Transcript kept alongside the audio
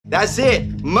That's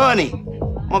it. Money.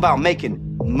 I'm about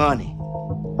making money.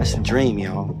 That's the dream,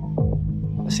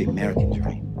 y'all. That's the American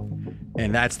dream.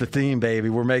 And that's the theme, baby.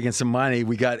 We're making some money.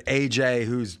 We got AJ,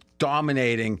 who's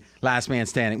dominating Last Man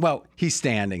Standing. Well, he's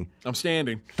standing. I'm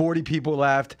standing. 40 people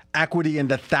left. Equity in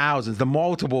the thousands, the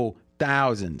multiple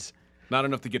thousands. Not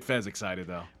enough to get Fez excited,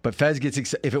 though. But Fez gets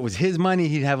excited. If it was his money,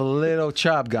 he'd have a little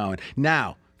chub going.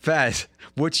 Now, Fez,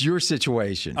 what's your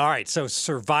situation? All right, so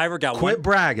Survivor got Quit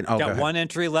bragging. Oh, got one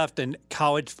entry left in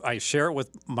college. I share it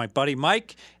with my buddy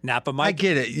Mike, Napa Mike. I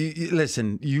get it.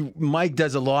 Listen, Mike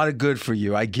does a lot of good for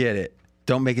you. I get it.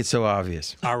 Don't make it so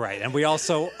obvious. All right, and we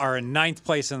also are in 9th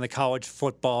place in the college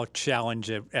football challenge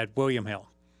at William Hill.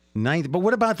 9th, but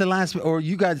what about the last? Or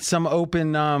you got some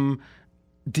open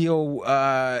deal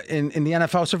in the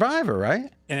NFL Survivor,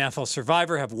 right? In NFL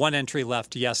Survivor, have one entry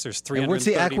left. Yes, there's 330 And what's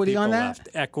the equity people on that? left.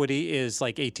 Equity is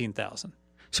like 18,000.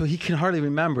 So he can hardly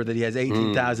remember that he has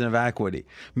 18,000 of equity.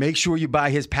 Make sure you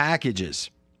buy his packages.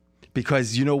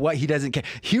 Because you know what? He doesn't care.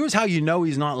 Here's how you know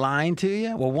he's not lying to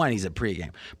you. Well, one, he's a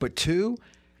pregame. But two,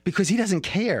 because he doesn't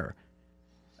care.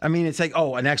 I mean, it's like,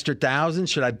 oh, an extra 1,000?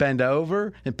 Should I bend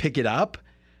over and pick it up?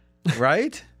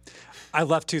 Right? I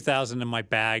left 2,000 in my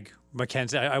bag.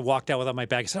 Mackenzie, I walked out without my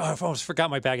bag. I said, I almost forgot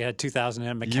my bag. I had 2,000 in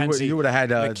it. Mackenzie, you would have had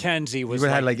Mackenzie was you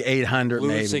would have had like 800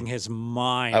 losing maybe. his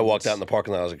mind. I walked out in the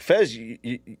parking lot. I was like, Fez,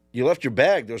 you left your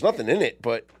bag. There was nothing in it,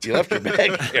 but you left your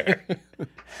bag there.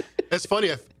 It's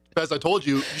funny, Fez, I told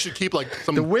you should keep like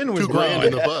some The wind was $2,000 blowing.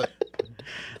 in the butt,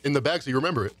 in the bag, so you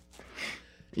remember it.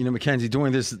 You know, Mackenzie,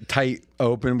 during this tight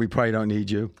open, we probably don't need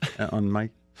you on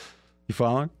mic. You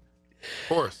following? Of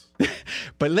course.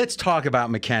 But let's talk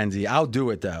about Mackenzie. I'll do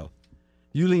it, though.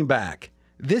 You lean back.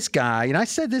 This guy, and I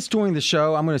said this during the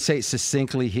show, I'm going to say it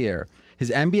succinctly here. His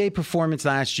NBA performance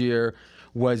last year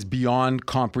was beyond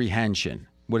comprehension.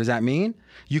 What does that mean?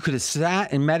 You could have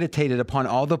sat and meditated upon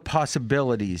all the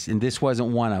possibilities, and this wasn't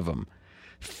one of them.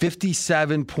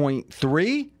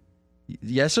 57.3?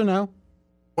 Yes or no?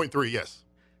 0.3, yes.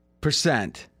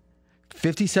 Percent.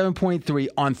 57.3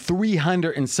 on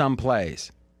 300 and some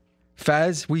plays.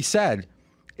 Fez, we said,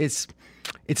 it's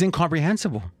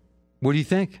incomprehensible. What do you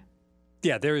think?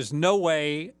 Yeah, there is no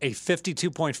way a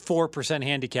 52.4%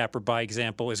 handicapper, by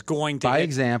example, is going to By hit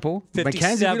example,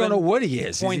 Mackenzie, we don't know what he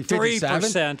is. Is he 57?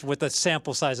 0.3% with a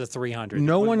sample size of 300.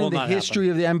 No It one will in the not history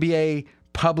happen. of the NBA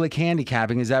public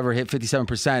handicapping has ever hit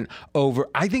 57% over,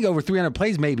 I think over 300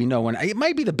 plays, maybe no one. It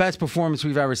might be the best performance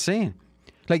we've ever seen.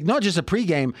 Like, not just a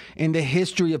pregame, in the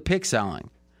history of pick selling.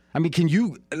 I mean,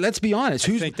 let's be honest.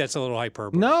 I think that's a little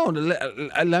hyperbole. No,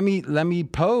 let me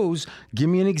pose. Give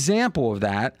me an example of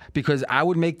that, because I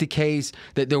would make the case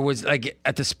that there was, like,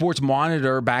 at the Sports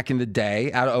Monitor back in the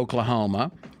day out of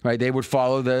Oklahoma, right? They would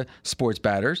follow the sports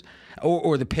bettors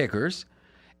or the pickers.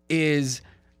 It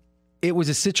was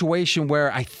a situation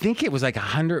where I think it was like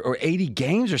 100 or 80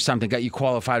 games or something got you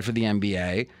qualified for the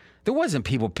NBA. There wasn't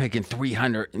people picking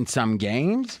 300 in some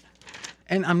games.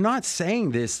 And I'm not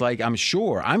saying this like I'm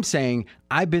sure. I'm saying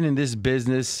I've been in this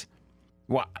business,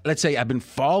 well, let's say I've been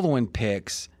following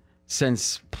picks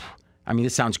since, I mean,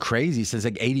 this sounds crazy, since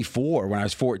like 84 when I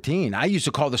was 14. I used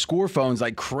to call the score phones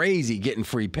like crazy getting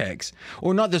free picks.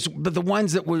 Or not this, but the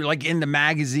ones that were like in the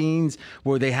magazines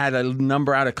where they had a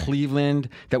number out of Cleveland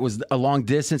that was a long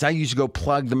distance. I used to go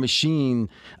plug the machine,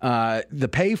 the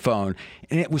payphone.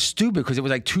 And it was stupid because it was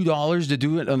like $2 to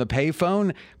do it on the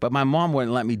payphone, but my mom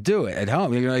wouldn't let me do it at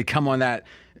home. You know, they'd come on that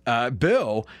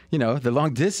bill, you know, the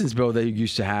long distance bill they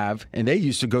used to have, and they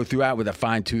used to go throughout with a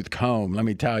fine-tooth comb. Let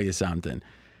me tell you something.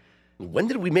 When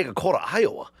did we make a call to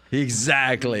Iowa?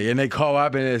 Exactly. And they call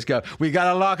up and just go, we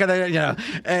got to lock it, you know.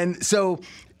 And so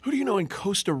Who do you know in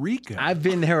Costa Rica? I've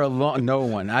been there no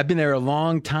one. I've been there a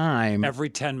long time. Every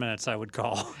 10 minutes I would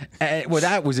call. Well,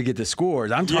 that was to get the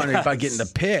scores. I'm talking about getting the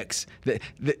picks.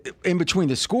 In between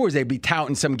the scores, they'd be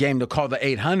touting some game to call the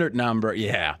 800 number.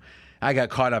 Yeah, I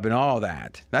got caught up in all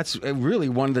that. That's really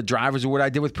one of the drivers of what I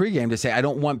did with pregame, to say I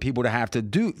don't want people to have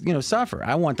to suffer.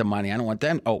 I want the money. I don't want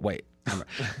them. Oh, wait.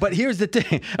 But here's the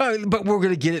thing. But we're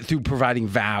going to get it through providing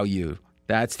value.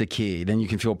 That's the key. Then you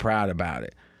can feel proud about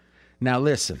it. Now,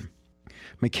 listen,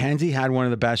 Mackenzie had one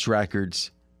of the best records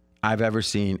I've ever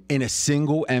seen in a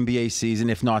single NBA season,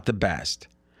 if not the best.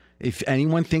 If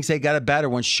anyone thinks they got a better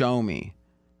one, show me.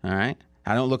 All right?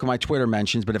 I don't look at my Twitter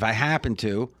mentions, but if I happen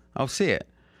to, I'll see it.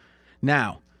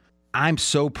 Now, I'm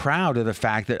so proud of the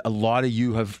fact that a lot of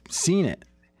you have seen it.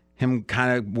 Him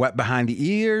kind of wet behind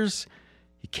the ears.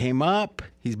 He came up.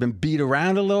 He's been beat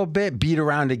around a little bit, beat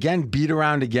around again, beat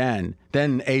around again.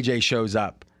 Then AJ shows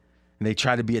up. And they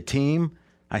try to be a team.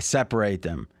 I separate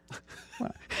them.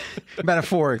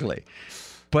 Metaphorically.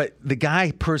 But the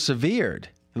guy persevered.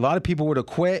 A lot of people would have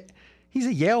quit. He's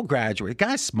a Yale graduate. The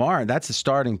guy's smart. That's the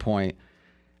starting point.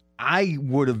 I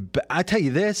tell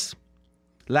you this,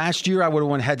 last year I would have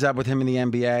won heads up with him in the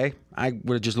NBA. I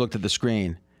would have just looked at the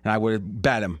screen and I would have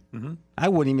bet him. Mm-hmm. I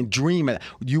wouldn't even dream it.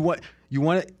 You want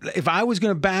if I was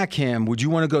going to back him, would you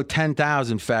want to go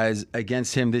 10,000, Fez,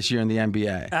 against him this year in the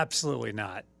NBA? Absolutely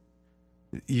not.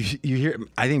 You hear?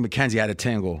 I think Mackenzie had a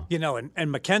tingle. You know,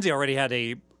 and Mackenzie already had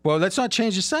a. Well, let's not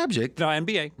change the subject. No,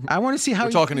 NBA. I want to see how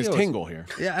We're he talking feels. his tingle here.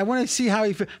 Yeah, I want to see how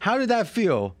he. How did that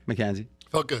feel, Mackenzie?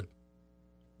 Felt good.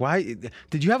 Why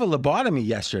did you have a lobotomy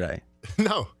yesterday?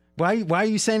 No. Why are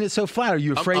you saying it so flat? Are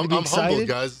you afraid to be I'm excited? humbled,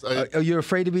 guys. Are you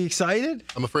afraid to be excited?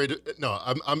 I'm afraid. No,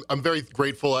 I'm very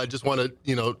grateful. I just want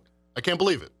to, I can't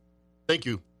believe it. Thank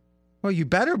you. Well, you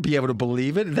better be able to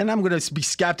believe it. Then I'm going to be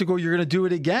skeptical you're going to do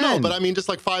it again. No, but I mean, just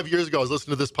like 5 years ago, I was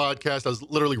listening to this podcast. I was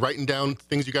literally writing down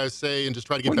things you guys say and just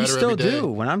trying to get better every day. You still do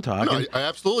when I'm talking. No, I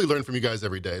absolutely learn from you guys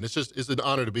every day, and it's an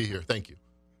honor to be here. Thank you.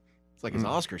 It's like his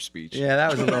Oscar speech. Yeah, that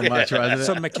was a little much, wasn't it?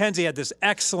 So Mackenzie had this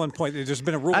excellent point. There's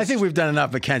been a rules. I think we've done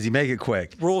enough, Mackenzie. Make it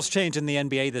quick. rules change in the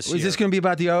NBA this year. Is this going to be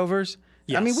about the overs?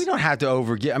 Yes. I mean, we don't have to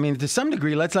overgive. I mean, to some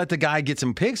degree, let's let the guy get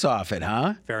some picks off it,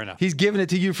 huh? Fair enough. He's giving it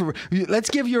to you for. Let's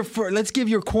give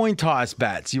your coin toss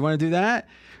bets. You want to do that?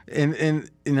 And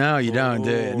no, you don't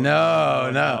do it.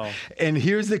 No. And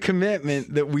here's the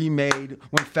commitment that we made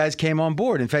when Fez came on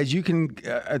board. And Fez, you can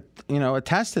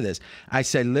attest to this. I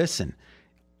said, listen,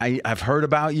 I've heard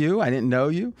about you. I didn't know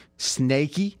you.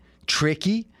 Snaky,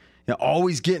 tricky.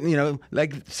 Always getting,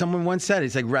 like someone once said,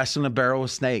 it's like wrestling a barrel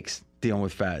of snakes. Dealing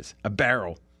with Fez, a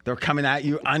barrel. They're coming at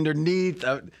you underneath,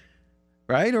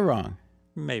 right or wrong?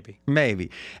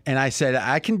 Maybe. And I said,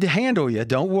 I can handle you.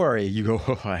 Don't worry. You go,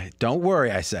 oh, don't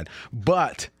worry, I said.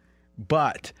 But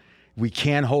we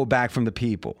can't hold back from the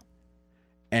people.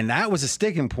 And that was a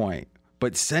sticking point.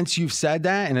 But since you've said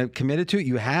that and have committed to it,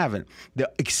 you haven't.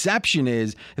 The exception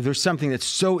is if there's something that's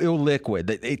so illiquid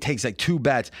that it takes like 2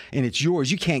 bets and it's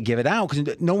yours, you can't give it out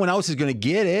because no one else is going to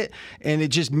get it, and it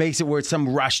just makes it where it's some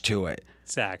rush to it.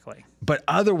 Exactly. But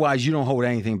otherwise, you don't hold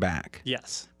anything back.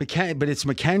 Yes. But it's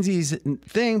Mackenzie's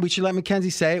thing. We should let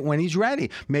Mackenzie say it when he's ready.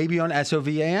 Maybe on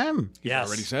SOVAM. Yes. I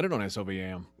already said it on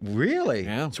SOVAM. Really?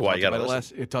 Yeah. That's why you got to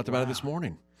listen. It talked about it this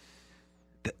morning.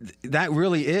 That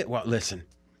really it. Well, listen.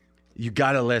 You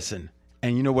got to listen.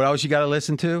 And you know what else you got to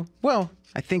listen to? Well,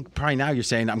 I think probably now you're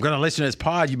saying, I'm going to listen to this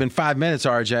pod. You've been 5 minutes,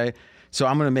 RJ. So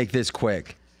I'm going to make this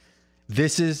quick.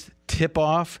 This is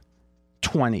Tip-Off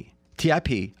 20.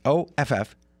 TIPOFF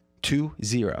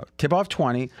 20. Tip-Off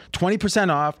 20. 20%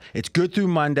 off. It's good through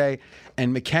Monday.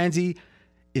 And Mackenzie,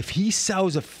 if he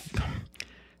sells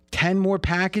 10 more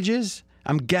packages,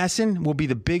 I'm guessing will be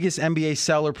the biggest NBA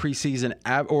seller preseason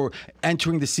or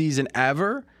entering the season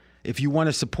ever. If you want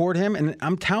to support him, and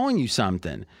I'm telling you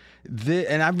something,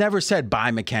 and I've never said buy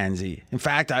Mackenzie. In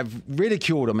fact, I've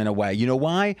ridiculed him in a way. You know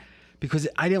why? Because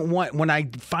I didn't want, when I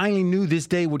finally knew this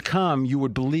day would come, you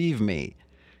would believe me.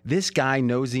 This guy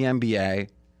knows the NBA.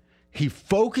 He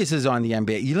focuses on the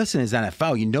NBA. You listen to his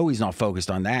NFL, you know he's not focused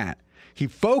on that. He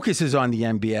focuses on the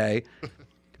NBA.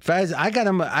 Fez, I got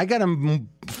him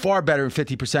far better than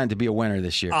 50% to be a winner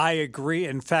this year. I agree.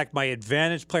 In fact, my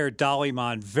advantage player,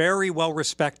 Daliman, very well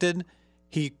respected.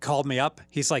 He called me up.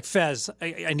 He's like, Fez,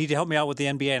 I need to help me out with the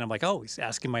NBA. And I'm like, oh, he's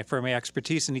asking for my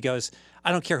expertise. And he goes,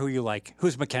 I don't care who you like.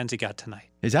 Who's Mackenzie got tonight?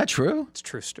 Is that true? It's a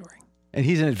true story. And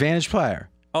he's an advantage player.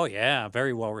 Oh, yeah.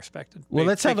 Very well respected. Well,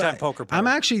 let's have a poker player. I'm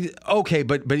actually okay,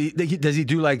 but does he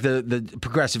do like the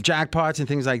progressive jackpots and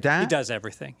things like that? He does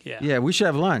everything. Yeah. Yeah, we should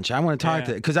have lunch. I want to talk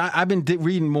to because I've been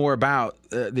reading more about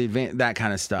that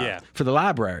kind of stuff for the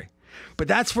library. But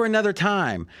that's for another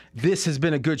time. This has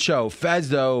been a good show. Fez,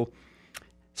 though,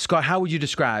 Scott, how would you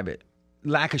describe it?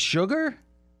 Lack of sugar?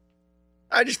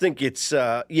 I just think it's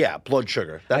blood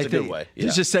sugar. That's a good way. Yeah.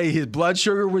 Let's just say his blood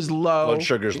sugar was low. Blood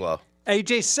sugar's low.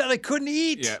 AJ said I couldn't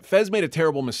eat. Yeah, Fez made a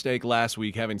terrible mistake last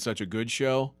week having such a good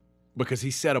show because he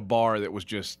set a bar that was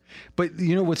just. But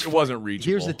you know what's? It wasn't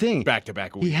reachable. Here's the thing: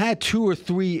 back-to-back weeks. He had 2 or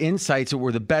 3 insights that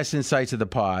were the best insights of the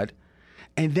pod,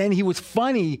 and then he was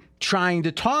funny trying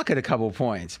to talk at a couple of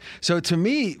points. So to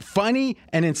me, funny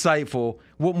and insightful.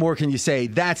 What more can you say?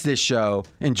 That's this show.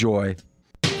 Enjoy.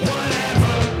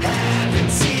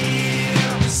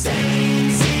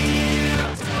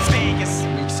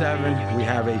 Week 7, we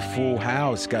have a full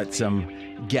house. Got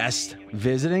some guests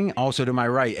visiting. Also to my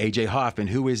right, AJ Hoffman,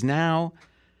 who is now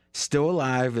still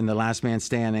alive in the last man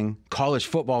standing, college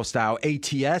football style,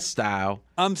 ATS style.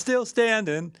 I'm still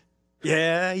standing.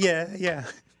 Yeah.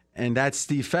 And that's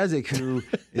Steve Fezzik, who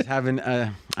is having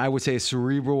I would say, a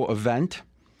cerebral event.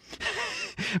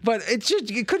 But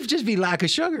it could just be lack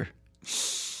of sugar.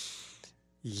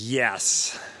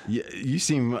 Yes. You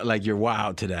seem like you're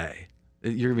wild today.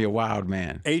 You're going to be a wild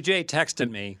man. AJ texted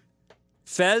me,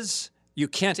 Fez, you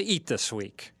can't eat this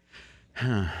week.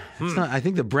 It's not, I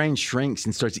think the brain shrinks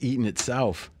and starts eating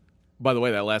itself. By the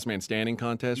way, that last man standing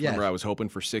contest, Yes. remember I was hoping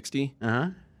for 60?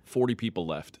 40 people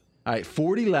left. All right,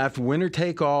 40 left. Winner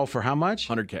take all for how much?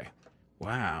 100K.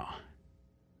 Wow.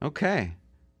 Okay.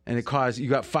 And it cost, you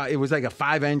got five, it was like a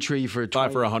 5 entry for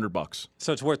 5 for $100.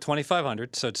 So it's worth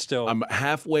 $2,500. So it's still, I'm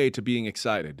halfway to being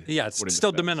excited. yeah, it's According to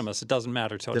still Fez. de minimis. It doesn't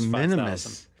matter till it's de 5,000.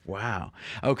 minimis. Wow.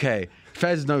 Okay.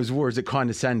 Fez knows words that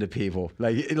condescend to people,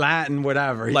 like Latin,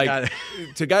 whatever. He Like, got-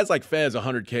 to guys like Fez,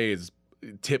 100K is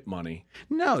tip money.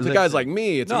 no, To guys like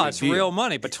me, it's a No, big it's deal. real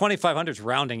money, but 2,500 is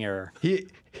rounding error. he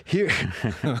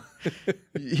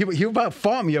about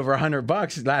fought me over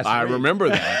 $100 last I week. remember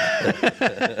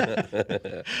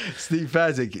that. Steve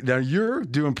Fezzik. Now you're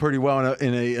doing pretty well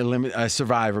in a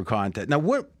Survivor contest. Now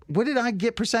what did I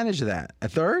get percentage of that? A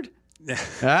third?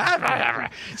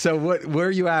 So where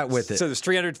are you at with it? So there's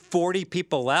 340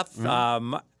 people left.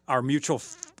 Our mutual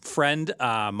friend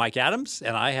Mike Adams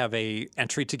and I have a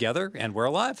entry together, and we're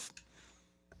alive.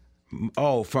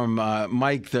 From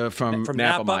Mike from From Napa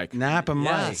Napa. Mike. Napa Mike.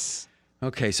 Yes.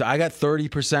 Okay, so I got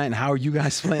 30%. And how are you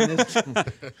guys splitting this?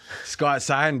 Scott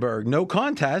Seidenberg, no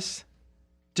contest.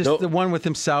 Just No. the one with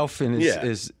himself and his, Yeah.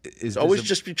 his Always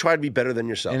just try to be better than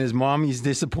yourself. and his mommy's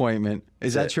disappointment.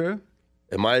 Is that it. true?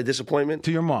 Am I a disappointment?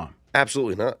 To your mom?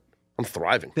 Absolutely not. I'm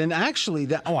thriving. Then actually,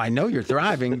 I know you're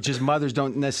thriving. Just mothers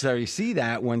don't necessarily see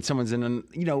that when someone's in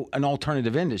an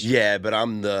alternative industry. Yeah, but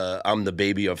I'm the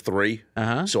baby of 3,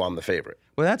 so I'm the favorite.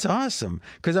 Well, that's awesome.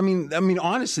 Because I mean,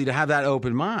 honestly, to have that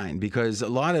open mind, because a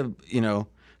lot of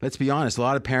let's be honest, a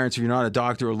lot of parents, if you're not a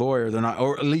doctor or lawyer, they're not,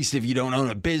 or at least if you don't own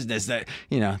a business, that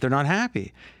they're not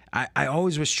happy. I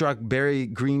always was struck Barry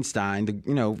Greenstein,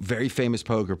 the very famous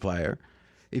poker player.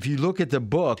 If you look at the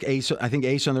book, Ace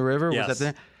on the River, Yes. was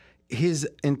that his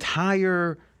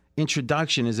entire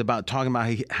introduction is about talking about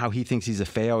how he thinks he's a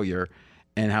failure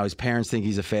and how his parents think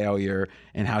he's a failure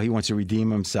and how he wants to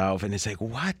redeem himself. And it's like,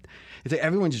 what? It's like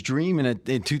everyone's dreaming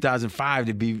in 2005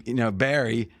 to be,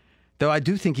 Barry. Though I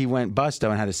do think he went busto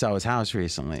and had to sell his house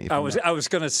recently. I was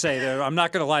going to say, I'm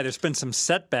not going to lie, there's been some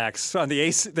setbacks on the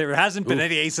ace. There hasn't been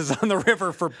any aces on the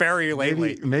river for Barry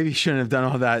lately. Maybe he shouldn't have done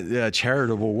all that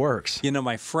charitable works.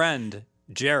 My friend,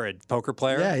 Jared, poker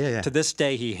player, Yeah. to this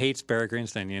day, he hates Barry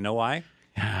Greenstein. You know why?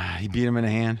 He beat him in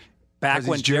the hand. Back 'Cause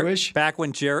when he's Jewish? Back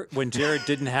when Jared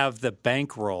didn't have the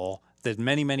bankroll, that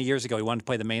many, many years ago, he wanted to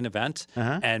play the main event,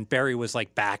 and Barry was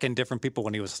like backing different people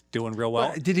when he was doing real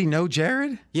well. Did he know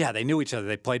Jared? Yeah, they knew each other.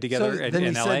 They played together So in then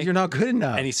he LA. said, "You're not good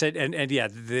enough." And he said,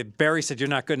 Barry said, "You're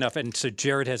not good enough." And so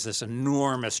Jared has this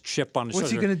enormous chip on his shoulder.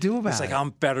 What's he gonna do about He's like, it? "I'm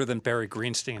better than Barry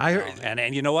Greenstein." I now." heard-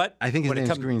 and you know what? I think his When it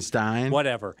name's comes- Greenstein.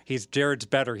 Whatever. Jared's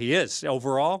better. He is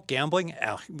overall gambling.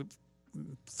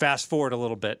 Fast forward a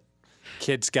little bit.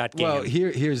 Kids got game. Well,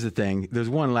 here's the thing. There's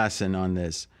one lesson on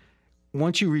this.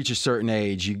 Once you reach a certain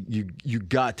age, you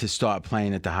got to stop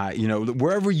playing at the high.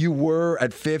 Wherever you were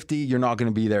at 50, you're not going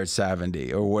to be there at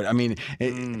 70 or what. I mean,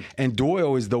 and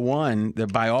Doyle is the one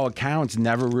that, by all accounts,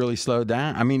 never really slowed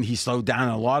down. I mean, he slowed down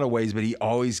in a lot of ways, but he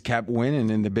always kept winning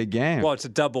in the big game. Well, it's a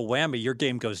double whammy. Your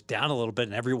game goes down a little bit,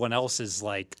 and everyone else is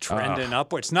like trending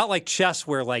upward. It's not like chess,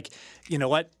 where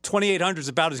 2,800 is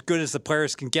about as good as the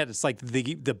players can get. It's like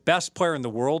the best player in the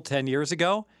world 10 years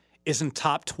ago isn't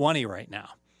top 20 right now.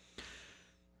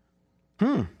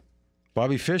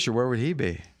 Bobby Fischer, where would he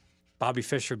be? Bobby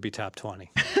Fischer would be top 20.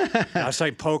 I was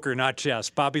saying poker, not chess.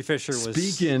 Bobby Fischer was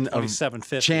Speaking of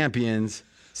 2750. champions,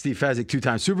 Steve Fezzik,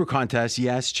 2-time Super Contest,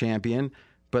 yes, champion.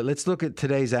 But let's look at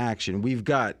today's action. We've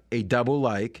got a double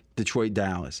like Detroit,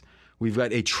 Dallas. We've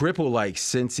got a triple like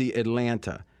Cincy,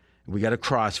 Atlanta. We got a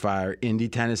crossfire Indy,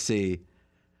 Tennessee.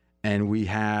 And we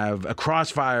have a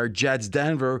crossfire Jets,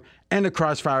 Denver, and a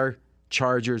crossfire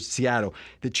Chargers, Seattle.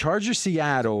 The Chargers,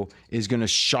 Seattle is going to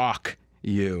shock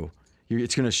you.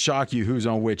 It's going to shock you who's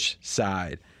on which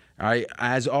side. All right.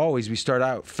 As always, we start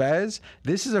out, Fez,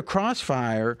 this is a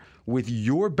crossfire with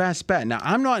your best bet. Now,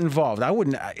 I'm not involved. I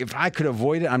wouldn't, if I could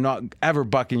avoid it, I'm not ever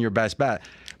bucking your best bet.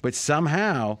 But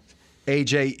somehow,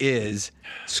 AJ is.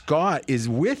 Scott is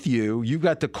with you. You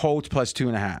got the Colts plus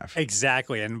 2.5.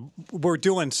 Exactly. And we're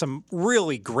doing some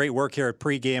really great work here at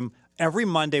Pregame. Every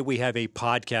Monday we have a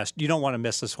podcast. You don't want to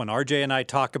miss this one. RJ and I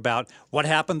talk about what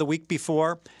happened the week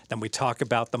before. Then we talk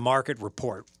about the market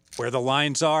report, where the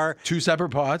lines are. Two separate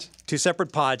pods. Two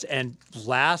separate pods. And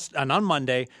on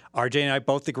Monday, RJ and I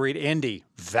both agreed Indy,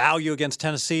 value against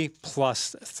Tennessee,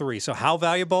 plus 3. So how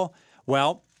valuable?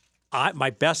 Well, My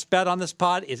best bet on this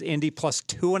pod is Indy plus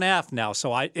 2.5 now.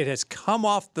 So it has come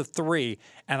off the 3,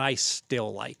 and I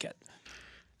still like it.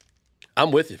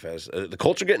 I'm with you, Fez. The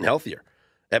Colts are getting healthier.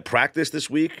 At practice this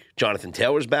week, Jonathan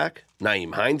Taylor's back.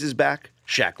 Nyheim Hines is back.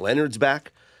 Shaq Leonard's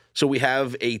back. So we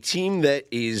have a team that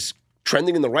is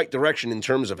trending in the right direction in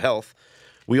terms of health.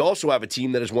 We also have a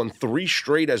team that has won 3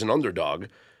 straight as an underdog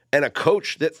and a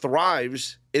coach that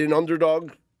thrives in an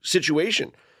underdog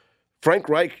situation. Frank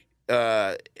Reich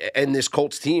and this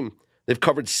Colts team, they've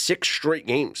covered 6 straight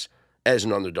games as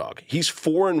an underdog. He's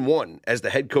 4-1 as the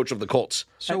head coach of the Colts.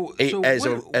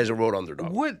 As a road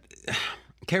underdog. What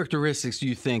characteristics do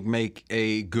you think make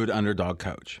a good underdog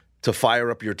coach? To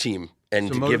fire up your team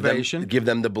and to give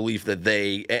them the belief that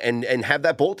they and have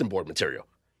that bulletin board material.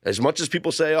 As much as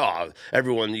people say,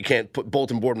 everyone, you can't put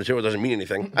bulletin board material, doesn't mean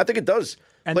anything. I think it does.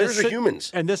 And players are humans.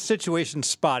 And this situation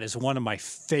spot is one of my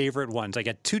favorite ones. I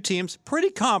get 2 teams pretty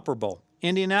comparable.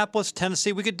 Indianapolis,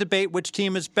 Tennessee. We could debate which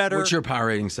team is better. What's your power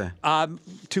rating say?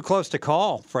 Too close to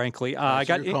call, frankly. I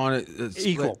got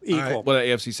equal. What do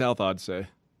AFC South odds say?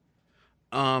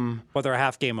 Well, they're a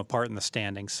half game apart in the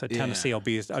standings. So Tennessee will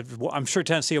be. I'm sure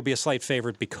Tennessee will be a slight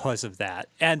favorite because of that,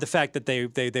 and the fact that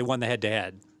they won the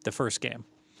head-to-head the first game.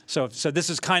 So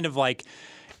this is kind of like.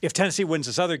 If Tennessee wins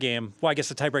this other game, well, I guess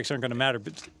the tiebreaks aren't going to matter.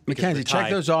 Mackenzie, check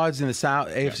those odds in the South,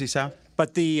 AFC South.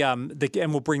 But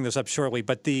and we'll bring this up shortly.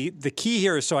 But the key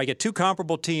here is, so I get 2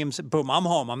 comparable teams. Boom, I'm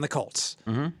home. I'm the Colts.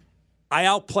 Mm-hmm. I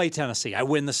outplay Tennessee. I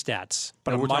win the stats.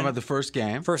 But we're talking about the first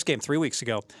game. First game 3 weeks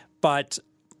ago. But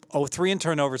 3 in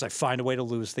turnovers. I find a way to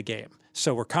lose the game.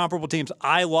 So we're comparable teams.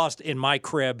 I lost in my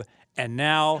crib, and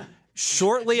now.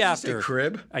 Shortly after, say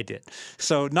crib? I did.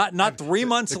 So not 3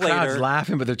 months later. The crowd's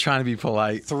laughing, but they're trying to be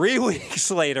polite. 3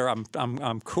 weeks later, I'm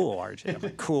cool, RJ. I'm a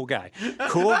cool guy,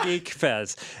 cool geek,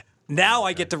 Fez. Now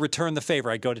I get to return the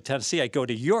favor. I go to Tennessee. I go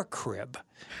to your crib.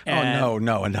 No,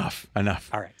 enough.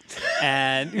 All right.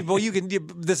 And well,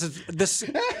 this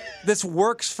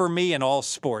works for me in all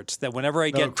sports. That whenever I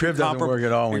get crib doesn't work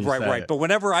at all when you say it. But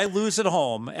whenever I lose at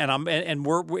home, and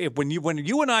when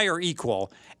you and I are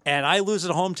equal, and I lose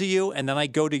at home to you, and then I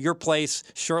go to your place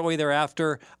shortly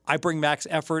thereafter, I bring max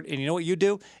effort, and you know what you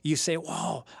do? You say,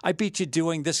 "Whoa, I beat you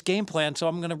doing this game plan, so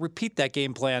I'm going to repeat that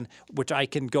game plan, which I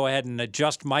can go ahead and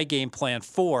adjust my game plan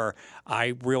for."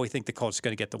 I really think the Colts are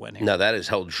going to get the win here. Now that has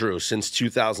held true since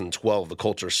 2012. The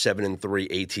Colts are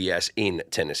 7-3 ATS in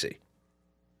Tennessee.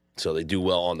 So they do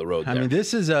well on the road there. I mean,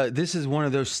 this is one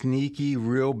of those sneaky,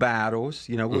 real battles,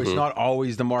 where it's not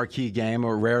always the marquee game,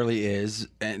 or rarely is,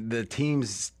 and the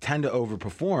teams tend to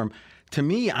overperform. To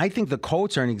me, I think the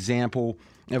Colts are an example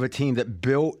of a team that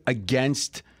built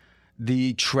against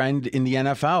the trend in the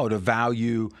NFL to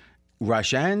value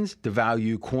rush ends, to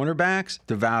value cornerbacks,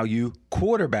 to value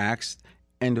quarterbacks,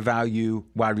 and to value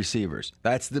wide receivers.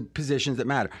 That's the positions that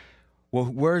matter. Well,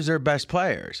 where's their best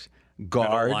players?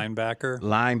 Guard, linebacker,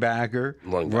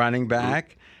 running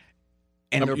back.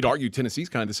 And you'd argue Tennessee's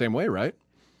kind of the same way, right?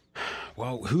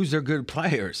 Well, who's their good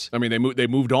players? I mean, they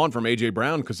moved on from A.J.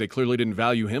 Brown because they clearly didn't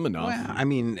value him enough. Well, I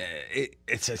mean,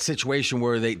 it's a situation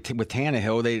where with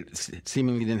Tannehill, they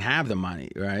seemingly didn't have the money,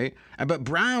 right? But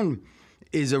Brown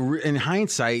is in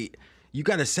hindsight, you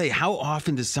got to say, how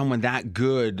often does someone that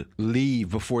good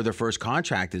leave before their first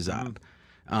contract is up?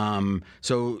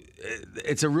 So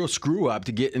it's a real screw up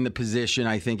to get in the position,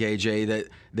 I think, AJ, that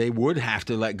they would have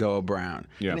to let go of Brown.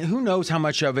 Yeah. And who knows how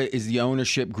much of it is the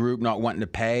ownership group not wanting to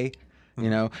pay,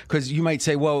 because you might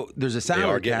say, well, there's a salary cap.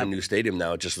 They are getting a new stadium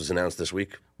now. It just was announced this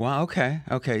week. Well, okay.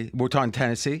 We're talking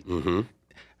Tennessee. Mm-hmm.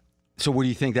 So what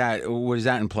does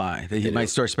that imply? That he might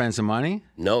start spending some money?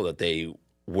 No, that they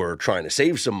were trying to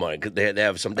save some money because they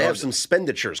have some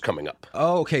expenditures coming up.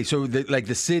 Oh, okay. So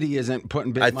the city isn't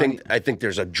putting big money? I think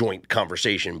there's a joint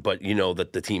conversation, but you know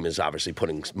that the team is obviously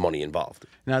putting money involved.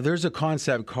 Now, there's a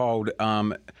concept called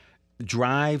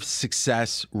drive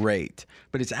success rate,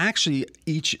 but it's actually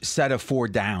each set of 4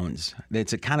 downs.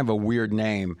 It's a kind of a weird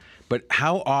name, but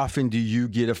how often do you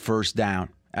get a first down?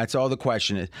 That's all the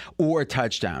question is. Or a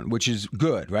touchdown, which is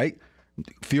good, right?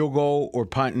 Field goal or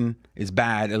punting is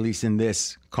bad, at least in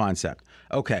this concept.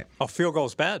 Okay. Oh, field goal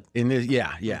is bad? In this,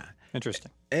 yeah.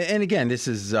 Interesting. And again, this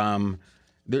is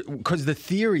because the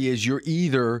theory is you're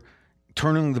either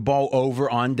turning the ball over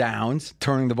on downs,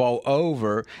 turning the ball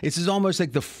over. This is almost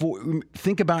like the 4.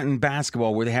 Think about in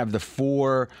basketball where they have the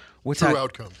 4. What's true that?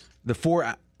 Outcomes. The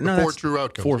 4. The 4 true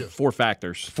outcomes. 4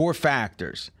 factors. 4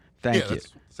 factors. Thank you.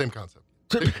 That's same concept.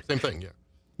 Same thing. Yeah.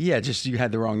 Yeah, just you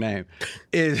had the wrong name.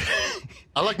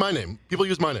 I like my name. People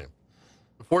use my name.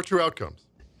 The 4 true outcomes.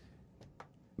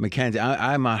 Mackenzie,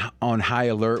 I'm on high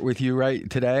alert with you right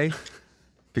today.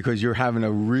 because you're having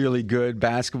a really good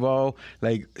basketball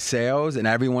like sales, and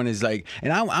everyone is like.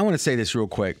 And I want to say this real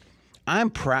quick. I'm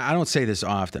proud. I don't say this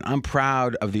often. I'm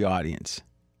proud of the audience.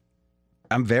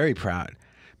 I'm very proud.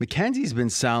 Mackenzie's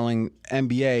been selling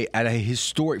NBA at a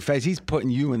historic Fez. He's putting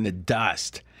you in the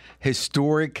dust.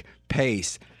 Historic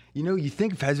pace. You know, you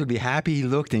think Fez would be happy. He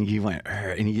looked and he went,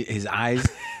 and his eyes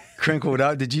crinkled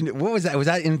up. Did you? What was that? Was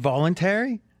that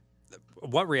involuntary?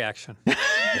 What reaction?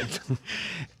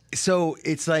 So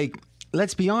it's like,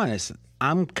 let's be honest.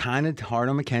 I'm kind of hard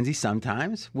on Mackenzie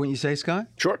sometimes. Wouldn't you say, Scott?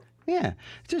 Sure. Yeah,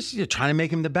 just you're trying to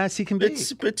make him the best he can be.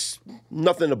 It's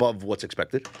nothing above what's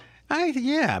expected.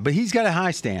 Yeah, but he's got a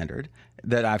high standard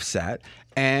that I've set,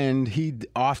 and he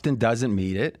often doesn't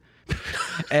meet it.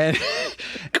 And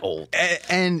Cold.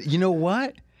 And you know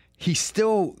what? He's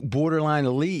still borderline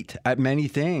elite at many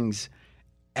things,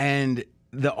 and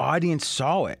the audience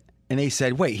saw it, and they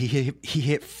said, "Wait, he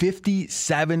hit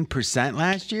 57%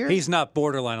 last year." He's not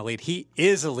borderline elite. He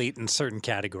is elite in certain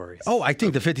categories. Oh, I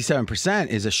think the 57%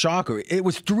 is a shocker. It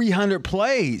was 300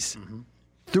 plays.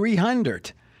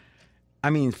 300. I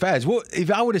mean, Fez, well,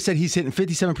 if I would have said he's hitting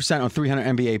 57% on 300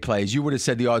 NBA plays, you would have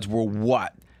said the odds were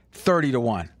what? 30 to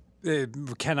 1. It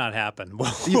cannot happen.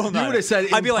 You would have said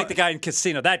I'd be like the guy in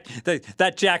Casino.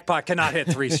 That jackpot cannot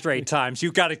hit 3 straight times.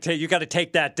 You got to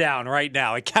take that down right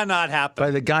now. It cannot happen. By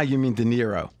the guy, you mean De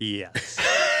Niro. Yes.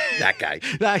 That guy.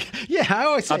 I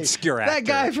always say Obscure that actor.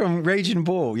 guy from Raging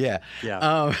Bull. Yeah.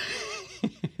 Yeah.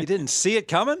 You didn't see it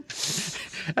coming?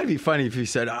 That'd be funny if he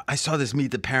said, "I saw this Meet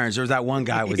the Parents." There was that one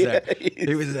guy was there.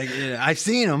 He was like, "I've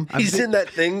seen him." He's in that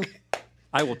thing.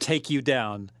 I will take you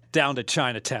down to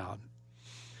Chinatown.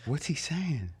 What's he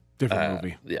saying? Different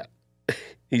movie. Yeah.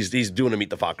 He's doing a Meet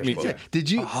the Fockers movie.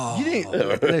 Did you? You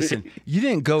didn't listen. You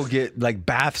didn't go get like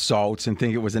bath salts and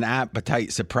think it was an appetite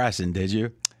suppressant, did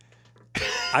you?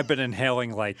 I've been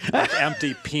inhaling like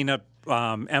empty peanut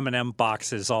M&M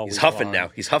boxes all week He's huffing long.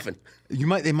 now. He's huffing.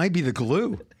 It might be the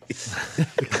glue.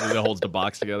 That holds the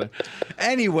box together.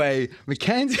 Anyway,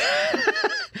 Mackenzie,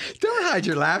 don't hide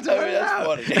your laughter.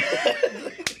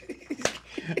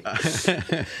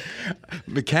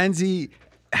 Mackenzie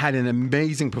had an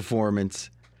amazing performance,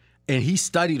 and he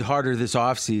studied harder this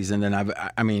offseason than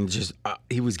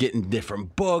he was getting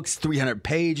different books, 300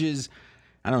 pages.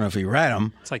 I don't know if he read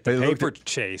them. It's like the paper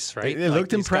chase, right? It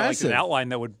looked he's got, impressive. like an outline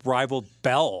that would rival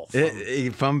Bell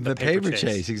from the paper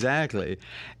chase, exactly.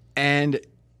 And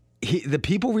the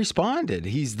people responded.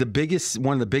 He's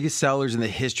one of the biggest sellers in the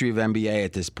history of NBA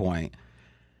at this point.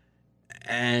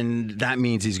 And that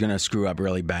means he's going to screw up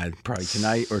really bad, probably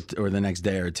tonight or the next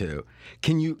day or two.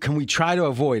 Can we try to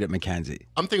avoid it, Mackenzie?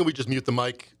 I'm thinking we just mute the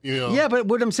mic. Yeah, but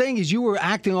what I'm saying is you were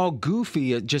acting all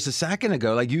goofy just a second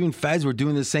ago, like you and Fez were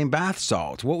doing the same bath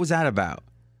salts. What was that about?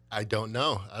 I don't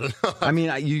know. I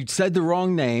mean, you said the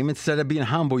wrong name. Instead of being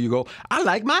humble, you go, "I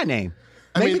like my name."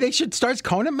 Maybe they should start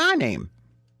calling it my name.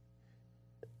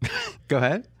 Go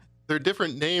ahead. They're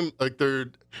different name. Like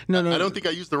they're. No. I don't think I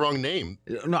used the wrong name.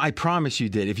 No, I promise you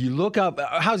did. If you look up,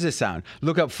 how's this sound?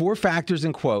 Look up 4 factors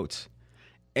in quotes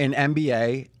in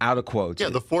NBA out of quotes. Yeah,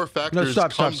 the 4 factors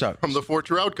stop. from the 4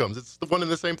 true outcomes. It's the one and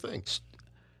the same thing.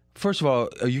 First of all,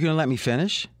 are you going to let me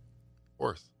finish? Of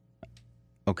course.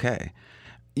 Okay.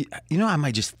 You know, I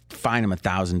might just fine him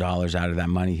 $1,000 out of that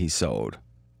money he sold.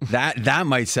 That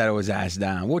might settle his ass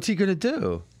down. What's he going to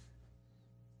do?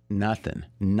 Nothing.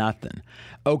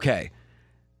 Okay.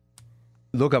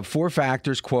 Look up 4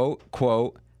 factors, quote,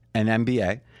 and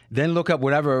NBA. Then look up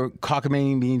whatever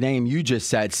cockamamie name you just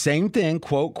said. Same thing,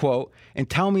 quote, and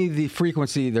tell me the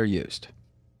frequency they're used.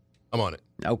 I'm on it.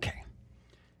 Okay.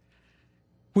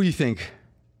 What do you think,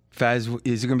 Faz?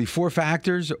 Is it going to be 4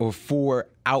 factors or 4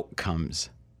 outcomes?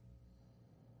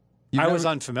 I was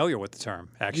unfamiliar with the term,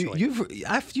 actually.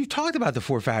 You've talked about the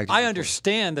 4 factors. I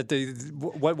understand that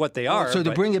what they are. So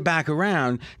to bring it back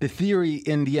around, the theory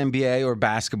in the NBA or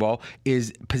basketball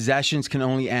is possessions can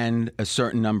only end a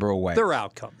certain number of ways. They're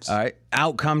outcomes. All right,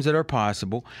 outcomes that are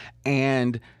possible,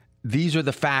 and these are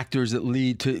the factors that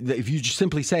lead to. If you just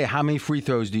simply say how many free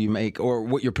throws do you make, or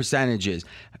what your percentage is,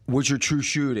 what's your true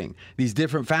shooting, these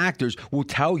different factors will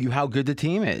tell you how good the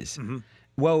team is. Mm-hmm.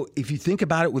 Well, if you think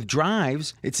about it with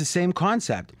drives, it's the same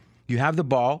concept. You have the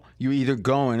ball, you either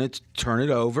go in it, turn it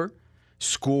over,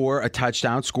 score a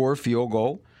touchdown, score a field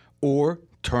goal, or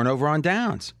turnover on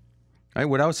downs. Right?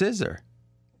 What else is there?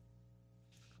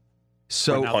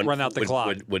 So run out the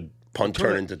clock. Would punt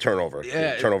turn into turnover?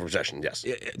 Turnover possession, yes.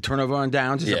 Turnover on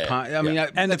downs is a punt. I mean,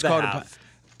 that's called a punt.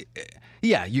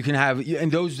 Yeah, you can have,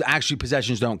 and those actually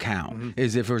possessions don't count. Mm-hmm.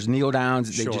 Is if there's kneel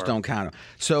downs, they just don't count them.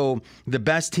 So the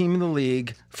best team in the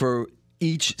league for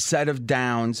each set of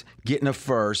downs getting a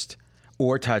first,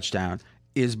 or touchdown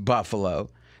is Buffalo.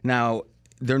 Now,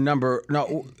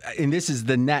 and this is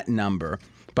the net number.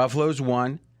 Buffalo's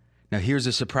 1. Now, here's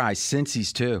a surprise.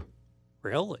 Cincy's 2.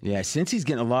 Really? Yeah, Cincy's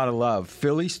getting a lot of love.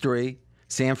 Philly's 3.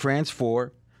 San Fran's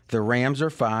 4. The Rams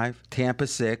are 5. Tampa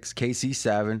 6. KC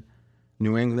 7.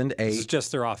 New England 8. This is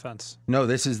just their offense. No,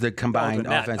 this is the combined the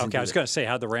net. offense. Okay, I was going to say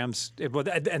how the Rams,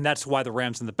 and that's why the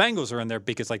Rams and the Bengals are in there,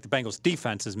 because like the Bengals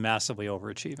defense is massively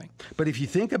overachieving. But if you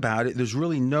think about it, there's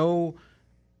really no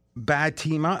bad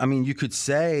team out. I mean, you could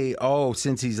say,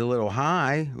 since he's a little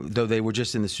high, though they were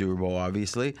just in the Super Bowl,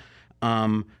 obviously.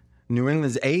 New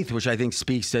England's 8th, which I think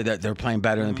speaks to that they're playing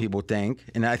better than people think.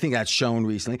 And I think that's shown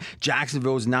recently.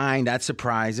 Jacksonville's 9. That's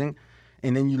surprising.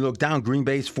 And then you look down, Green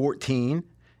Bay's 14.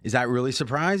 Is that really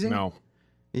surprising? No.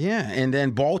 Yeah. And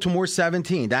then Baltimore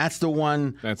 17. That's the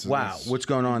one. What's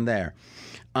going on there?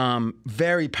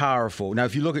 Very powerful. Now,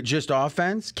 if you look at just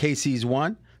offense, KC's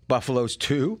 1, Buffalo's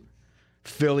 2,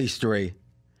 Philly's 3,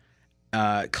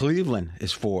 Cleveland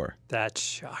is 4. That's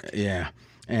shocking. Yeah.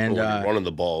 And when you're running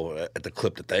the ball at the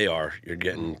clip that they are, you're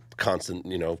getting constant,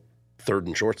 third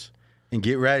and shorts. And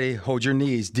get ready. Hold your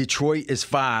knees. Detroit is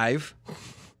 5.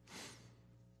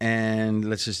 And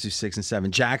let's just do 6 and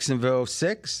 7. Jacksonville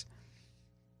 6.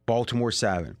 Baltimore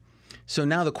 7. So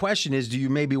now the question is, do you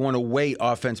maybe want to weight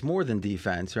offense more than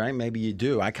defense, right? Maybe you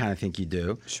do. I kind of think you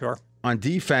do. Sure. On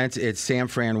defense, it's San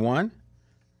Fran 1.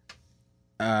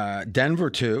 Denver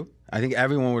 2. I think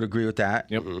everyone would agree with that.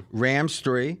 Yep. Rams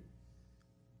 3.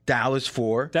 Dallas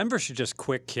 4. Denver should just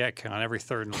quick kick on every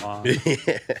third and long.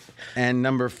 And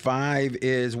number 5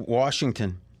 is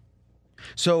Washington.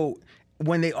 So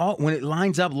when it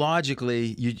lines up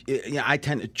logically, I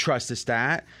tend to trust the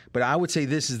stat, but I would say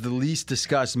this is the least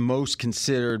discussed, most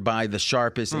considered by the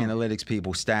sharpest analytics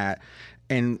people stat.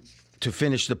 And to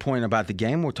finish the point about the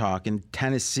game we're talking,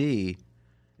 Tennessee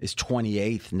is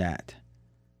 28th net.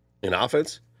 In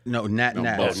offense? No, net.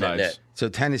 Both sides. Net. So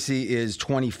Tennessee is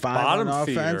 25 Bottom on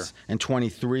offense feeder. and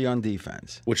 23 on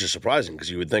defense. Which is surprising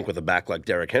because you would think with a back like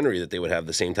Derrick Henry that they would have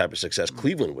the same type of success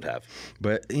Cleveland would have.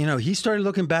 But, he started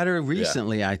looking better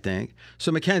recently, I think.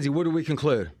 So, Mackenzie, what do we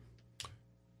conclude?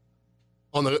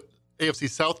 On the AFC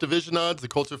South division odds, the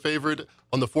Colts are favored.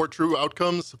 On the 4 true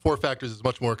outcomes, 4 factors is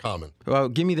much more common. Well,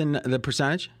 give me the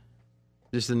percentage.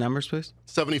 Just the numbers, please.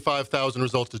 75,000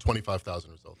 results to 25,000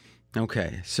 results.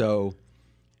 Okay, so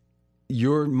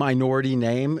your minority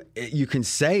name, you can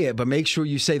say it, but make sure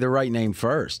you say the right name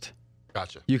first.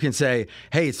 Gotcha. You can say,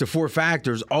 hey, it's the 4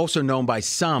 factors, also known by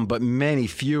some, but many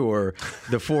fewer,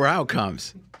 the 4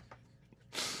 outcomes.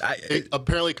 It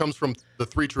apparently comes from the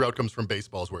 3 true outcomes from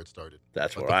baseball is where it started.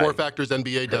 That's but where the 4 factors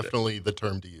NBA definitely the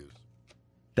term to use.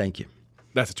 Thank you.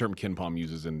 That's a term Ken Palm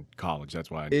uses in college.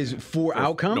 That's why. Is 4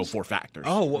 outcomes? No, 4 factors.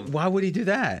 Oh, why would he do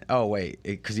that? Oh, wait,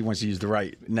 because he wants to use the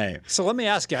right name. So let me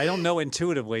ask you, I don't know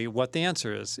intuitively what the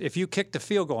answer is. If you kicked a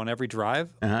field goal on every drive,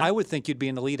 I would think you'd be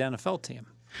an elite NFL team.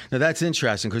 Now, that's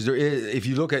interesting because there is, if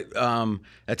you look at,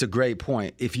 that's a great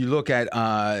point. If you look at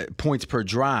points per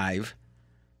drive,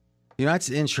 that's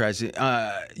interesting.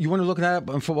 You want to look that up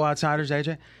on Football Outsiders,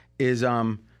 AJ?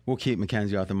 We'll keep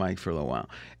Mackenzie off the mic for a little while.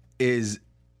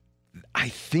 I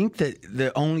think that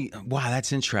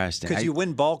that's interesting. Because you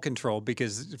win ball control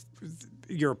because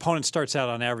your opponent starts out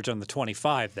on average on the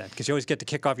 25 then, because you always get to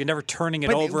kick off. You're never turning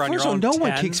it over on your own 10. No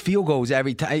one kicks field goals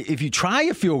every time. If you try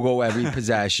a field goal every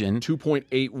possession.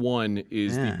 2.81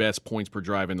 is the best points per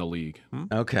drive in the league.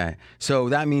 Okay. So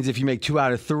that means if you make 2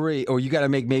 out of 3, or you got to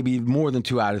make maybe more than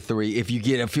 2 out of 3 if you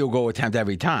get a field goal attempt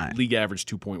every time. League average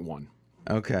 2.1.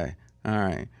 Okay. All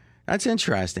right. That's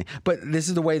interesting. But this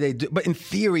is the way they do. But in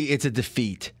theory, it's a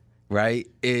defeat, right?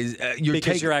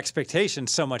 Because your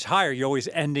expectation's so much higher, you're always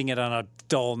ending it on a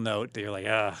dull note that you're like,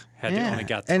 had you only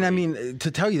got 3. And I mean,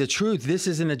 to tell you the truth, this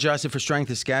isn't adjusted for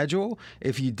strength of schedule.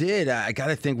 If you did, I got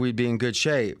to think we'd be in good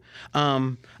shape.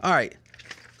 All right.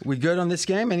 We good on this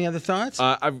game? Any other thoughts?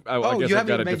 I guess I've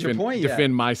got to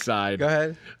defend my side. Go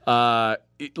ahead.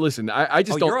 Listen, I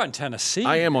just don't. You're on Tennessee.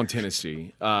 I am on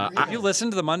Tennessee. You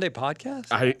listened to the Monday podcast?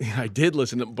 I did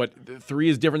listen, but 3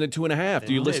 is different than 2.5.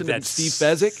 Do you listen to Steve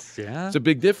Fezzik? Yeah. It's a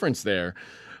big difference there.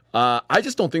 I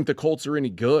just don't think the Colts are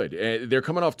any good. They're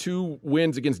coming off 2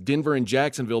 wins against Denver and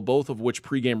Jacksonville, both of which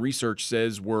pregame research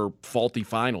says were faulty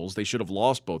finals. They should have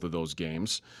lost both of those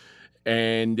games.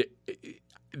 And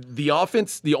the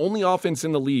only offense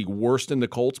in the league worse than the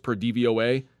Colts per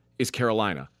DVOA is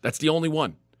Carolina. That's the only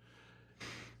one.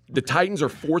 The Titans are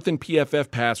 4th in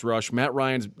PFF pass rush. Matt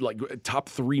Ryan's top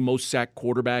 3 most sacked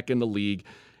quarterback in the league.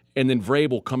 And then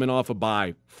Vrabel coming off a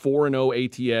bye,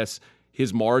 4-0 ATS.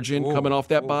 His margin coming off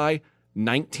that bye,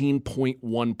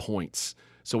 19.1 points.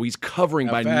 So he's covering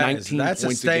by 19 That's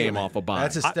points a game off a bye.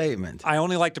 That's a statement. I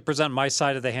only like to present my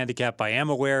side of the handicap. I am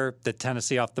aware that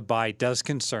Tennessee off the bye does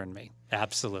concern me.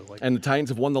 Absolutely. And the Titans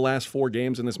have won the last 4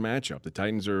 games in this matchup. The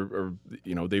Titans are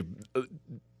they've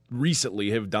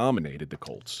recently have dominated the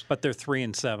Colts. But they're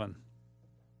 3-7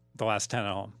 the last 10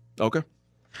 at home. Okay.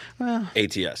 Well,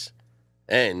 ATS.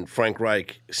 And Frank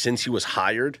Reich, since he was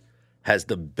hired, has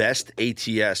the best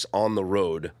ATS on the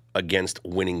road against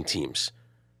winning teams.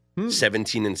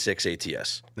 17-6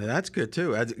 ATS. that's good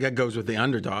too. That goes with the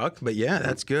underdog, but yeah,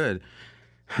 that's good.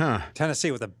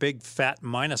 Tennessee with a big fat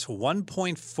minus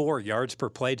 1.4 yards per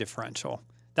play differential.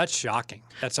 That's shocking.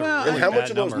 That's a really And how much bad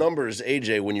of those number. numbers,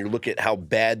 AJ, when you look at how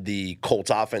bad the Colts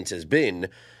offense has been,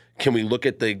 can we look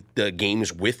at the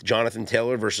games with Jonathan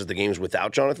Taylor versus the games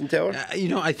without Jonathan Taylor?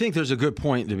 I think there's a good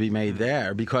point to be made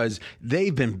there because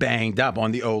they've been banged up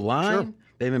on the O-line. Sure.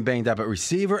 They've been banged up at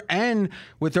receiver and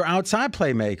with their outside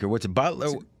playmaker. What's it,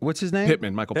 Butler? What's his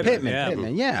name? Michael Pittman.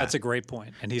 Pittman, yeah. That's a great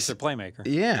point. And he's their playmaker.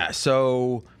 Yeah,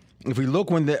 so if we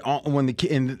look and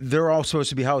they're all supposed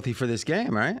to be healthy for this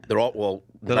game, right? They're all,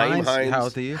 The Naeem line's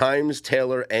healthy. Himes,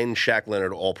 Taylor, and Shaq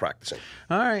Leonard are all practicing.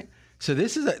 All right. So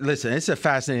this is it's a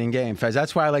fascinating game, Fez.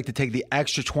 That's why I like to take the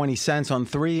extra 20 cents on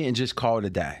 3 and just call it a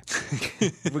day.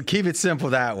 We keep it simple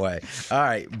that way. All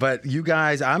right, but you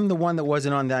guys, I'm the one that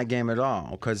wasn't on that game at all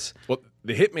because Well,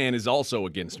 the Hitman is also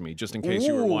against me, just in case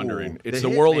you were wondering. It's the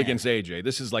the world Hitman. against AJ.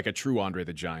 This is like a true Andre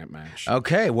the Giant match.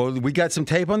 okay, well we got some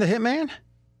tape on the Hitman.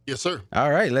 Yes, sir. All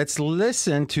right, let's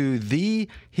listen to he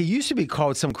used to be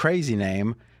called some crazy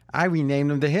name. I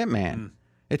renamed him the Hitman.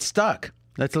 It's stuck.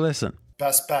 Let's listen.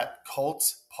 Best bet,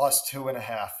 Colts plus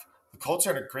 2.5. The Colts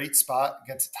are in a great spot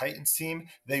against the Titans team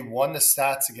they won the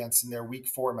stats against in their Week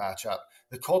 4 matchup.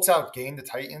 The Colts outgained the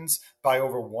Titans by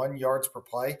over 1 yards per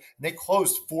play, and they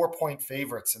closed 4-point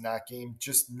favorites in that game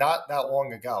just not that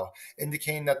long ago,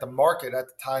 indicating that the market at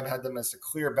the time had them as the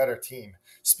clear better team.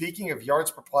 Speaking of yards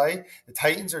per play, the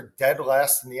Titans are dead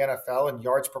last in the NFL in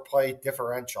yards per play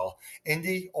differential.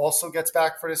 Indy also gets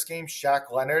back for this game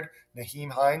Shaq Leonard,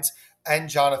 Naeem Hines, and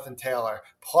Jonathan Taylor.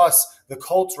 Plus, the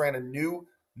Colts ran a new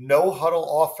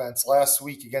no-huddle offense last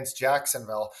week against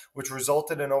Jacksonville, which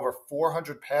resulted in over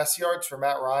 400 pass yards for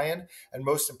Matt Ryan, and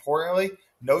most importantly,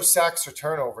 no sacks or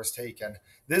turnovers taken.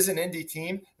 This is an Indy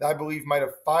team that I believe might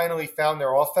have finally found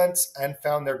their offense and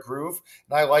found their groove,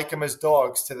 and I like them as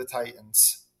dogs to the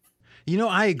Titans.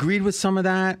 I agreed with some of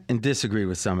that and disagreed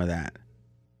with some of that.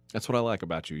 That's what I like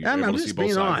about you. You're I'm able to just see both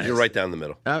being sides. honest. You're right down the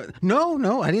middle.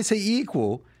 No, I didn't say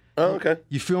equal. Oh, okay.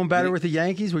 You feeling better with the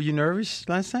Yankees? Were you nervous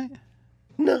last night?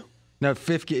 No. No,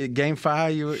 game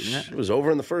 5. You were. It was over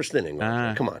in the first inning.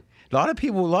 Come on. A lot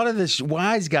of the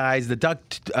wise guys, the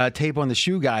duct tape on the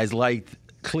shoe guys, liked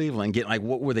Cleveland getting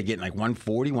what were they getting,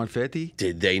 140, 150?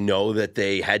 Did they know that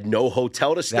they had no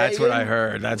hotel to stay That's what in? I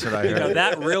heard.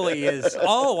 That really is.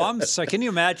 Oh, I'm sorry. Can you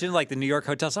imagine the New York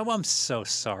hotels? Oh, I'm so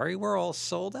sorry. We're all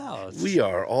sold out. We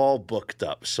are all booked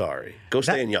up. Sorry. Go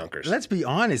stay in Yonkers. Let's be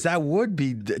honest. That would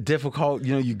be difficult.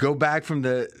 You go back from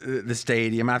the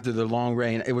stadium after the long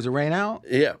rain. It was a rain out?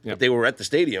 Yeah, but they were at the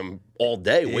stadium all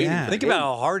day waiting. Yeah. For Think the about game.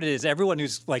 how hard it is. Everyone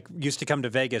who's used to come to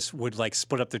Vegas would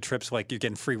split up their trips. You're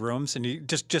getting free rooms, and you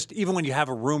just even when you have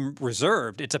a room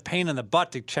reserved, it's a pain in the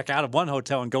butt to check out of one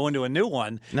hotel and go into a new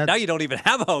one. Now you don't even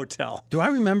have a hotel. Do I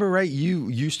remember right? You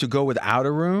used to go without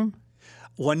a room?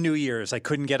 One New Year's, I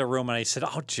couldn't get a room, and I said,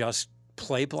 I'll just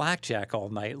play blackjack all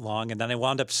night long, and then I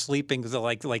wound up sleeping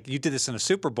like you did this in a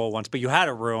Super Bowl once, but you had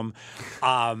a room.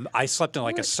 I slept in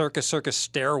a circus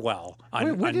stairwell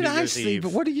on Where did New I Year's sleep?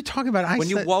 Eve. What are you talking about? When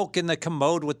you woke in the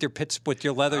commode with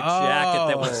your leather jacket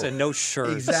that was and no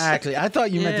shirt. Exactly. I thought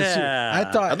you meant the suit. Yeah.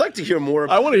 I thought. I'd like to hear more.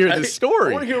 I want to hear this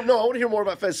story. I want to hear more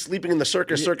about Fez sleeping in the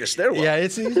circus stairwell. Yeah,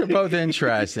 these are both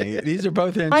interesting. These are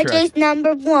both interesting. RJ's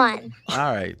number 1. All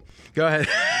right. Go ahead.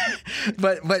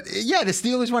 but yeah, the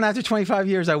Steelers won after 25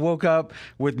 years. I woke up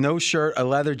with no shirt, a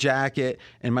leather jacket,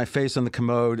 and my face on the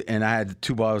commode, and I had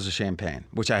 2 bottles of champagne,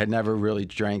 which I had never really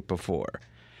drank before.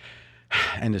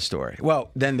 End of story.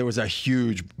 Well, then there was a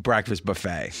huge breakfast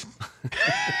buffet.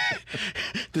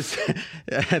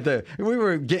 We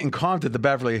were getting comped at the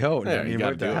Beverly Hilton. Yeah, you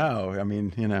gotta what the do it.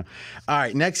 hell? All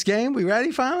right, next game. We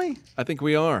ready finally? I think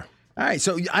we are. All right,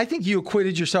 so I think you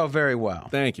acquitted yourself very well.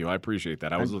 Thank you. I appreciate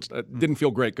that. I didn't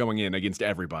feel great going in against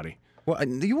everybody. Well,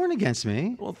 you weren't against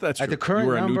me. Well, that's At true. the current You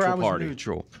were a number, neutral I was party.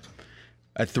 neutral.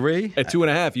 At 3, At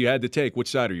 2.5, you had to take. Which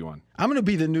side are you on? I'm gonna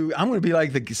be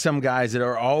like some guys that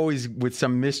are always with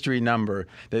some mystery number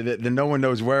that no one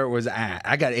knows where it was at.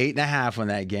 I got 8.5 on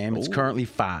that game. It's currently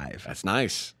 5. That's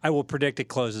nice. I will predict it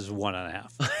closes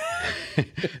 1.5.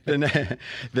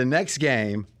 The next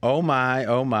game, oh my,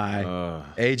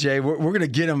 AJ, we're going to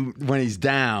get him when he's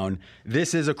down.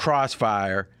 This is a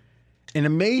crossfire. And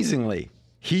amazingly,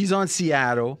 he's on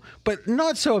Seattle, but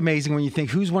not so amazing when you think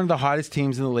who's one of the hottest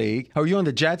teams in the league. Are you on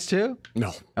the Jets too?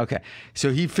 No. Okay.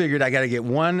 So he figured I got to get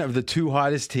one of the two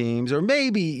hottest teams, or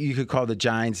maybe you could call the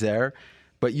Giants there,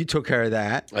 but you took care of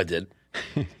that. I did.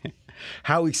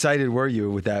 How excited were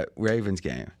you with that Ravens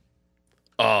game?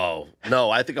 Oh, no,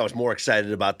 I think I was more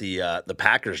excited about the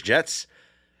Packers-Jets.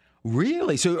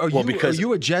 Really? So are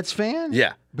you a Jets fan?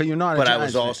 Yeah. But you're not a But Giants I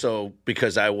was also,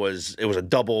 because it was a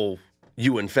double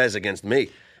you and Fez against me.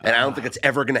 And I don't think it's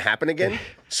ever going to happen again.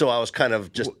 So I was kind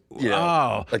of just,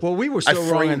 well, we were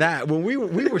so wrong in that. When we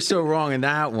were so wrong in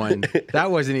that one,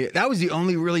 that was the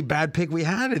only really bad pick we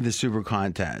had in the Super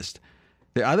Contest.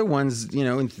 The other ones,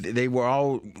 they were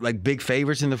all like big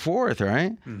favorites in the fourth,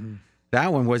 right? Mm-hmm.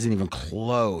 That one wasn't even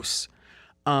close.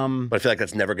 But I feel like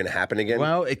that's never going to happen again.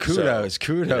 Well, kudos.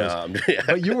 Yeah.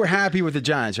 But you were happy with the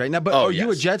Giants, right? Now, but are you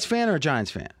a Jets fan or a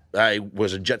Giants fan? I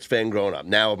was a Jets fan growing up.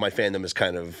 Now my fandom is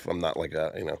kind of, I'm not like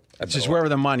it's just wherever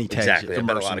the money takes exactly. you.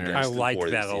 I like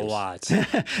that a lot.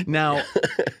 Now,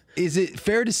 is it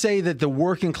fair to say that the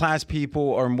working class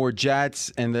people are more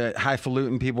Jets and the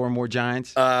highfalutin people are more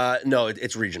Giants? No,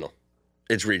 it's regional.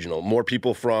 It's regional. More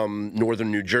people from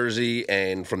northern New Jersey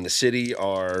and from the city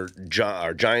are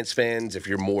Giants fans. If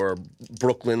you're more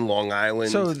Brooklyn, Long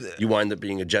Island, you wind up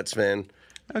being a Jets fan.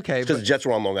 Okay. Because the Jets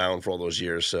were on Long Island for all those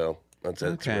years, so that's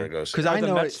where it goes. Because I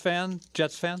know Jets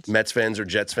fans? Mets fans or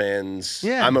Jets fans.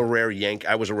 Yeah. I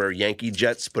was a rare Yankee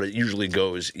Jets, but it usually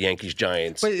goes Yankees,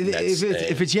 Giants. But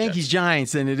if it's Yankees,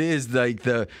 Giants, then it is like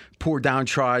the poor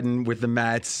downtrodden with the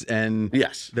Mets and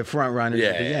the front runners.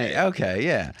 Yeah. Okay,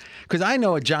 yeah. Because I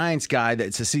know a Giants guy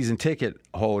that's a season ticket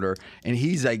holder, and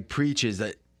he's like preaches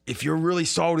that if you're really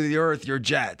salt of the earth, you're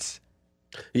Jets.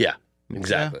 Yeah,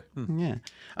 exactly. Yeah.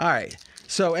 All right.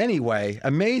 So anyway,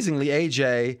 amazingly,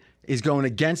 AJ is going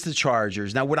against the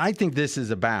Chargers. Now, what I think this is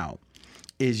about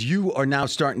is you are now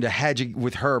starting to hedge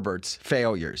with Herbert's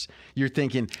failures. You're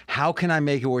thinking, how can I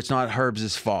make it where it's not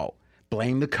Herb's fault?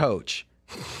 Blame the coach.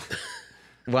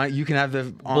 Well, you can have the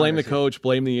blame the coach,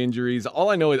 blame the injuries. All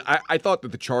I know is I thought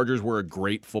that the Chargers were a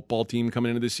great football team coming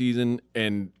into the season,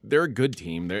 and they're a good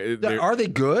team. Are they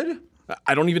good?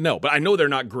 I don't even know, but I know they're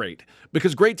not great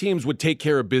because great teams would take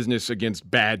care of business against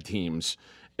bad teams.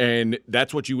 And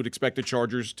that's what you would expect the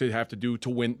Chargers to have to do to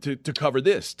win, to cover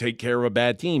this, take care of a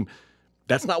bad team.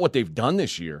 That's not what they've done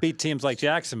this year. Beat teams like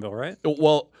Jacksonville, right?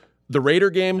 Well, the Raider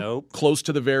game, close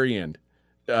to the very end.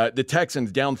 The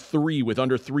Texans down 3 with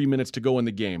under 3 minutes to go in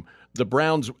the game. The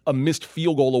Browns a missed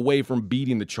field goal away from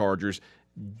beating the Chargers.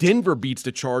 Denver beats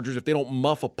the Chargers if they don't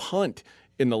muff a punt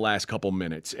in the last couple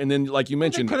minutes. And then, like you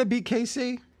mentioned, could have beat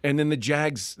KC. And then the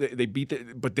Jags, they beat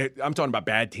I'm talking about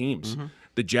bad teams. Mm-hmm.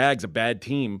 The Jags, a bad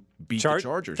team, beat the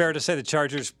Chargers. Fair to say the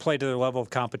Chargers play to their level of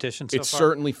competition so far? It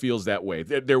certainly feels that way.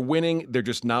 They're winning. They're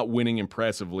just not winning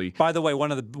impressively. By the way,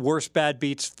 one of the worst bad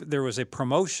beats, there was a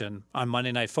promotion on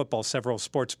Monday Night Football. Several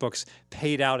sports books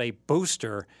paid out a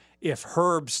booster if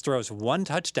Herbs throws one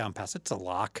touchdown pass. It's a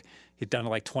lock. He'd done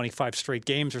like 25 straight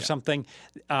games or something.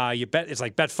 You bet it's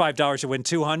like bet $5 you win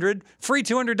 $200. Free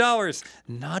 $200.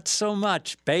 Not so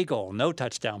much. Bagel, no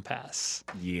touchdown pass.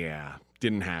 Yeah.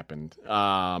 Didn't happen.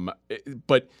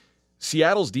 But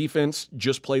Seattle's defense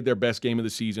just played their best game of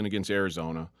the season against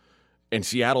Arizona. And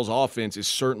Seattle's offense is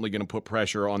certainly going to put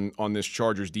pressure on this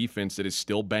Chargers defense that is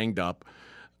still banged up.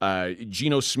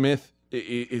 Geno Smith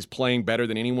is playing better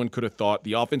than anyone could have thought.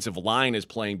 The offensive line is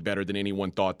playing better than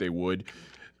anyone thought they would.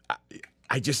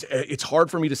 It's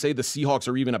hard for me to say the Seahawks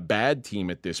are even a bad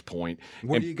team at this point.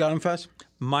 What do you got them, Fess?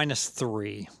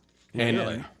 -3. And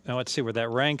really? Now let's see where that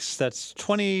ranks. That's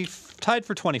tied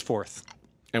for 24th.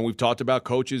 And we've talked about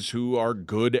coaches who are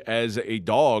good as a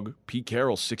dog. Pete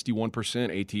Carroll,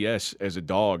 61% ATS as a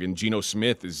dog, and Geno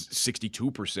Smith is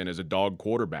 62% as a dog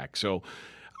quarterback. So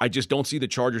I just don't see the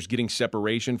Chargers getting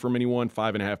separation from anyone.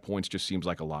 5.5 points just seems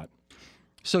like a lot.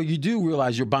 So you do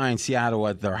realize you're buying Seattle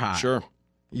at their high. Sure.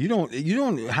 You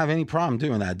don't have any problem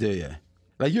doing that, do you?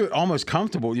 Like you're almost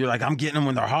comfortable. You're like, I'm getting them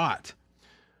when they're hot.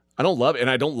 I don't love it, and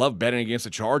I don't love betting against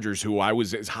the Chargers, who I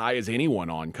was as high as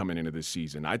anyone on coming into this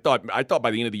season. I thought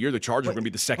by the end of the year the Chargers were going to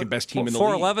be the second best team in the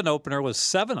league. 4-11 opener was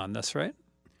 7 on this, right?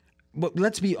 But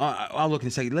I'll look in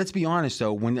a second. Let's be honest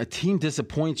though. When a team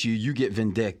disappoints you, you get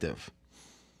vindictive.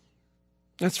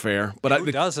 That's fair, but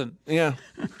who doesn't? Yeah.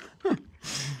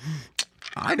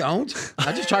 I don't.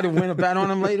 I just try to win a bet on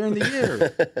them later in the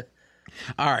year.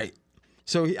 All right.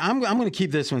 So I'm going to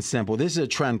keep this one simple. This is a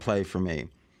trend play for me.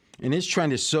 And this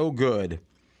trend is so good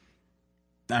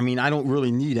I mean, I don't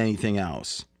really need anything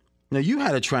else. Now, you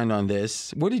had a trend on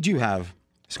this. What did you have,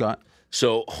 Scott?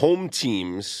 So home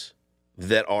teams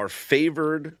that are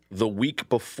favored the week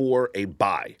before a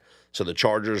bye. So the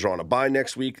Chargers are on a bye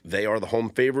next week. They are the home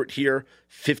favorite here.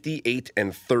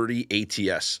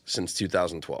 58-30 ATS since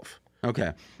 2012.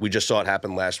 Okay. We just saw it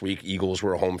happen last week. Eagles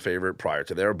were a home favorite prior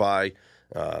to their bye.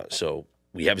 So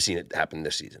we have seen it happen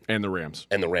this season. And the Rams.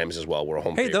 And the Rams as well were a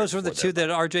home favorite. Hey, those were the before two their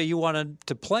that, RJ, you wanted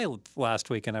to play last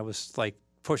week, and I was like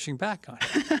pushing back on.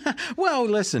 Well,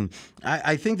 listen,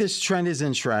 I think this trend is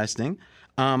interesting.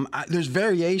 There's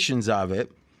variations of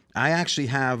it. I actually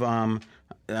have, I'm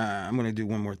going to do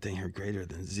one more thing here, greater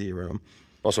than 0.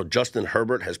 Also, Justin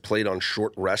Herbert has played on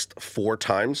short rest 4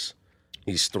 times.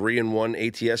 He's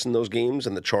 3-1 ATS in those games,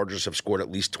 and the Chargers have scored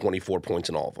at least 24 points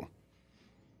in all of them.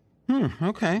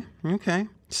 Okay.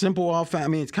 Simple offense. I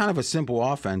mean, it's kind of a simple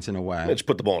offense in a way. Just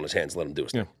put the ball in his hands, let him do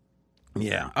his thing.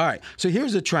 Yeah. All right. So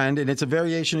here's a trend, and it's a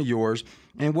variation of yours.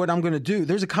 And what I'm going to do,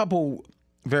 there's a couple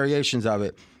variations of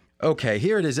it. Okay,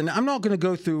 here it is. And I'm not going to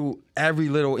go through every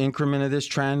little increment of this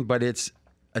trend, but it's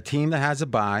a team that has a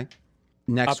bye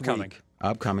next week.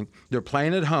 Upcoming. They're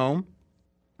playing at home.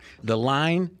 The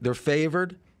line, they're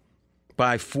favored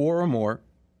by 4 or more.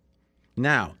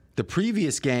 Now, the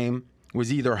previous game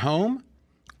was either home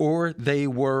or they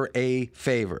were a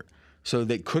favorite. So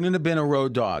they couldn't have been a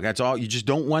road dog. That's all. You just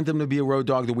don't want them to be a road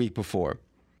dog the week before.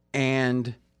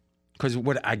 And because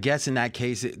what I guess in that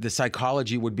case, the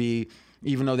psychology would be,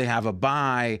 even though they have a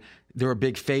bye, they're a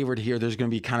big favorite here. There's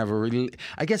going to be kind of a relief.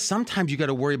 I guess sometimes you got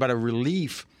to worry about a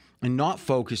relief and not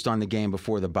focused on the game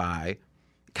before the bye.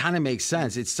 Kind of makes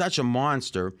sense. It's such a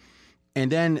monster.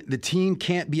 And then the team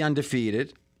can't be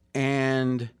undefeated.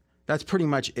 And that's pretty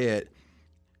much it.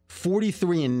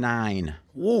 43-9.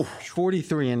 Woo.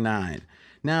 43-9.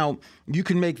 Now, you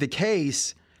can make the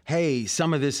case, hey,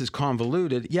 some of this is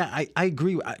convoluted. Yeah, I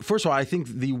agree. First of all, I think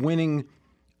the winning,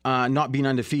 not being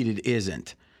undefeated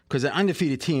isn't. Because an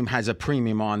undefeated team has a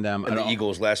premium on them. And the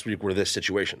Eagles last week were this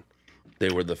situation. They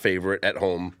were the favorite at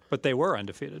home. But they were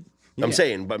undefeated. I'm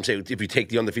saying if you take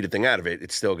the undefeated thing out of it,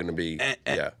 it's still going to be,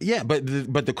 Yeah, but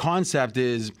the concept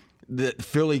is that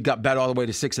Philly got bet all the way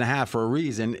to 6.5 for a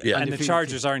reason. Yeah. And the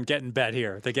Chargers aren't getting bet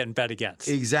here. They're getting bet against.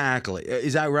 Exactly.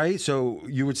 Is that right? So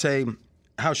you would say,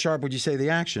 how sharp would you say the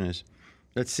action is?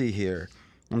 Let's see here.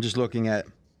 I'm just looking at.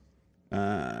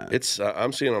 it's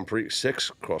I'm seeing on 6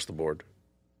 across the board.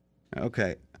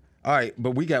 Okay. All right,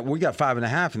 but we got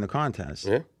 5.5 in the contest.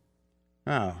 Yeah.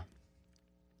 Oh.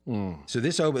 So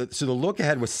the look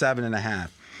ahead was 7.5.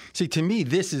 See, to me,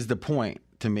 this is the point.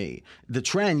 To me, the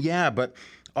trend, but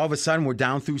all of a sudden we're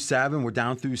down through 7, we're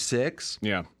down through 6.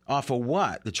 Yeah. Off of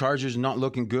what? The Chargers not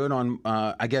looking good on,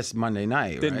 I guess, Monday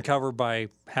night. Didn't right? cover by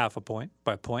half a point,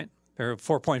 by a point. They're a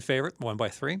 4-point favorite, won by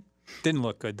 3. Didn't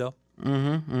look good though.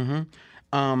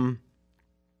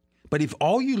 But if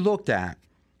all you looked at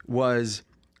was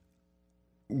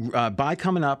by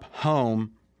coming up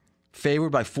home,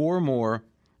 favored by 4 or more,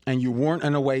 and you weren't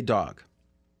an away dog,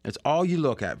 that's all you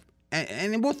look at.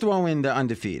 And we'll throw in the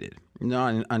undefeated,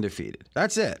 not undefeated.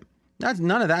 That's it.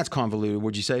 None of that's convoluted,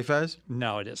 would you say, Fez?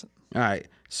 No, it isn't. All right.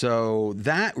 So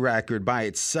that record by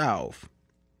itself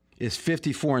is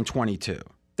 54-22.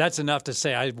 That's enough to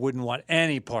say I wouldn't want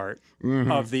any part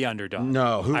of the underdog.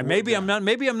 No, maybe I'm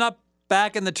not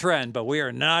back in the trend, but we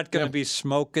are not going to be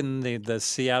smoking the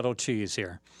Seattle cheese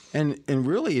here. And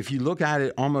really, if you look at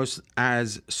it almost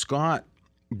as Scott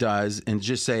does and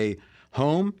just say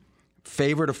home,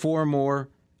 favorite of 4 or more,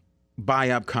 by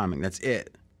upcoming. That's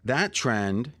it. That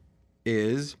trend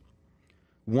is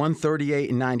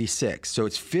 138-96. So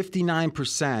it's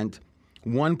 59%,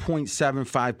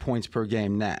 1.75 points per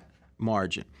game net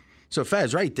margin. So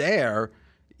Fez, right there,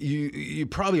 you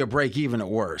probably are break even at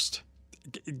worst.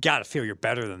 Got to feel you're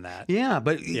better than that. Yeah,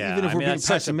 but even if we're being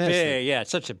pessimistic.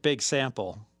 It's such a big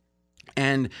sample.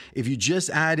 And if you just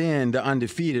add in the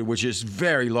undefeated, which is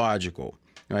very logical,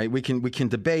 right? We can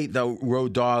debate the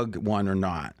road dog one or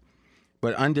not.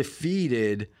 But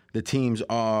undefeated, the teams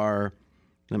are,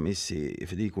 let me see,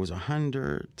 if it equals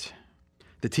 100,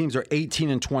 the teams are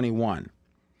 18-21.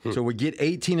 So we get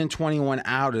 18-21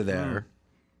 out of there.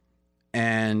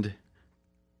 And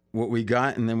what we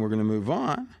got, and then we're going to move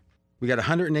on, we got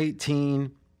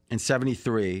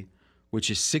 118-73,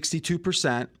 which is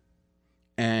 62%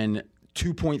 and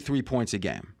 2.3 points a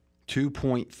game.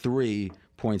 2.3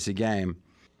 points a game.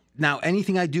 Now,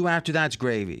 anything I do after that's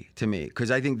gravy to me, because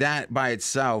I think that by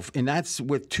itself, and that's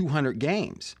with 200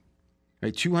 games,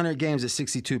 right? 200 games at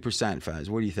 62%, Fez.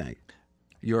 What do you think?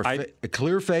 You're a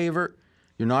clear favorite.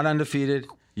 You're not undefeated.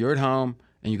 You're at home,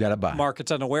 and you got to buy.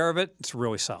 Market's unaware of it. It's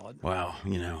really solid. Well,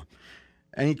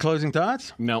 Any closing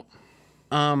thoughts? No.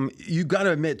 You got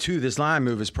to admit too, this line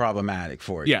move is problematic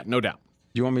for you. Yeah, no doubt.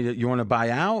 You want to buy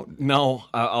out? No,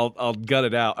 I'll gut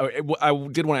it out. I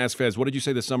did want to ask Fez, what did you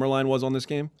say the summer line was on this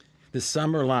game? The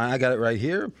summer line, I got it right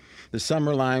here. The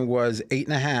summer line was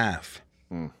 8.5.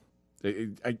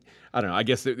 I don't know. I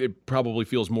guess it probably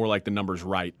feels more like the number's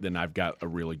right than I've got a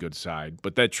really good side.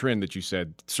 But that trend that you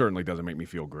said certainly doesn't make me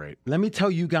feel great. Let me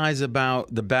tell you guys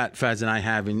about the bet Fez and I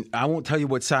have, and I won't tell you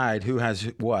what side, who has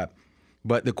what.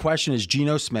 But the question is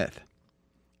Geno Smith.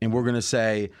 And we're going to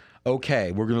say,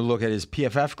 okay, we're going to look at his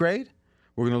PFF grade.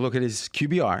 We're going to look at his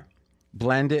QBR,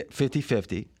 blend it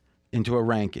 50-50 into a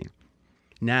ranking.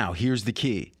 Now, here's the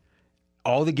key.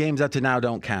 All the games up to now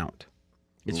don't count.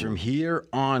 It's from here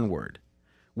onward.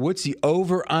 What's the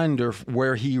over-under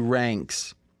where he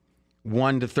ranks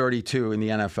 1 to 32 in the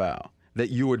NFL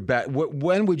that you would bet?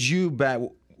 When would you bet?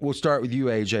 We'll start with you,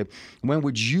 AJ. When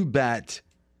would you bet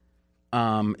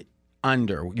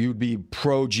under? You'd be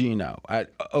pro Geno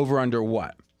at over-under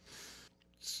what?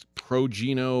 Pro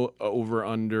Geno over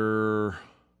under.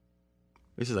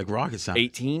 This is like rocket science.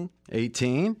 18?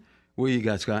 18? What do you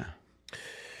got, Scott?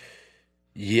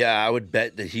 Yeah, I would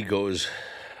bet that he goes.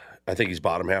 I think he's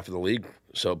bottom half of the league.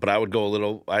 So, but I would go a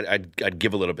little. I'd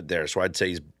give a little bit there. So I'd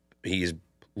say he's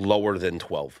lower than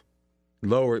 12.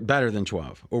 Lower, better than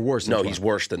 12, or worse than 12? No, he's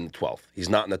worse than 12. He's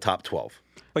not in the top 12.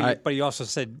 But you also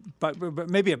said, but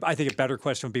maybe I think a better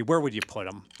question would be, where would you put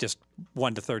him? Just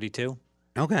 1 to 32?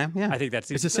 Okay, yeah. I think that's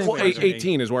it's the same. Well,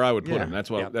 18 is where I would put him. That's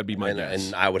what that'd be my and, guess.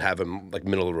 and I would have him like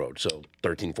middle of the road, so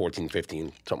 13, 14,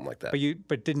 15, something like that.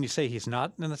 But didn't you say he's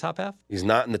not in the top half? He's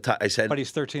not in the top. I said, But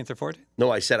he's 13th or 14th?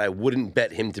 no. I said I wouldn't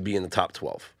bet him to be in the top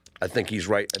 12. I think he's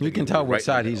right. You can tell what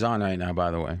side he's on right now,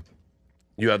 by the way.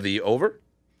 You have the over?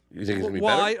 You think he's going to be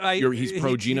better? He's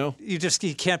pro Geno?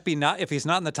 He can't be not. If he's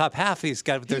not in the top half, there's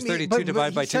 32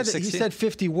 divided by 260. He said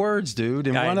 50 words, dude,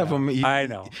 and one of them. I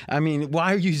know. I mean,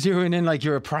 why are you zeroing in like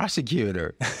you're a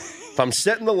prosecutor? If I'm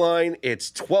setting the line,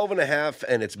 it's 12.5,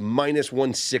 and it's minus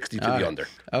 160 to the under.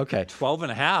 Okay.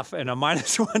 12.5 and a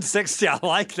minus 160. I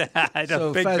like that.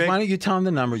 So, Fez, why don't you tell him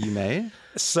the number you made?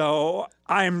 So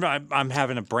I'm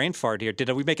having a brain fart here. Did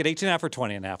we make it 18.5 or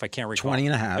 20.5? I can't recall.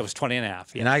 20.5. It was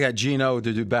 20.5. Yeah. And I got Geno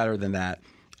to do better than that.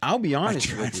 I'll be honest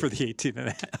I tried with you. for the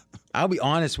 18.5. I'll be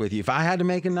honest with you. If I had to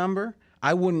make a number,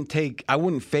 I wouldn't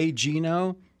fade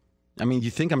Geno. I mean,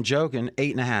 you think I'm joking?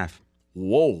 8.5.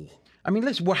 Whoa. I mean,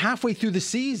 listen, we're halfway through the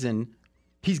season.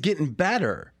 He's getting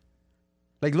better.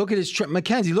 Like, look at his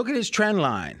Mackenzie. Look at his trend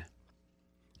line.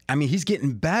 I mean, he's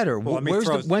getting better. Well, when's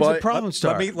the problem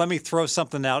start? Let me throw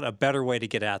something out. A better way to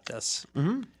get at this.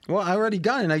 Mm-hmm. Well, I already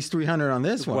got a nice 300 on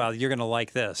this one. Well, you're going to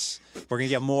like this. We're going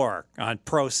to get more on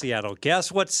pro Seattle.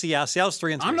 Guess what? Seattle's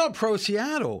 3-3. I'm not pro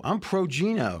Seattle. I'm pro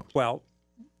Geno. Well,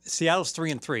 Seattle's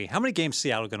 3-3. How many games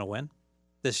Seattle going to win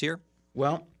this year?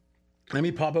 Well, let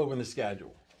me pop open the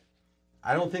schedule.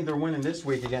 I don't think they're winning this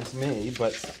week against me,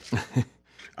 but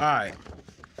all right.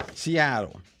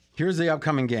 Seattle. Here's the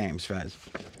upcoming games, Fez.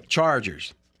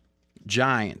 Chargers,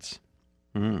 Giants,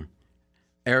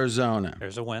 Arizona.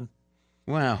 There's a win.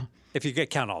 Well, if you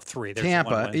count all three, there's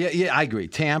Tampa. one win. Yeah, I agree.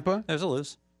 Tampa. There's a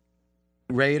lose.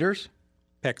 Raiders.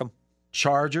 Pick them.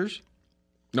 Chargers.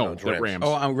 No, the Rams.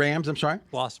 Oh, Rams. I'm sorry.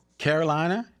 Loss.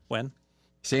 Carolina. Win.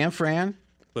 San Fran.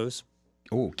 Lose.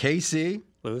 Oh, KC.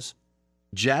 Lose.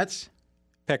 Jets.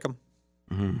 Pick them.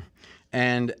 Mm-hmm.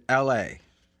 And LA.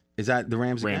 Is that the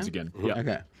Rams again? Rams again. Yeah.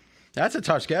 Okay. That's a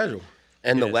tough schedule.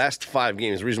 And the last 5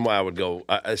 games, the reason why I would go,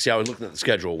 I was looking at the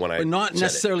schedule when But not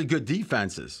necessarily good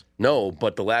defenses. No,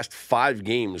 but the last 5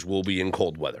 games will be in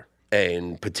cold weather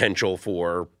and potential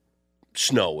for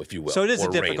snow, if you will. So it is or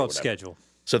a rain or difficult whatever. schedule.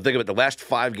 So think of it. The last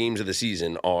 5 games of the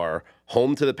season are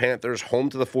home to the Panthers,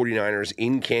 home to the 49ers,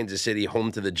 in Kansas City,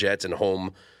 home to the Jets, and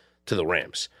home to the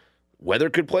Rams. Weather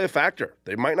could play a factor.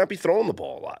 They might not be throwing the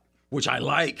ball a lot. Which I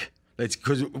like. It's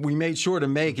because we made sure to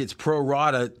make its pro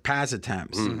rata pass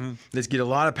attempts. Mm-hmm. Let's get a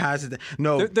lot of pass attempts.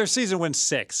 No, their season wins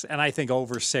 6, and I think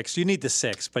over 6. You need the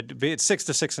 6, but it's 6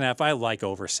 to 6.5. I like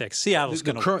over 6. Seattle's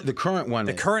going to the current one.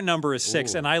 The current number is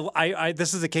 6, and I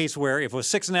this is a case where if it was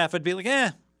 6.5, I'd be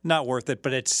like, not worth it.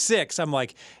 But at 6, I'm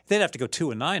like, they'd have to go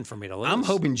 2-9 for me to lose. I'm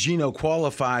hoping Geno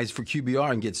qualifies for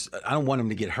QBR and gets. I don't want him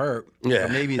to get hurt. Yeah,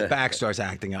 but maybe his back starts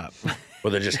acting up. Or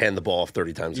they just hand the ball off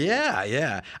 30 times.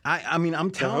 Yeah. I mean,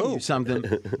 I'm telling you something.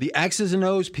 The X's and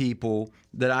O's people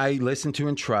that I listen to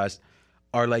and trust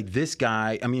are like this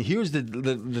guy. I mean, here's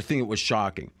the thing that was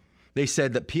shocking. They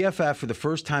said that PFF for the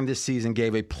first time this season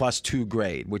gave a +2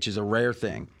 grade, which is a rare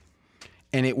thing,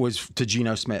 and it was to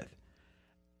Geno Smith.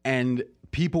 And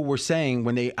people were saying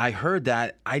when I heard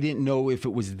that, I didn't know if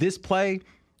it was this play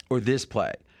or this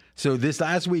play. So this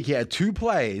last week, he had 2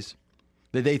 plays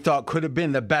that they thought could have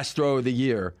been the best throw of the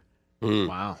year.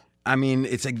 Wow. I mean,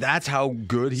 it's like that's how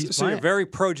good he's So playing. you're very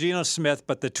pro Geno Smith,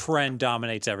 but the trend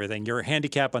dominates everything. Your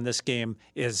handicap on this game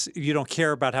is you don't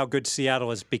care about how good Seattle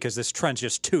is because this trend's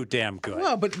just too damn good.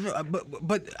 Well, but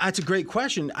that's a great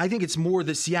question. I think it's more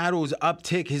that Seattle's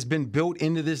uptick has been built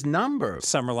into this number.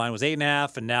 Summer line was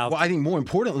 8.5, and now Well, I think more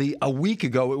importantly, a week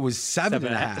ago it was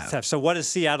 7.5. So what has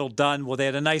Seattle done? Well, they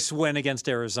had a nice win against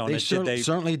Arizona. They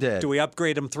certainly did. Do we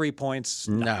upgrade them 3 points?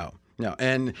 No.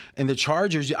 And the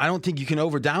Chargers, I don't think you can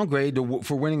over-downgrade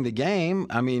for winning the game.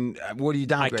 I mean, what do you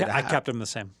downgrade? I kept them the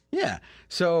same. Yeah.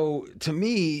 So to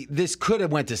me, this could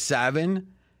have went to 7,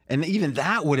 and even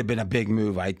that would have been a big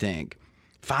move, I think.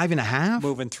 5.5?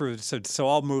 Moving through, so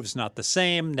all moves not the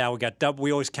same. Now we got double.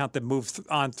 We always count the move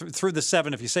through the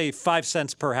 7. If you say 5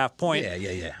 cents per half point,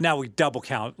 yeah. Now we double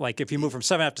count. Like if you move from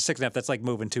 7.5 to 6.5, that's like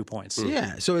moving 2 points.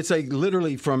 Yeah. So it's like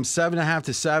literally from 7.5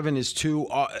 to 7 is 2,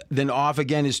 then off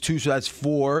again is 2, so that's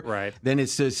 4. Right. Then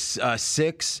it's just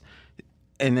 6,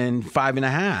 and then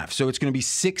 5.5. So it's going to be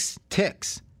 6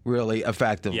 ticks, really,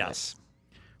 effectively. Yes.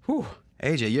 Whew.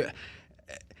 AJ,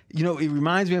 you know, it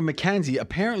reminds me of Mackenzie.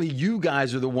 Apparently, you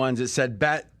guys are the ones that said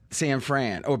bet San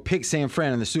Fran or pick San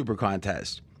Fran in the Super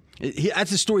Contest.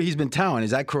 That's the story he's been telling.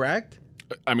 Is that correct?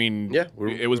 I mean, Yeah,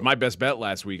 it was my best bet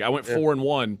last week. I went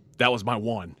 4-1. That was my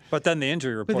one. But then the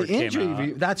injury report But the injury,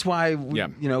 came out. that's why we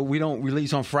don't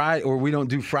release on Friday, or we don't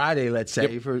do Friday, let's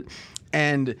say.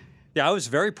 Yeah, I was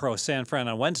very pro San Fran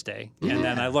on Wednesday, and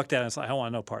then I looked at it and was like, I don't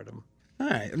want no part of him. All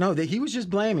right. No, he was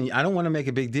just blaming. I don't want to make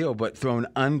a big deal, but thrown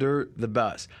under the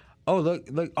bus. Oh, look.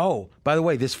 Oh, by the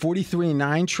way, this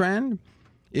 43-9 trend,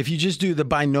 if you just do the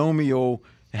binomial,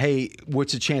 hey,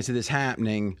 what's the chance of this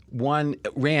happening? 1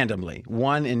 randomly,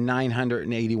 1 in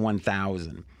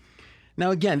 981,000.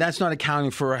 Now, again, that's not accounting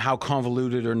for how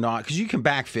convoluted or not, because you can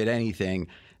backfit anything.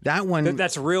 That one,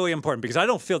 That's really important because I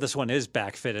don't feel this one is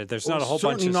backfitted. There's not a whole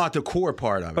bunch certainly of not the core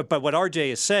part of it. But what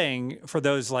RJ is saying for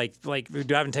those like who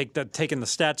haven't taken the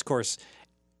stats course,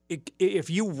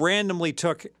 if you randomly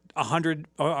took 100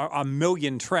 or a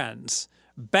million trends,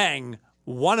 bang,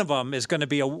 one of them is going to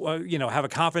be have a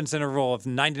confidence interval of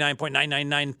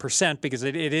 99.999% because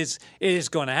it is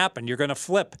going to happen. You're going to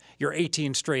flip your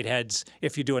 18 straight heads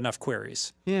if you do enough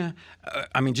queries. Yeah.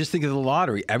 I mean, just think of the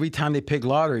lottery. Every time they pick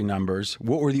lottery numbers,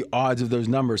 what were the odds of those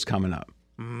numbers coming up?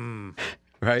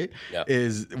 Right? Yeah.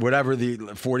 Is whatever the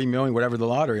 40 million, whatever the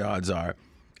lottery odds are.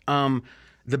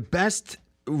 The best,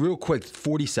 real quick,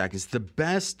 40 seconds, the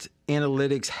best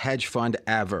analytics hedge fund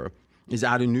ever is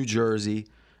out of New Jersey,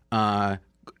 or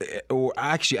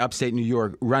actually upstate New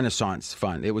York, Renaissance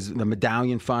Fund. It was the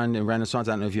Medallion Fund and Renaissance.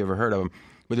 I don't know if you ever heard of them,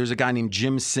 but there's a guy named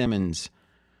Jim Simmons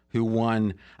who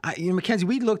won. Mackenzie,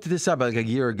 we looked this up like a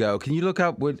year ago. Can you look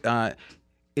up what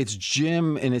it's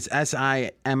Jim, and it's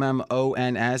Simmons.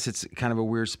 It's kind of a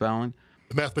weird spelling.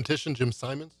 The mathematician, Jim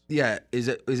Simons? Yeah, is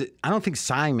it? I don't think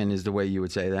Simon is the way you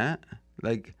would say that.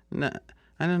 Like, no,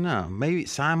 I don't know. Maybe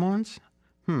Simons?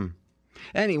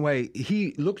 Anyway,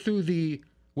 he looked through the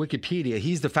Wikipedia.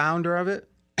 He's the founder of it.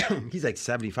 He's like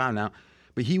 75 now.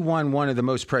 But he won one of the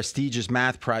most prestigious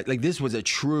math prize. Like, this was a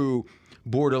true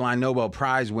borderline Nobel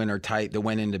Prize winner type that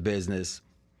went into business.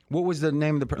 What was the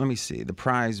name of the let me see. The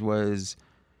prize was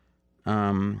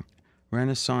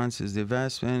Renaissance is the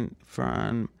investment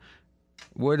fund.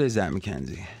 What is that,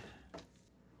 Mackenzie?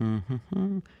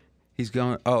 He's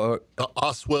going, The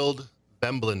Oswald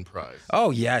Vemblin Prize.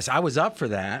 oh, yes, I was up for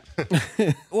that.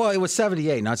 Well, it was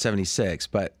 78, not 76,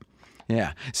 but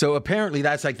yeah. So apparently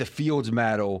that's like the Fields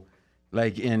Medal,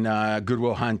 like in Good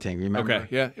Will Hunting, remember?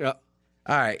 Okay. Yeah.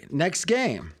 All right, next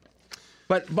game.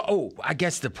 But I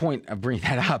guess the point of bringing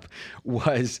that up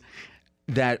was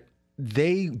that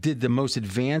they did the most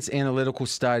advanced analytical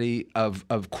study of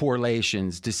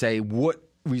correlations to say what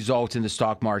results in the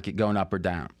stock market going up or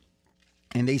down.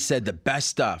 And they said the best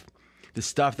stuff, the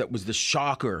stuff that was the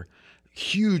shocker,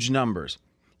 huge numbers,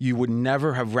 you would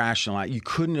never have rationalized. You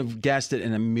couldn't have guessed it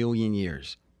in a million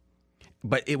years.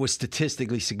 But it was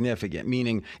statistically significant,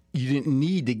 meaning you didn't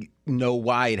need to know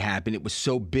why it happened. It was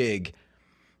so big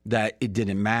that it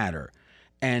didn't matter.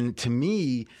 And to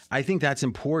me, I think that's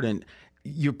important.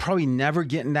 You're probably never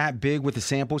getting that big with the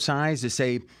sample size to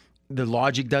say the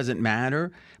logic doesn't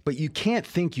matter, but you can't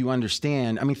think you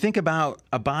understand. I mean, think about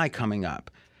a bye coming up.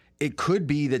 It could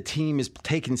be the team is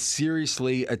taking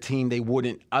seriously a team they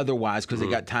wouldn't otherwise because they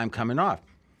got time coming off.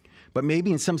 But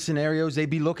maybe in some scenarios, they'd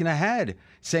be looking ahead,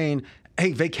 saying,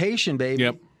 hey, vacation, baby.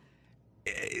 Yep.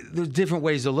 There's different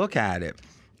ways to look at it.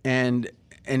 And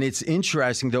it's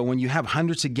interesting, though, when you have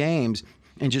hundreds of games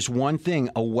and just one thing,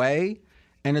 away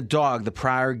and a dog the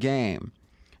prior game,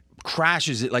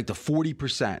 crashes it like to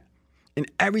 40%. And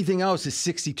everything else is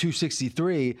 62,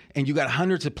 63, and you got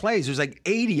hundreds of plays. There's like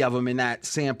 80 of them in that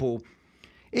sample.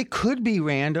 It could be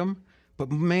random, but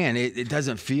man, it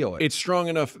doesn't feel it. It's strong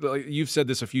enough. You've said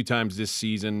this a few times this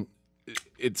season.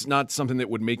 It's not something that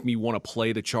would make me want to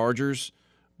play the Chargers,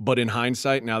 but in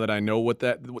hindsight, now that I know what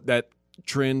that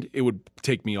trend, it would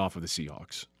take me off of the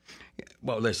Seahawks.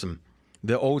 Well, listen,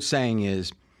 the old saying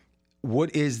is,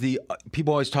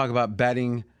 people always talk about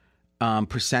betting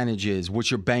percentages.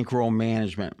 What's your bankroll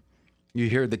management? You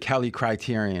hear the Kelly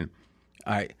criterion,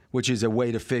 all right, which is a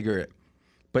way to figure it.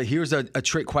 But here's a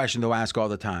trick question they'll ask all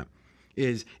the time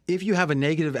is, if you have a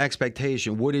negative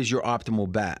expectation, what is your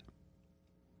optimal bet?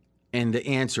 And the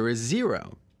answer is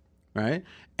 0, right?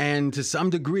 And to some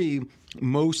degree,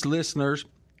 most listeners,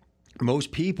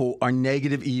 most people are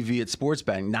negative EV at sports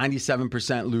betting.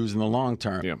 97% lose in the long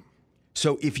term. Yeah.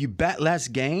 So if you bet less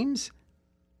games,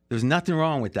 there's nothing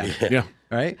wrong with that. Yeah.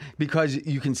 Right? Because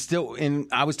you can still, and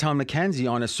I was telling Mackenzie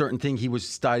on a certain thing he was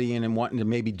studying and wanting to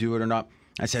maybe do it or not.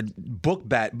 I said, book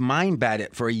bet, mind bet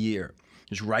it for a year.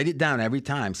 Just write it down every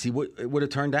time. See what it would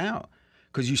have turned out.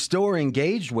 Because you still are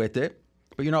engaged with it,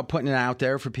 but you're not putting it out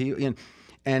there for people.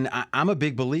 And I'm a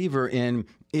big believer in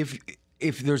if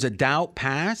there's a doubt,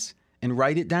 pass and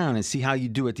write it down and see how you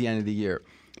do at the end of the year.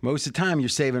 Most of the time, you're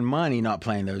saving money not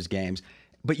playing those games,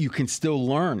 but you can still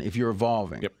learn if you're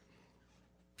evolving. Yep.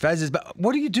 Fez is.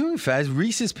 What are you doing, Fez?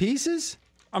 Reese's Pieces?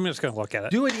 I'm just going to look at it.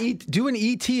 Do an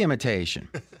ET imitation.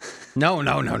 No.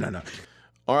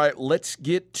 All right, let's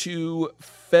get to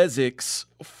Fezzik's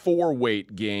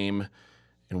 4-weight game.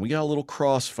 And we got a little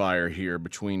crossfire here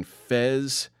between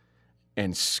Fez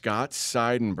and Scott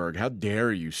Seidenberg. How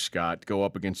dare you, Scott, go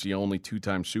up against the only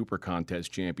 2-time Super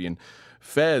Contest champion.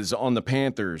 Fez on the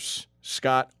Panthers,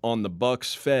 Scott on the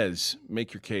Bucks. Fez,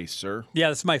 make your case, sir. Yeah,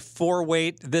 this is my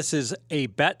 4-weight. This is a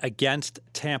bet against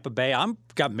Tampa Bay. I've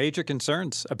got major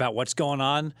concerns about what's going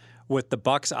on with the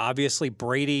Bucks. Obviously,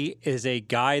 Brady is a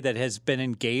guy that has been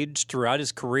engaged throughout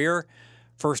his career.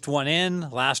 First one in,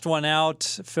 last one out,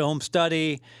 film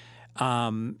study.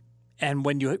 And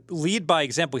when you lead by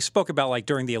example, we spoke about like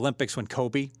during the Olympics when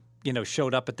Kobe,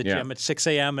 showed up at the gym at 6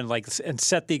 a.m. and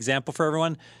set the example for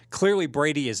everyone. Clearly,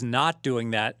 Brady is not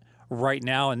doing that right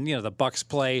now, and the Bucks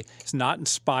play is not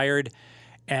inspired.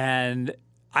 And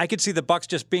I could see the Bucks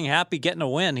just being happy getting a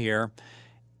win here.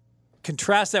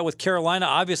 Contrast that with Carolina.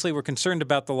 Obviously, we're concerned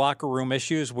about the locker room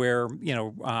issues where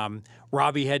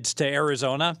Robbie heads to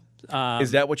Arizona.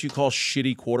 Is that what you call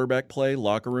shitty quarterback play,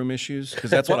 locker room issues?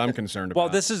 Because that's what I'm concerned about. Well,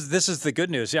 this is the good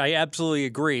news. I absolutely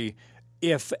agree.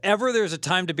 If ever there's a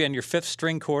time to be on your 5th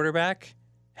string quarterback,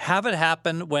 have it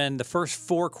happen when the first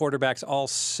 4 quarterbacks all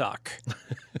suck.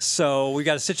 So we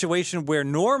got a situation where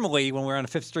normally when we're on a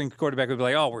 5th string quarterback, we'd be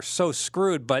like, oh, we're so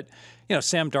screwed. But,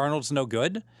 Sam Darnold's no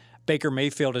good. Baker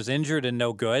Mayfield is injured and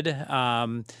no good.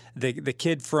 The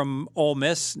kid from Ole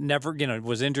Miss never,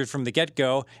 was injured from the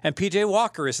get-go. And P.J.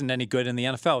 Walker isn't any good in the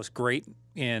NFL. It's great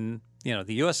in,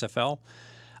 the USFL.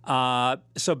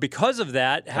 So because of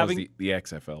that, having the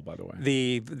XFL, by the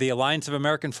way, the Alliance of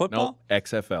American Football, no,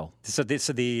 XFL. So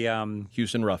the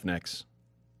Houston Roughnecks.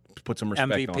 Put some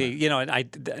respect MVP. on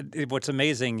it. And what's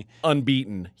amazing,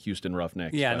 unbeaten Houston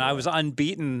Roughnecks. Yeah, and I was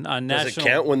unbeaten on national. Does it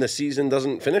count when the season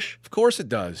doesn't finish? Of course it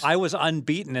does. I was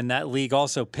unbeaten in that league,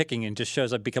 also picking, and just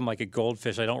shows I've become like a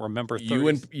goldfish. I don't remember. You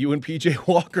and PJ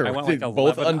Walker. I went like 11,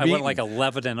 both unbeaten. I went like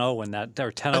 11-0 in that,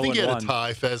 or 10-0. I think you had a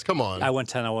tie, Fez. Come on. I went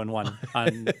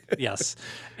 10-0-1. Yes,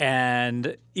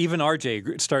 and even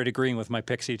RJ started agreeing with my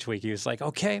picks each week. He was like,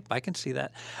 "Okay, I can see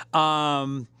that."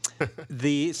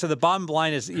 So the bottom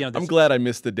line is, I'm glad I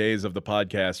missed the days of the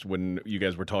podcast when you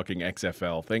guys were talking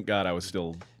XFL. Thank God I was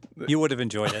still. You would have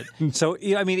enjoyed it. So,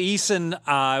 Eason,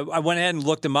 I went ahead and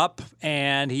looked him up,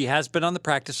 and he has been on the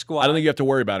practice squad. I don't think you have to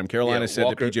worry about him. Carolina said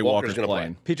that PJ Walker's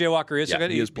playing. PJ Walker is good?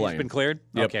 He is playing. He's been cleared?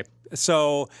 Yep. Okay.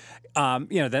 So,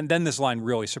 then this line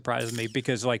really surprised me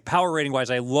because, power rating-wise,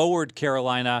 I lowered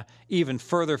Carolina even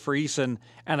further for Eason,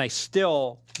 and I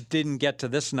still didn't get to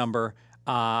this number.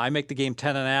 I make the game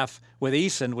 10.5 with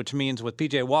Eason, which means with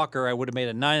PJ Walker, I would have made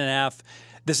it 9.5.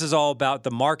 This is all about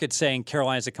the market saying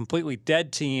Carolina's a completely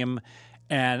dead team.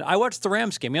 And I watched the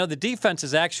Rams game. The defense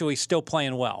is actually still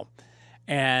playing well.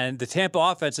 And the Tampa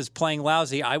offense is playing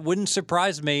lousy. I wouldn't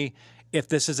surprise me if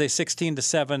this is a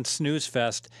 16-7 snooze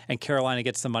fest and Carolina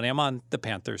gets the money. I'm on the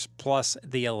Panthers plus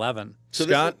the 11. So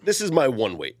Scott? This is my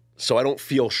 1-weight. So I don't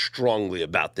feel strongly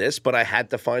about this, but I had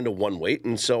to find a 1-weight,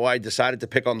 and so I decided to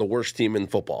pick on the worst team in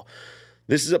football.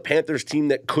 This is a Panthers team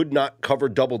that could not cover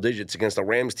double digits against a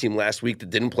Rams team last week that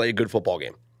didn't play a good football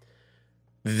game.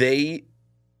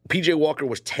 PJ Walker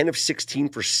was 10 of 16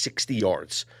 for 60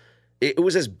 yards. It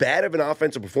was as bad of an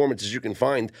offensive performance as you can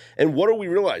find. And what are we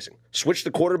realizing? Switch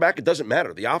the quarterback, it doesn't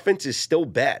matter. The offense is still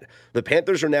bad. The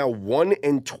Panthers are now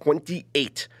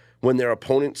 1-28 when their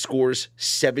opponent scores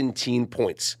 17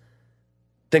 points.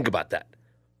 Think about that.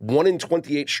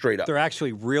 1-28 straight up. They're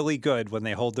actually really good when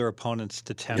they hold their opponents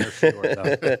to 10 or fewer,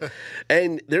 though.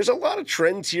 And there's a lot of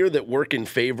trends here that work in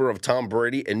favor of Tom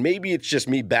Brady, and maybe it's just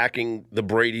me backing the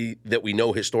Brady that we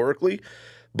know historically,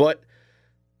 but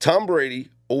Tom Brady,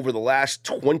 over the last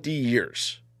 20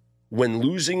 years, when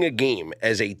losing a game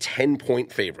as a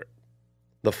 10-point favorite,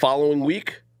 the following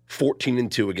week,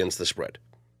 14-2 against the spread.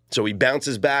 So he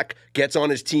bounces back, gets on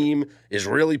his team, is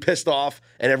really pissed off,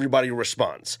 and everybody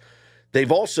responds.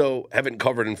 They've also haven't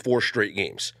covered in 4 straight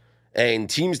games. And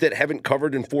teams that haven't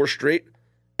covered in 4 straight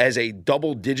as a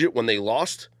double digit when they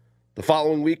lost, the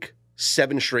following week,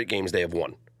 7 straight games they have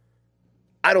won.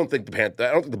 I don't think the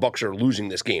Bucs are losing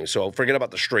this game, so forget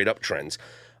about the straight up trends.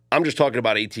 I'm just talking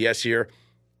about ATS here.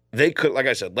 They could, like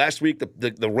I said, last week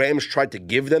the Rams tried to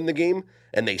give them the game,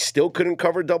 and they still couldn't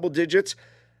cover double digits.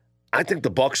 I think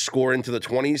the Bucs score into the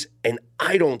 20s, and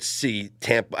I don't see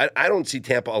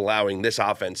Tampa allowing this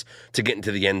offense to get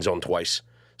into the end zone twice.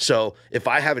 So if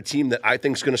I have a team that I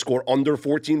think is going to score under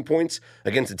 14 points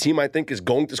against a team I think is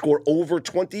going to score over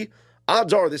 20,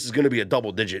 odds are this is going to be a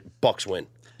double-digit Bucs win.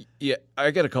 Yeah,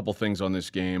 I got a couple things on this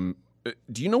game.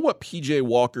 Do you know what P.J.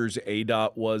 Walker's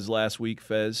ADOT was last week,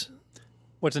 Fez?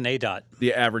 What's an ADOT?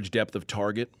 The average depth of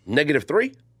target.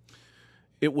 -3?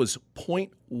 It was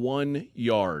 0.1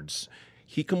 yards.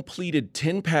 He completed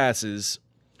 10 passes.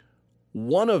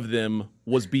 One of them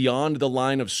was beyond the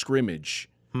line of scrimmage.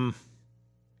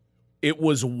 It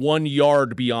was 1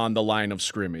 yard beyond the line of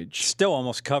scrimmage. Still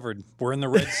almost covered. We're in the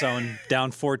red zone,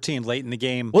 down 14 late in the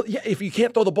game. Well, yeah, if you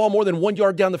can't throw the ball more than 1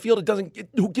 yard down the field,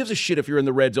 who gives a shit if you're in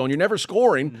the red zone? You're never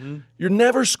scoring. Mm-hmm. You're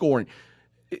never scoring.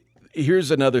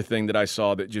 Here's another thing that I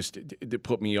saw that just that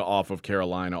put me off of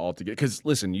Carolina altogether. Because,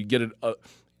 listen, you get it.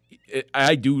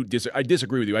 I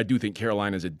disagree with you. I do think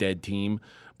Carolina's a dead team.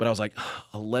 But I was like,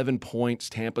 11 points,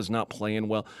 Tampa's not playing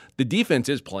well. The defense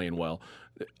is playing well.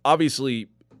 Obviously,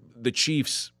 the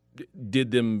Chiefs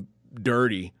did them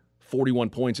dirty, 41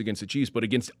 points against the Chiefs. But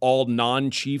against all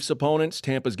non-Chiefs opponents,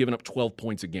 Tampa's given up 12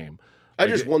 points a game. I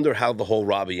just wonder how the whole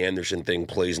Robbie Anderson thing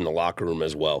plays in the locker room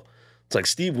as well. It's like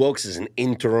Steve Wilkes is an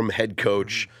interim head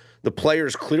coach. The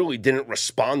players clearly didn't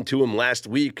respond to him last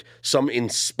week. Some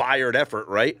inspired effort,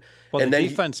 right? Well, and the then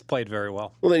defense played very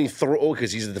well. Well, then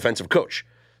because he's a defensive coach.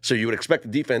 So you would expect the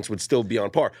defense would still be on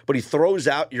par. But he throws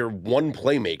out your one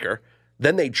playmaker.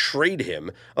 Then they trade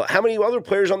him. How many other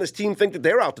players on this team think that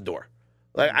they're out the door?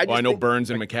 Like, I know Burns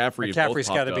and McCaffrey. McCaffrey's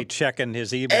got to be checking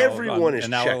his email. Everyone is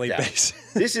on an hourly basis.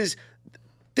 basis.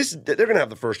 They're going to have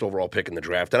the first overall pick in the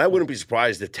draft, and I wouldn't be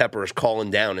surprised if Tepper is calling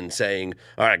down and saying,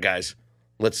 "All right, guys,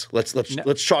 let's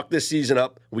chalk this season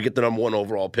up. We get the number 1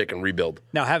 overall pick and rebuild."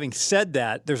 Now, having said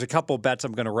that, there's a couple of bets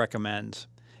I'm going to recommend.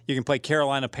 You can play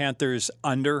Carolina Panthers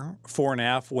under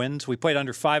 4.5 wins. We played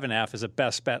under 5.5 as a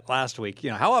best bet last week.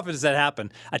 How often does that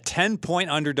happen? A 10-point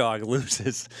underdog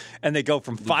loses, and they go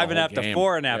from 5.5 to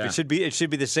 4.5. Yeah. It should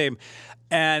be the same.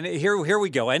 And here we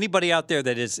go. Anybody out there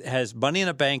that has money in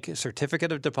a bank,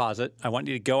 certificate of deposit, I want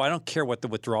you to go. I don't care what the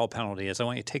withdrawal penalty is. I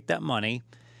want you to take that money,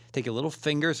 take your little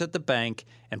fingers at the bank,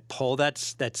 and pull that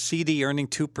CD earning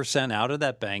 2% out of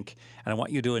that bank. And I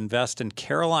want you to invest in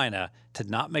Carolina to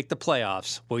not make the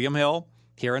playoffs. William Hill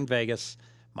here in Vegas,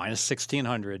 minus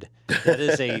 1,600.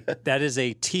 That is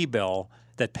a T-bill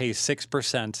that pays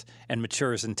 6% and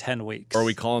matures in 10 weeks. Are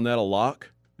we calling that a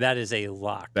lock? That is a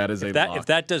lock. That is a lock. If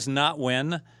that does not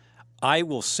win, I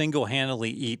will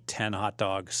single-handedly eat 10 hot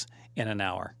dogs in an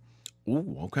hour.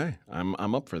 Ooh, okay.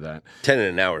 I'm up for that. 10 in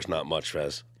an hour is not much,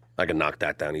 Fez. I can knock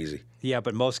that down easy. Yeah,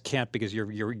 but most can't because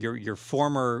your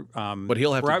former but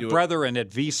he'll have to do brethren at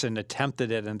VEASAN attempted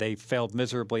it and they failed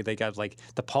miserably. They got like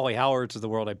the Paulie Howards of the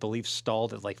world, I believe,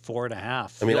 stalled at like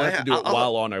 4.5. I mean, I have to do it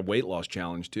while on a weight loss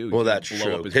challenge too. Well, that's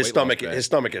true. His stomach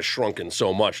has shrunken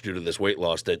so much due to this weight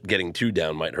loss that getting 2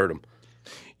 down might hurt him.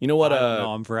 You know what? I don't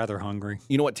know, I'm rather hungry.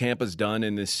 You know what Tampa's done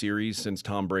in this series since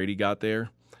Tom Brady got there?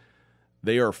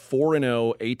 They are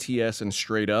 4-0 ATS and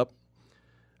straight up.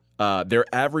 Their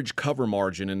average cover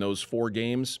margin in those 4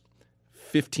 games,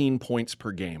 15 points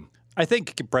per game. I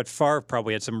think Brett Favre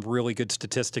probably had some really good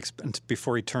statistics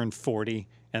before he turned 40,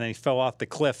 and then he fell off the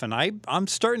cliff. And I'm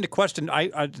starting to question.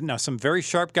 Now, some very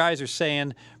sharp guys are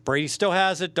saying Brady still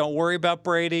has it. Don't worry about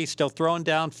Brady. Still throwing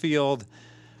downfield.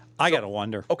 I got to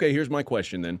wonder. Okay, here's my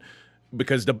question then.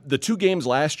 Because the 2 games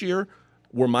last year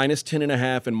were minus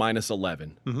 10.5 and minus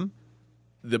 11. Mm-hmm.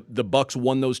 The Bucs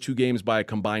won those 2 games by a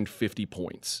combined 50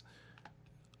 points.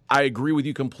 I agree with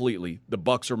you completely. The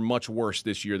Bucs are much worse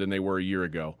this year than they were a year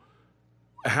ago.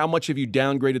 How much have you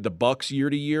downgraded the Bucs year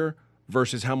to year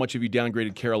versus how much have you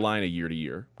downgraded Carolina year to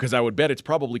year? Because I would bet it's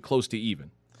probably close to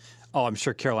even. Oh, I'm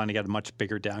sure Carolina got a much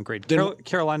bigger downgrade.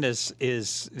 Carolina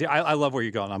is I love where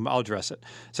you're going. I'll address it.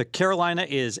 So Carolina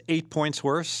is 8 points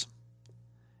worse,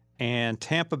 and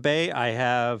Tampa Bay I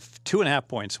have 2.5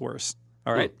 points worse.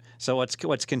 All right. So let's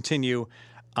continue.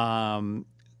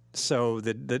 So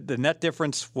the net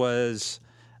difference was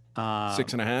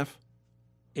 6.5.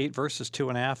 8 versus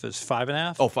 2.5 is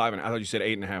 5.5. Oh, 5.5. I thought you said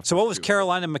 8.5. So what was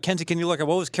Carolina? Mackenzie, can you look at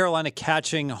what was Carolina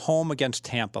catching home against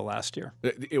Tampa last year?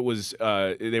 It was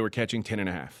they were catching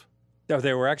 10.5. Oh,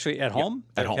 they were actually at home.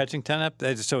 At They were home. catching 10.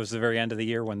 So it was the very end of the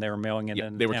year when they were mailing it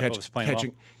in. They were Tampa was playing well.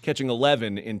 catching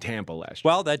 11 in Tampa last year.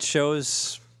 Well, that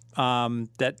shows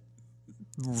that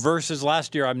versus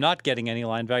last year, I'm not getting any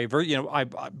line value.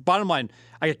 Bottom line,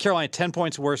 I got Carolina 10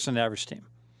 points worse than the average team.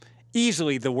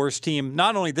 Easily the worst team,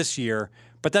 not only this year,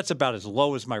 but that's about as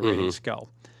low as my ratings go.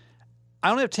 I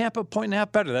only have Tampa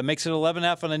 1.5 better. That makes it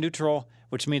 11.5 on a neutral,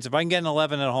 which means if I can get an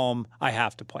 11 at home, I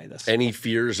have to play this. Any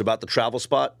fears about the travel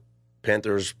spot?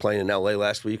 Panthers playing in L.A.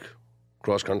 last week,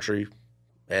 cross country,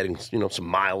 adding some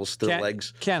miles to the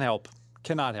legs. Can't help.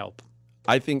 Cannot help.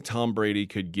 I think Tom Brady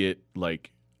could get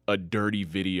like a dirty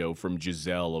video from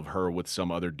Giselle of her with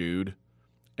some other dude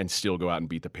and still go out and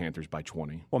beat the Panthers by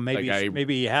 20. Well, maybe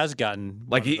he has gotten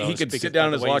like one of he those could because sit down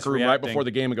in of his the way he's locker room right reacting. before the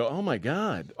game and go, "Oh my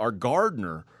God, our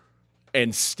Gardner,"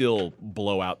 and still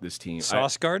blow out this team.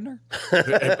 Sauce Gardner?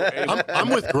 I'm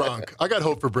with Gronk. I got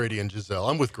hope for Brady and Giselle.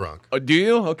 I'm with Gronk. Do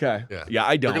you? Okay. Yeah. Yeah,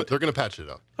 I don't. They're going to patch it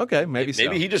up. Okay, maybe so.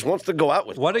 Maybe he just wants to go out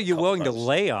with. What are you willing to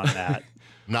lay on that?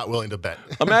 I'm not willing to bet.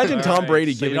 Imagine Tom Right,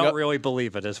 Brady so you giving don't up. really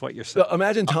believe it, is what you're saying.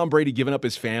 Imagine Tom Brady giving up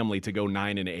his family to go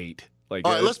 9-8. Like,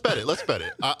 All right, let's bet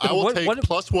it. I will take what-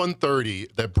 plus 130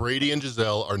 that Brady and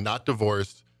Giselle are not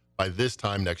divorced by this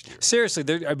time next year. Seriously,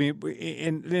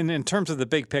 in terms of the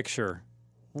big picture,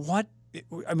 what?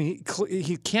 I mean,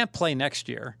 he can't play next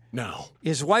year. No.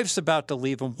 His wife's about to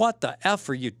leave him. What the F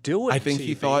are you doing? I think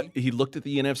he TV? thought he looked at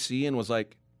the NFC and was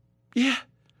like, "Yeah,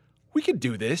 we could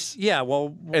do this." Yeah,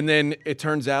 well, And then it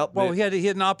turns out that he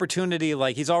had an opportunity.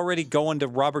 Like he's already going to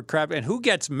Robert Kraft, and who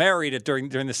gets married during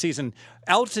the season?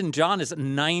 Elton John is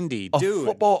 90, a dude.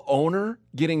 football owner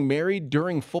getting married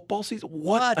during football season.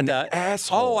 What an the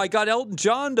asshole! Oh, I got Elton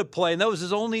John to play, and that was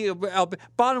his only.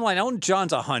 Bottom line, Elton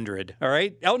John's 100. All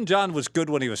right, Elton John was good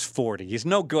when he was 40. He's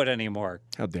no good anymore.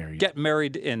 How dare you? Get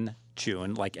married in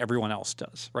June like everyone else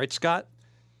does, right, Scott?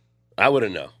 I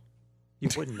wouldn't know. You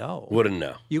wouldn't know. Wouldn't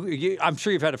know. I'm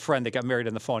sure you've had a friend that got married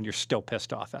on the phone. You're still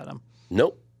pissed off at him,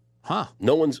 Nope. huh?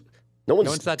 No one's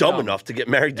that dumb dumb. enough to get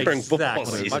married during football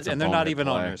Exactly. season. And they're not bonehead even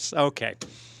play. owners. Okay.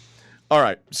 All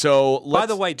right, so By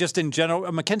the way, just in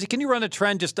general, Mackenzie, can you run a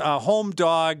trend? Just a home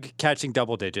dog catching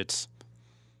double digits.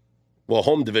 Well,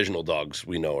 home divisional dogs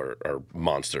we know are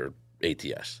monster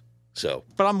ATS. So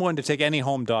But I'm willing to take any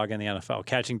home dog in the NFL.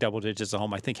 Catching double digits at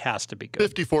home, I think, has to be good.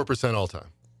 54% all time.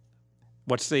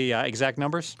 What's the exact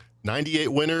numbers?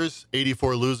 98 winners,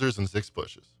 84 losers, and 6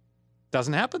 pushes.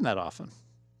 Doesn't happen that often.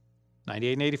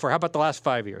 98 and 84. How about the last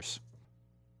 5 years?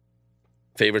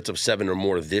 favorites of 7 or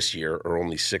more this year are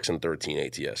only 6 and 13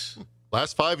 ATS.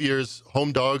 Last 5 years,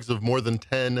 home dogs of more than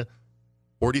 10,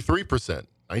 43%,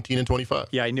 19 and 25.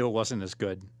 Yeah, I knew it wasn't as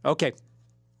good. Okay.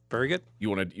 Very good. You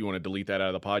want to delete that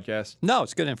out of the podcast? No,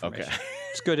 it's good information. Okay.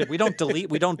 It's good. We don't delete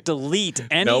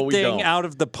anything No, we don't. out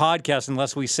of the podcast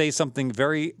unless we say something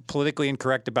very politically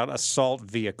incorrect about assault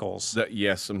vehicles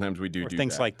Yes, sometimes we do or do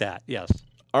things that. like that. Yes.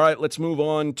 All right, let's move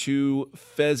on to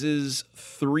Fez's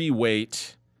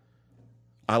 3-weight.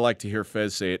 I like to hear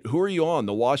Fez say it. Who are you on?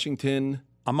 The Washington?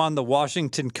 I'm on the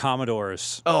Washington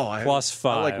Commodores. Oh, plus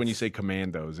 5. I like when you say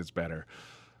Commandos. It's better.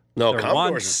 No, They're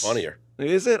Commodores once- is funnier.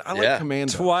 Is it? I like Yeah.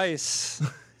 Commandos. Twice.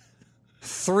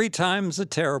 3 times a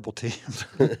terrible team.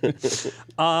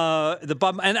 The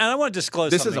bum, and I want to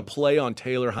disclose This something. is a play on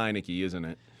Taylor Heineke, isn't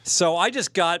it? So I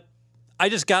just got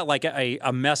like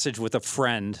a message with a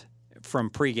friend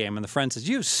from pregame, and the friend says,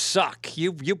 "You suck.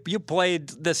 You played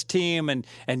this team and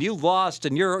you lost,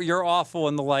 and you're awful,"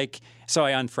 and the like. So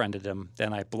I unfriended him,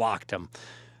 then I blocked him.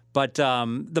 But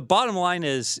the bottom line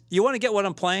is, you want to get what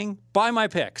I'm playing? Buy my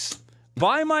picks.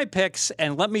 Buy my picks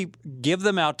and let me give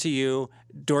them out to you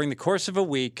during the course of a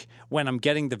week when I'm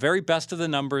getting the very best of the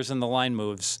numbers and the line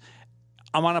moves.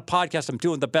 I'm on a podcast. I'm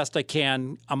doing the best I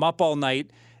can. I'm up all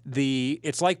night.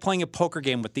 It's like playing a poker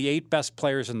game with the 8 best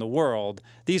players in the world.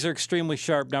 These are extremely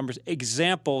sharp numbers.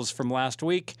 Examples from last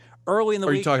week. Early in the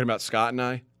Are week. you talking about Scott and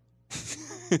I?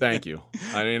 Thank you.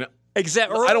 I mean,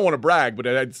 Exactly. I don't want to brag, but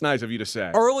it's nice of you to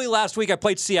say. Early last week, I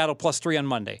played Seattle +3 on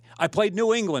Monday. I played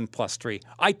New England +3.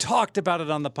 I talked about it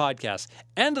on the podcast.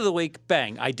 End of the week,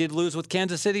 bang. I did lose with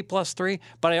Kansas City +3,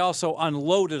 but I also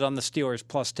unloaded on the Steelers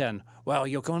 +10. Well,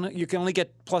 you can only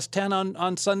get +10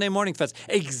 on Sunday Morning Fest.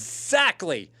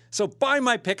 Exactly. So buy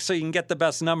my pick so you can get the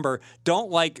best number. Don't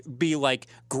be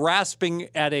grasping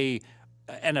at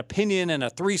an opinion and a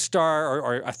 3-star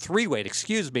or a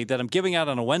 3-weight, that I'm giving out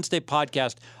on a Wednesday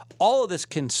podcast. All of this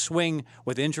can swing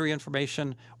with injury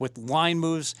information, with line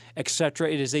moves, etc.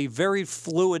 It is a very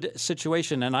fluid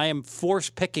situation, and I am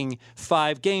force picking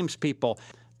 5 games, people.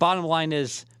 Bottom line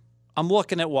is, I'm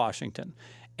looking at Washington,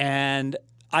 and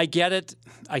I get it.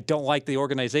 I don't like the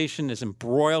organization is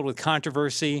embroiled with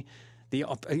controversy.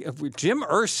 Jim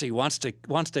Irsay wants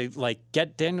to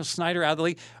get Daniel Snyder out of the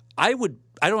league. I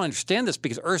don't understand this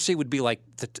because Irsay would be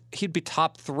he'd be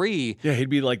top 3. Yeah, he'd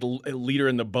be like the leader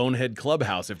in the Bonehead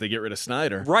Clubhouse if they get rid of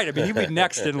Snyder. Right. I mean, he'd be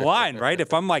next in line, right?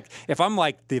 If I'm like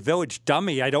the village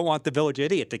dummy, I don't want the village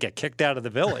idiot to get kicked out of the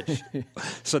village.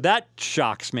 So that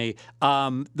shocks me.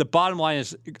 The bottom line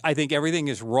is, I think everything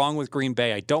is wrong with Green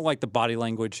Bay. I don't like the body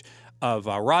language of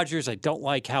Rodgers. I don't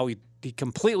like how he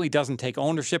completely doesn't take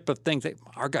ownership of things.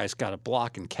 Our guy's got to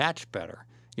block and catch better,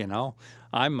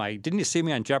 didn't you see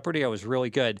me on Jeopardy? I was really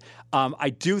good.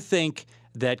 I do think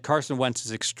that Carson Wentz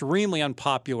is extremely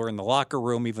unpopular in the locker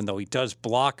room, even though he does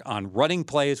block on running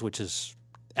plays, which is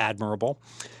admirable.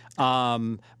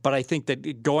 But I think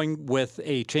that going with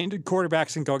a change in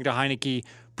quarterbacks and going to Heineke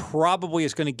probably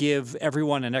is going to give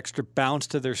everyone an extra bounce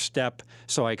to their step.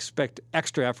 So I expect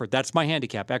extra effort. That's my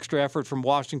handicap. Extra effort from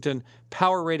Washington.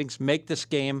 Power ratings make this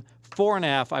game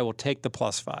 4.5. I will take the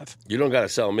 +5. You don't got to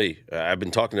sell me. I've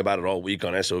been talking about it all week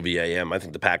on SOVAM. I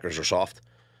think the Packers are soft.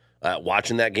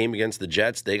 Watching that game against the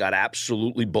Jets, they got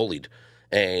absolutely bullied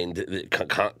and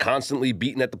constantly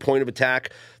beaten at the point of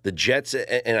attack. The Jets,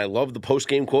 and I love the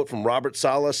post-game quote from Robert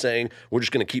Saleh saying, we're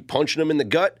just going to keep punching them in the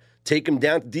gut, take them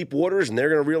down to deep waters, and they're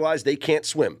going to realize they can't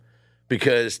swim.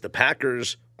 Because the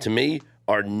Packers, to me,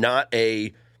 are not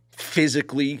a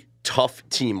physically tough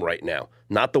team right now.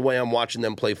 Not the way I'm watching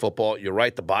them play football. You're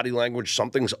right, the body language,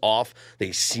 something's off.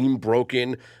 They seem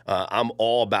broken. I'm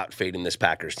all about fading this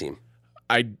Packers team.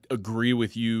 I agree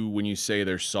with you when you say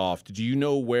they're soft. Do you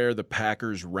know where the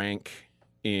Packers rank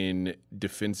in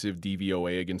defensive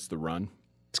DVOA against the run?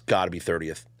 It's got to be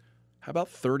 30th. How about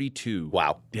 32?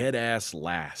 Wow. Dead ass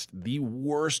last. The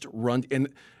worst run. And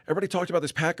everybody talked about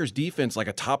this Packers defense like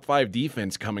a top 5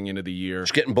 defense coming into the year.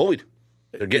 Just getting bullied.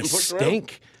 They're getting pushed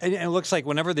stink. And it looks like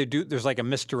whenever there's like a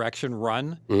misdirection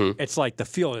run, it's like the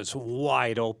field is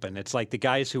wide open. It's like the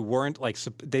guys who weren't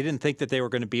they didn't think that they were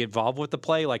going to be involved with the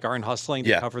play, aren't hustling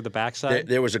to cover the backside.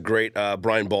 There was a great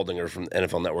Brian Baldinger from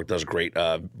NFL Network does great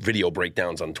video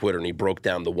breakdowns on Twitter, and he broke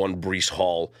down the one Breece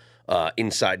Hall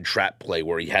inside trap play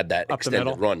where he had that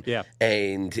extended run. Yeah.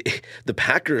 And the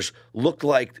Packers looked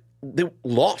like they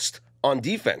lost on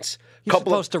defense. You're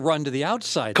supposed to run to the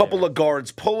outside. Couple of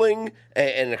guards pulling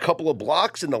and a couple of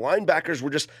blocks, and the linebackers were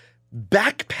just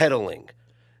backpedaling.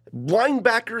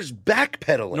 Linebackers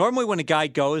backpedaling. Normally, when a guy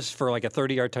goes for like a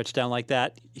 30-yard touchdown like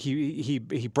that, he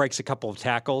breaks a couple of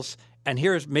tackles. And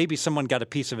here's maybe someone got a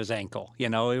piece of his ankle. It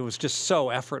was just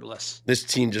so effortless. This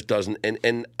team just doesn't.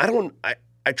 And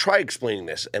I try explaining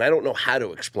this, and I don't know how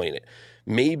to explain it.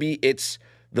 Maybe it's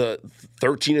the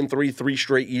 13-3, 3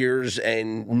 straight years,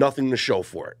 and nothing to show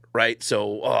for it, right?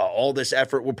 So all this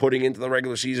effort we're putting into the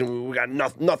regular season, we got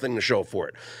nothing to show for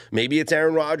it. Maybe it's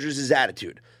Aaron Rodgers'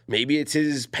 attitude. Maybe it's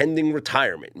his pending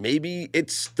retirement. Maybe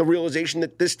it's the realization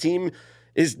that this team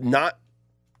is not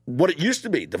what it used to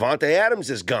be. Devontae Adams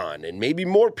is gone, and maybe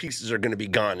more pieces are going to be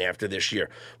gone after this year.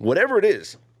 Whatever it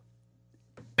is,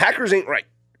 Packers ain't right.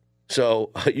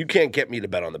 So you can't get me to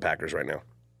bet on the Packers right now.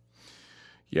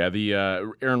 Yeah, the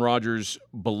Aaron Rodgers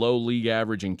below league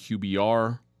average in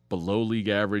QBR, below league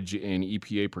average in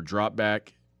EPA per dropback.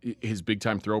 His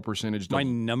big-time throw percentage. My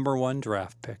number 1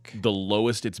 draft pick. The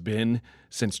lowest it's been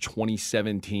since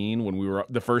 2017 when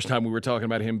the first time we were talking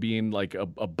about him being like a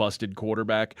busted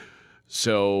quarterback.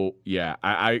 So,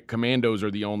 yeah, Commandos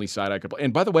are the only side I could play.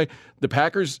 And by the way, the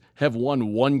Packers have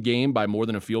won 1 game by more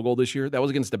than a field goal this year. That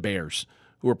was against the Bears,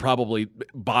 who are probably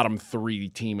bottom 3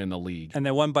 team in the league. And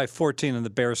they won by 14, and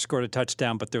the Bears scored a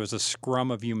touchdown, but there was a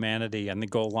scrum of humanity on the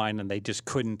goal line, and they just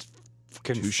couldn't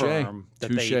confirm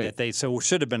that they so it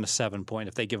should have been a 7-point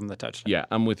if they give them the touchdown. Yeah,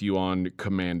 I'm with you on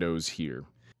Commandos here.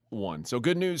 1. So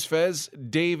good news, Fez.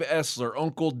 Dave Essler,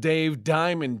 Uncle Dave,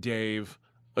 Diamond Dave,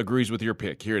 agrees with your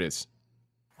pick. Here it is.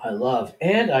 I love,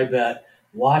 and I bet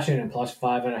Washington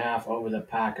 +5.5 over the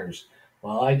Packers.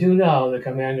 Well, I do know the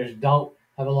Commanders don't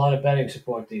have a lot of betting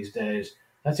support these days.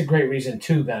 That's a great reason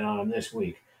to bet on them this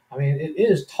week. I mean, it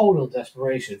is total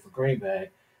desperation for Green Bay,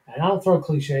 and I don't throw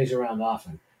cliches around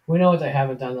often. We know what they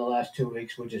haven't done the last 2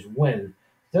 weeks, which is win.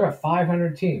 They're a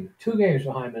 500 team, 2 games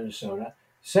behind Minnesota,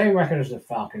 same record as the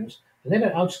Falcons, and they've been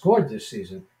outscored this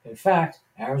season. In fact,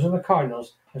 Arizona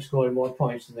Cardinals have scored more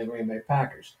points than the Green Bay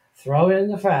Packers. Throw in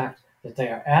the fact that they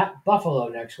are at Buffalo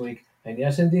next week, and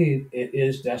yes, indeed, it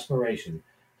is desperation.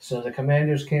 So the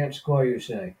Commanders can't score, you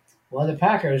say. Well, the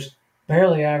Packers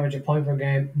barely average a point per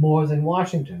game more than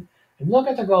Washington. And look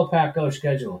at the Go Pack Go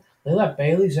schedule. They let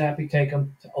Bailey Zappi take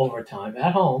them to overtime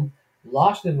at home,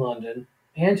 lost in London,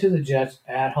 and to the Jets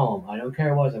at home. I don't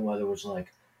care what the weather was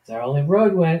like. Their only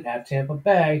road win at Tampa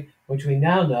Bay, which we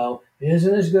now know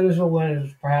isn't as good as a win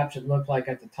as perhaps it looked like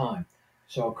at the time.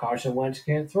 So Carson Wentz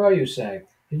can't throw, you say.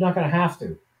 He's not going to have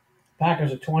to.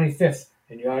 Packers are 25th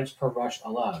in yards per rush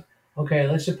allowed. Okay,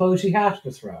 let's suppose he has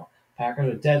to throw.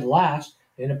 Packers are dead last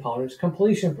in opponents'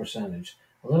 completion percentage.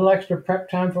 A little extra prep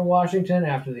time for Washington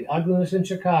after the ugliness in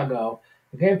Chicago.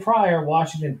 The game prior,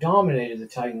 Washington dominated the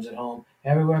Titans at home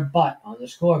everywhere but on the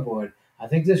scoreboard. I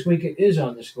think this week it is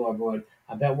on the scoreboard.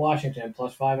 I bet Washington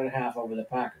plus 5.5 over the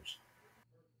Packers.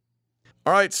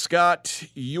 All right, Scott,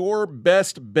 your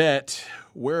best bet.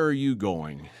 Where are you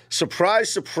going?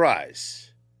 Surprise, surprise.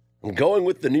 I'm going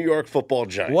with the New York Football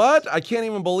Giants. What? I can't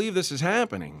even believe this is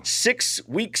happening. 6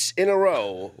 weeks in a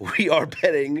row, we are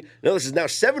betting. No, this is now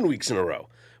 7 weeks in a row.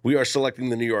 We are selecting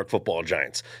the New York Football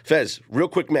Giants. Fez, real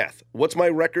quick math. What's my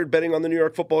record betting on the New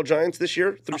York Football Giants this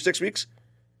year through 6 weeks?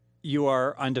 You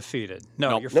are undefeated.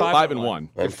 No, you're 5-1.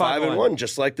 I'm 5-1,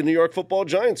 just like the New York Football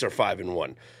Giants are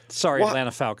 5-1. Sorry, Atlanta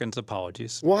Falcons.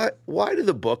 Apologies. Why do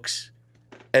the books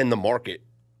and the market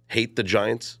hate the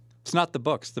Giants? It's not the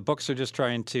books. The books are just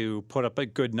trying to put up a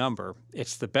good number.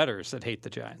 It's the bettors that hate the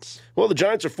Giants. Well, the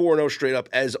Giants are 4-0 straight up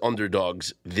as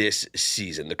underdogs this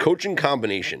season. The coaching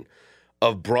combination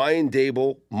of Brian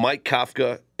Daboll, Mike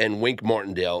Kafka, and Wink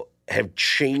Martindale have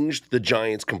changed the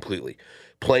Giants completely.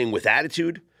 Playing with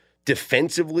attitude,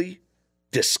 defensively,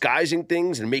 disguising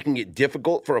things and making it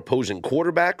difficult for opposing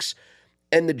quarterbacks.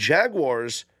 And the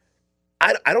Jaguars,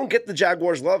 I don't get the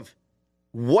Jaguars' love.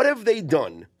 What have they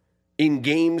done in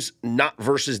games not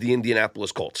versus the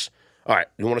Indianapolis Colts? All right,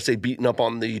 you want to say beating up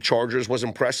on the Chargers was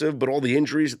impressive, but all the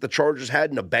injuries that the Chargers had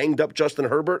and a banged-up Justin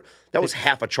Herbert, that was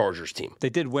half a Chargers team. They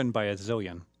did win by a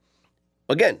zillion.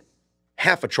 Again,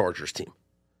 half a Chargers team.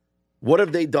 What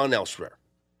have they done elsewhere?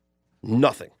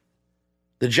 Nothing.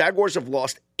 The Jaguars have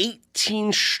lost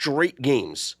 18 straight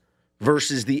games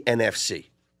versus the NFC.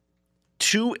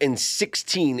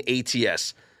 2-16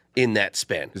 ATS in that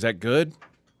span. Is that good?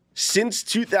 Since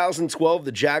 2012,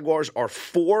 the Jaguars are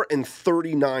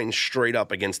 4-39 straight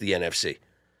up against the NFC.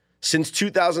 Since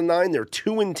 2009, they're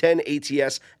 2-10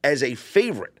 ATS as a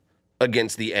favorite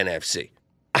against the NFC.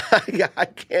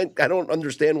 I don't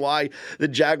understand why the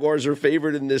Jaguars are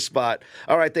favored in this spot.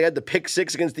 All right, they had the pick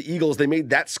 6 against the Eagles. They made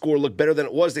that score look better than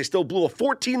it was. They still blew a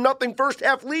 14-0 first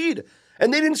half lead,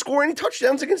 and they didn't score any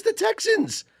touchdowns against the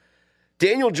Texans.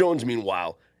 Daniel Jones,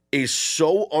 meanwhile, is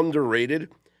so underrated.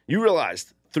 You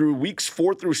realized through weeks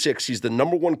 4 through 6, he's the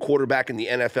number 1 quarterback in the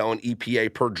NFL in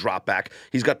EPA per dropback.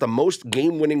 He's got the most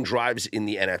game-winning drives in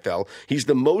the NFL. He's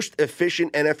the most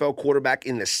efficient NFL quarterback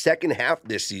in the second half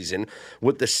this season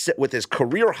with his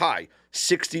career-high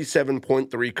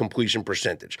 67.3 completion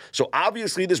percentage. So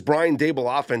obviously this Brian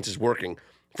Daboll offense is working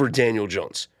for Daniel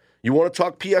Jones. You want to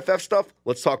talk PFF stuff?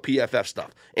 Let's talk PFF stuff.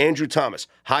 Andrew Thomas,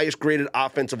 highest graded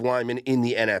offensive lineman in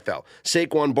the NFL.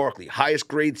 Saquon Barkley, highest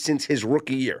grade since his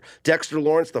rookie year. Dexter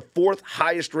Lawrence, the 4th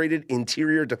highest rated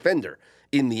interior defender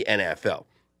in the NFL.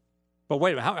 But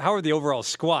wait a minute, how are the overall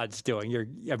squads doing? You're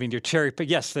cherry pick.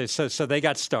 Yes, so they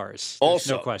got stars. There's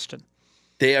Also, no question.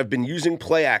 They have been using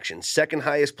play action. 2nd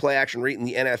highest play action rate in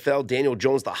the NFL. Daniel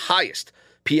Jones, the highest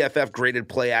PFF graded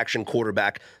play action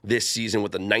quarterback this season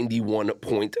with a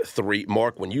 91.3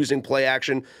 mark. When using play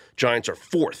action, Giants are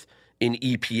 4th in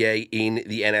EPA in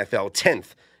the NFL,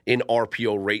 10th in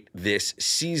RPO rate this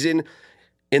season.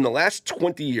 In the last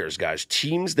 20 years, guys,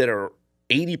 teams that are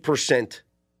 80%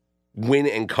 win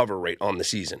and cover rate on the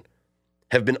season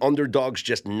have been underdogs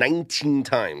just 19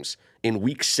 times in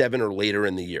week 7 or later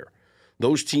in the year.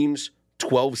 Those teams,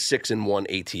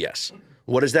 12-6-1 ATS.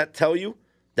 What does that tell you?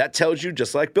 That tells you,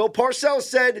 just like Bill Parcells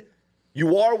said,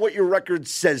 you are what your record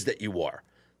says that you are,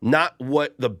 not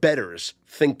what the bettors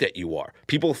think that you are.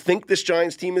 People think this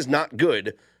Giants team is not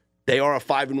good. They are a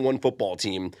 5-1 football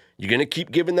team. You're going to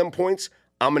keep giving them points.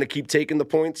 I'm going to keep taking the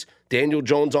points. Daniel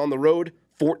Jones on the road,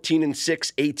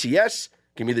 14-6 ATS.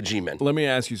 Give me the G-men. Let me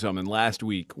ask you something. Last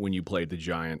week when you played the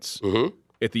Giants,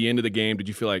 at the end of the game, did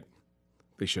you feel like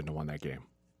they shouldn't have won that game.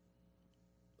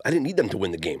 I didn't need them to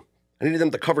win the game. I needed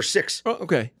them to cover 6. Oh,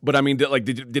 okay, but I mean,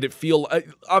 did it feel?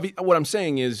 What I'm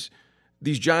saying is,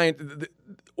 these Giants,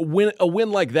 a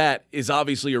win like that is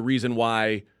obviously a reason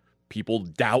why people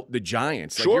doubt the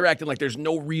Giants. Like, Sure. You're acting like there's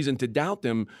no reason to doubt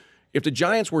them. If the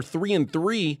Giants were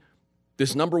 3-3,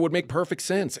 this number would make perfect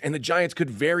sense, and the Giants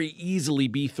could very easily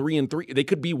be 3-3. They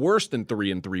could be worse than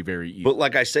 3-3 very easily. But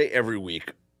like I say every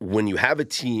week, when you have a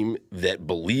team that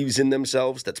believes in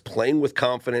themselves, that's playing with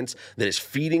confidence, that is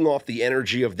feeding off the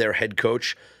energy of their head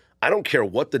coach, I don't care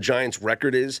what the Giants'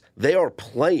 record is, they are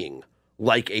playing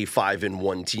like a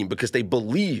 5-1 team because they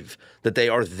believe that they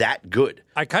are that good.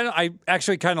 I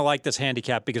actually kind of like this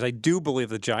handicap because I do believe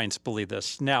the Giants believe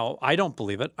this. Now, I don't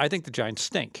believe it. I think the Giants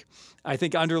stink. I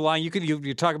think underlying,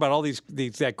 you talk about all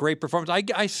that great performance.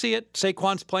 I see it.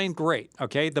 Saquon's playing great.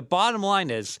 Okay, the bottom line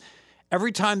is,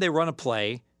 every time they run a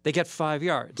play, they get 5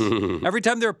 yards. Every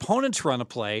time their opponents run a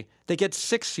play, they get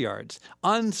 6 yards.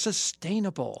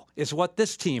 Unsustainable is what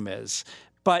this team is.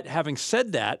 But having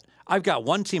said that, I've got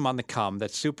one team on the come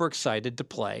that's super excited to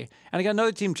play. And I got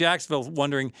another team, Jacksonville,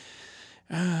 wondering,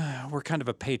 we're kind of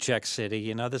a paycheck city.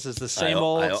 You know, this is the same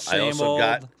old. I also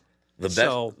got the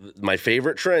best, my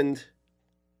favorite trend,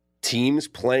 teams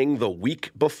playing the week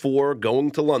before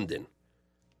going to London.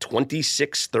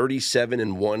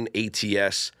 26-37-1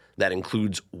 ATS. That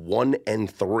includes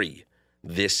 1-3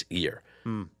 this year.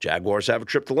 Jaguars have a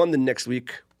trip to London next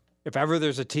week. If ever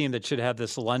there's a team that should have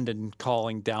this London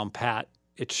calling down pat,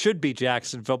 it should be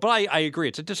Jacksonville. But I agree,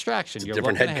 it's a distraction. It's a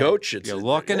different head coach. You're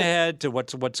looking ahead to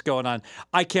what's going on.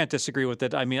 I can't disagree with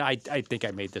it. I mean, I think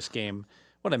I made this game.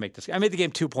 What did I make this game? I made the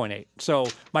game 2.8. So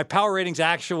my power ratings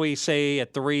actually say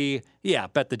at 3. Yeah,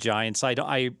 bet the Giants.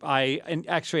 And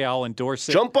actually I'll endorse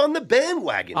it. Jump on the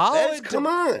bandwagon. Come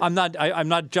on. I'm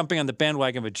not jumping on the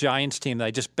bandwagon of a Giants team that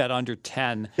I just bet under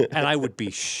 10, and I would be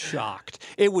shocked.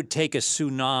 It would take a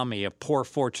tsunami of poor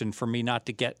fortune for me not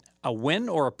to get a win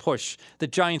or a push. The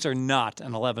Giants are not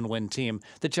an 11-win team.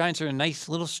 The Giants are a nice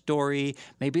little story.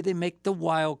 Maybe they make the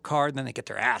wild card, and then they get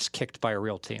their ass kicked by a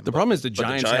real team. The problem is the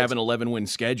Giants have an 11-win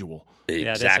schedule.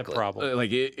 Yeah, that's a problem.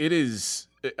 Like it is.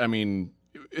 I mean,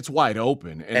 it's wide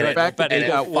open. And the fact that they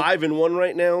got 5-1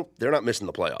 right now, they're not missing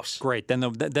the playoffs. Great.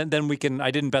 Then we can. I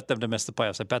didn't bet them to miss the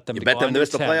playoffs. I bet them. You bet them to miss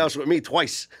the playoffs with me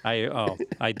twice.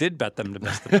 I did bet them to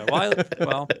miss the playoffs.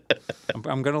 Well,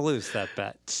 I'm going to lose that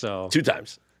bet. So 2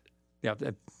 times. Yeah,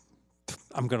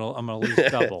 I'm gonna lose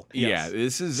double. Yes. Yeah,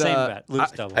 this is same bet.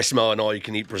 Lose double. I smell an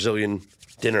all-you-can-eat Brazilian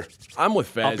dinner. I'm with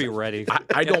Fez. I'll be ready.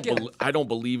 I don't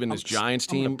believe in this Giants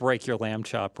team. I'm gonna break your lamb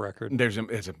chop record.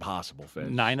 It's impossible, Fez.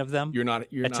 9 of them. You're not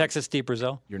at Texas Deep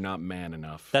Brazil. You're not man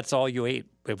enough. That's all you ate.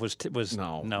 It was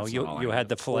no. You had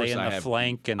the fillet and the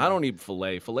flank, and I don't eat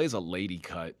fillet. Fillet's a lady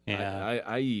cut. Yeah.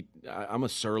 I eat. I'm a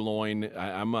sirloin.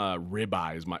 I'm a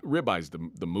ribeye. Ribeye's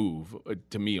the move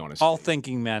to me, honestly. All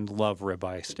thinking men love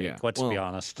ribeye steak. Yeah. Let's be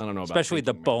honest. I don't know about especially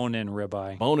the bone-in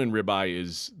ribeye. Bone-in ribeye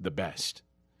is the best.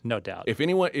 No doubt.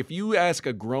 If you ask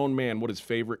a grown man what his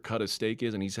favorite cut of steak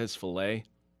is, and he says fillet,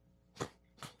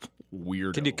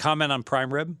 weird. Can you comment on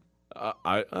prime rib?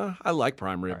 I like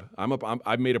prime rib. Right.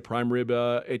 I made a prime rib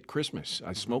at Christmas.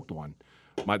 I smoked one.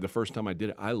 The first time I did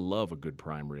it, I love a good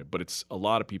prime rib, but it's a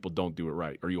lot of people don't do it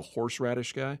right. Are you a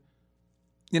horseradish guy?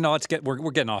 You know,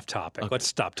 we're getting off topic. Okay. Let's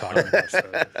stop talking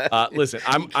about listen,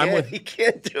 he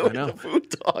can't do it. The food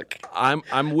talk.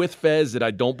 I'm with Fez that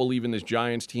I don't believe in this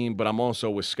Giants team, but I'm also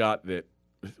with Scott that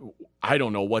I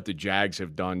don't know what the Jags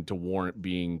have done to warrant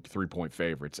being 3-point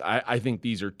favorites. I think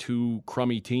these are 2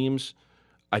 crummy teams.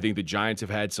 I think the Giants have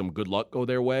had some good luck go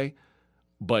their way,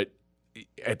 but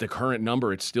at the current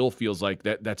number, it still feels like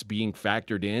that's being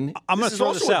factored in. I'm going to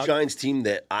throw this out. This is also a Giants team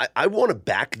that I want to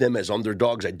back them as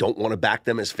underdogs. I don't want to back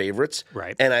them as favorites.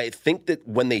 Right. And I think that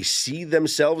when they see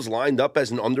themselves lined up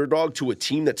as an underdog to a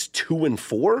team that's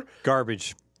 2-4,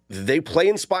 garbage. They play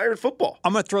inspired football.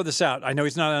 I'm going to throw this out. I know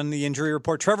he's not on the injury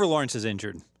report. Trevor Lawrence is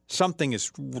injured. Something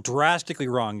is drastically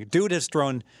wrong. Dude has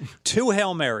thrown 2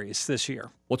 Hail Marys this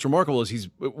year. What's remarkable is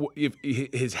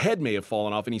his head may have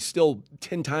fallen off, and he's still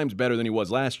 10 times better than he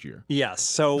was last year. Yes.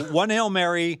 So 1 Hail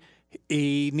Mary,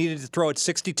 he needed to throw it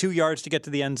 62 yards to get to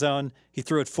the end zone. He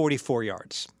threw it 44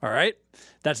 yards. All right?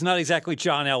 That's not exactly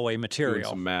John Elway material. Doing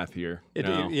some math here.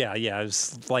 Yeah. It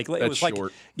was like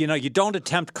short. You don't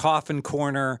attempt coffin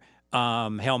corner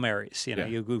Hail Marys.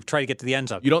 You try to get to the end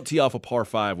zone. You don't tee off a par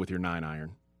 5 with your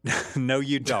 9-iron. No,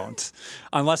 you don't.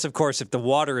 Unless, of course, if the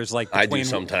water is like I between, do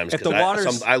sometimes If the because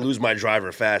water's I lose my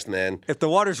driver fast, man. if the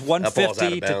water's ball's out 150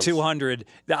 of to bounds. 200,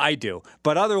 I do.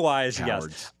 But otherwise,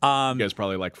 Cowards. yes. You guys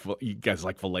probably you guys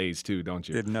like fillets too, don't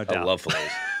you? No I doubt. love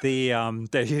fillets.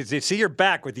 You see, you're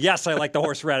back with yes. I like the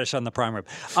horseradish on the prime rib.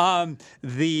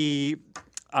 The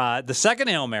second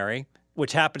Hail Mary,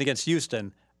 which happened against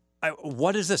Houston,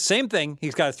 what is the same thing?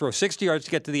 He's got to throw 60 yards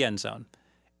to get to the end zone,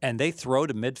 and they throw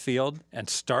to midfield and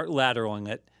start lateraling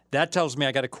it. That tells me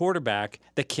I got a quarterback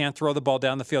that can't throw the ball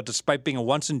down the field, despite being a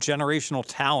once-in-generational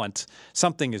talent.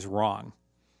 Something is wrong.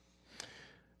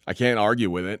 I can't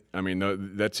argue with it. I mean,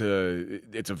 it's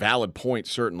a valid point,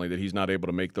 certainly, that he's not able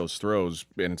to make those throws.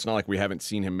 And it's not like we haven't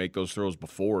seen him make those throws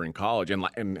before in college.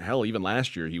 And hell, even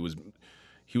last year, he was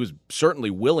certainly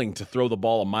willing to throw the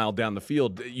ball a mile down the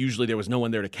field. Usually there was no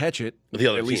one there to catch it,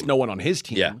 at least no one on his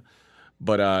team. Yeah.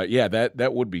 But,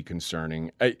 that would be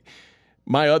concerning.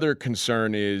 My other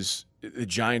concern is the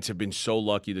Giants have been so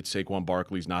lucky that Saquon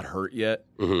Barkley's not hurt yet.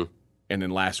 Mm-hmm. And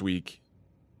then last week,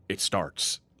 it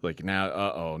starts. Like now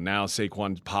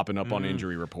Saquon's popping up on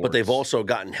injury reports. But they've also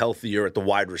gotten healthier at the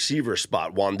wide receiver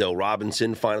spot. Wan'Dale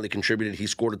Robinson finally contributed. He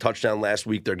scored a touchdown last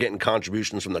week. They're getting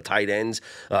contributions from the tight ends.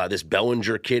 This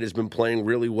Bellinger kid has been playing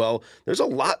really well. There's a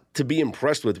lot to be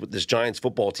impressed with this Giants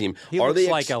football team. He looks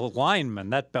like a lineman,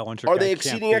 that Bellinger Are guy they can't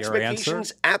exceeding be your expectations?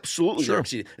 answer. Absolutely. Sure. They're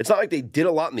exceeding. It's not like they did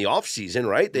a lot in the offseason,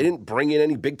 right? They didn't bring in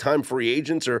any big-time free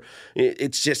agents.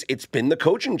 It's been the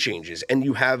coaching changes. And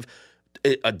you have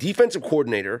a defensive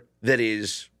coordinator that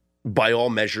is, by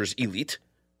all measures, elite.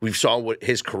 We saw what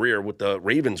his career with the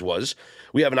Ravens was.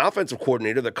 We have an offensive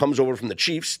coordinator that comes over from the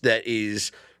Chiefs that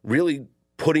is really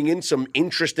putting in some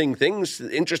interesting things,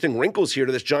 interesting wrinkles here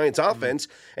to this Giants offense.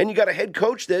 And you got a head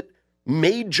coach that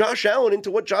made Josh Allen into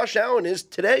what Josh Allen is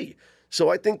today. So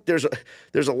I think there's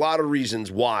a lot of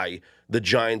reasons why the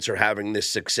Giants are having this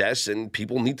success, and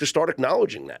people need to start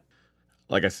acknowledging that.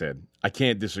 Like I said, I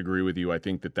can't disagree with you. I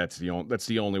think that's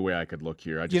the only way I could look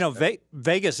here.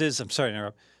 Vegas is. I'm sorry to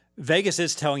interrupt. Vegas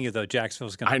is telling you though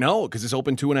Jacksonville's going to. I know because it's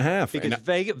open 2.5.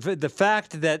 Because the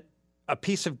fact that a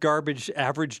piece of garbage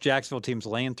average Jacksonville team's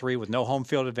laying 3 with no home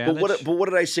field advantage. But what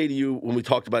did I say to you when we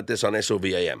talked about this on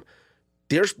SOVAM?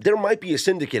 There might be a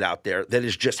syndicate out there that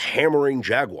is just hammering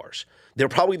Jaguars. They're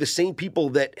probably the same people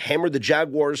that hammered the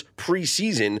Jaguars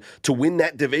preseason to win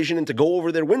that division and to go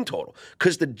over their win total.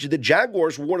 Because the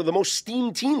Jaguars were one of the most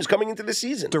steamed teams coming into the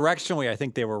season. Directionally, I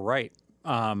think they were right.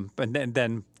 And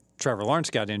then Trevor Lawrence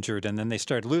got injured, and then they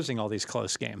started losing all these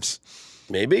close games.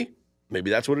 Maybe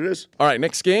that's what it is. All right,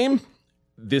 next game.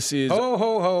 This is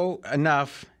Ho.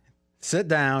 Enough. Sit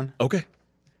down. okay.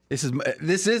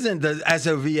 This isn't the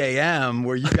SOVAM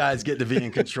where you guys get to be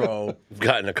in control. We've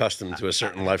gotten accustomed to a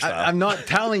certain lifestyle. I'm not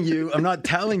telling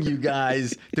you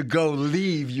guys to go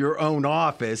leave your own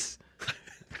office.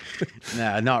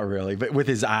 Nah, not really. But with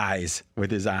his eyes.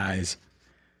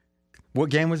 What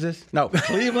game was this? No,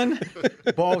 Cleveland,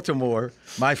 Baltimore.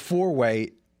 My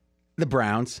 4-way, the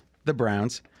Browns.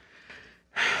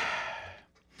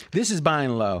 This is buying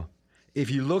low. If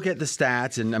you look at the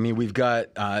stats, and I mean, we've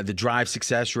got the drive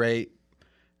success rate.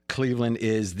 Cleveland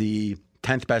is the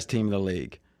 10th best team in the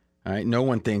league. All right, no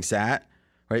one thinks that.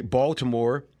 Right,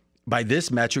 Baltimore, by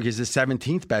this metric, is the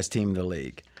 17th best team in the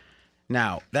league.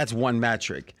 Now, that's one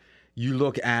metric. You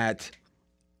look at,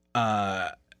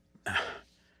 to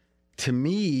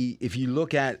me, if you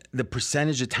look at the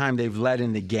percentage of time they've led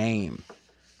in the game,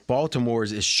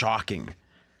 Baltimore's is shocking.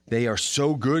 They are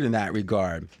so good in that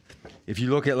regard. If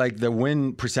you look at like the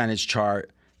win percentage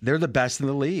chart, they're the best in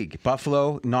the league.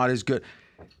 Buffalo, not as good.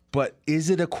 But is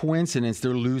it a coincidence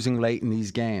they're losing late in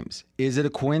these games? Is it a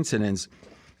coincidence?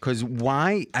 Because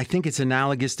why? I think it's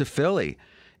analogous to Philly,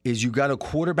 is you got a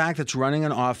quarterback that's running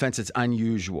an offense that's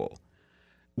unusual.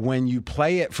 When you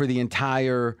play it for the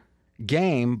entire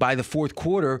game, by the fourth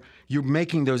quarter, you're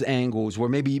making those angles where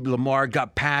maybe Lamar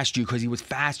got past you because he was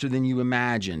faster than you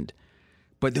imagined.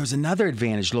 But there's another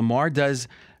advantage. Lamar does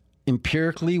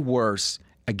empirically worse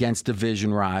against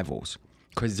division rivals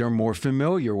because they're more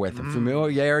familiar with him.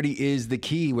 Familiarity is the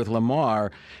key with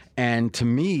Lamar. And to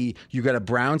me, you got a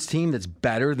Browns team that's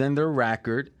better than their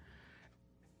record,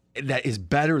 that is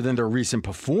better than their recent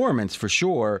performance for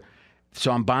sure.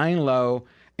 So I'm buying low.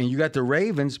 And you got the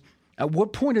Ravens. At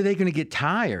what point are they going to get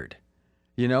tired?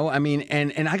 You know, I mean,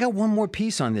 and I got one more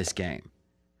piece on this game.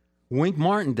 Wink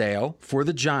Martindale for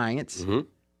the Giants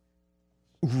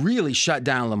really shut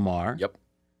down Lamar. Yep.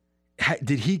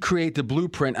 Did he create the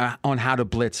blueprint on how to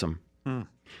blitz him?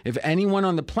 If anyone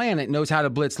on the planet knows how to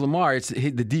blitz Lamar, it's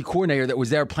the D coordinator that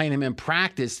was there playing him in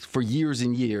practice for years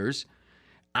and years.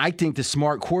 I think the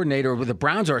smart coordinator, the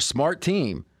Browns are a smart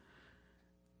team.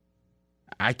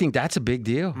 I think that's a big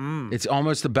deal. It's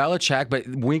almost the Belichick, but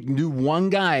Wink knew one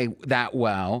guy that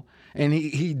well, and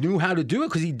he knew how to do it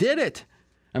because he did it.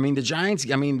 I mean, the Giants,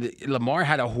 Lamar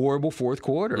had a horrible fourth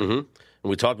quarter. And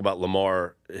we talk about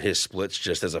Lamar, his splits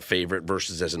just as a favorite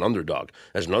versus as an underdog.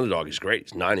 As an underdog, he's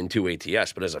great. He's 9-2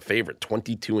 ATS, but as a favorite,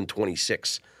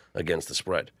 22-26 against the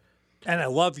spread. And I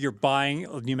love your buying.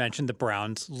 You mentioned the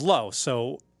Browns low.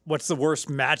 So what's the worst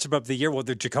matchup of the year? Well,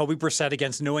 the Jacoby Brissett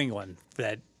against New England.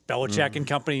 That Belichick and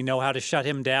company know how to shut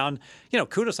him down.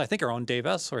 Kudos. I think our own Dave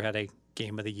Essler had a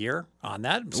game of the year on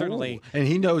that. Certainly. Ooh, and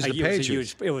he knows the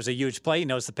Patriots. It was a huge play. He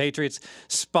knows the Patriots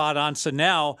spot on. So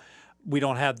now we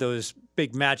don't have those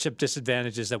big matchup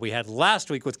disadvantages that we had last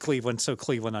week with Cleveland, so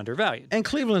Cleveland undervalued. And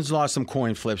Cleveland's lost some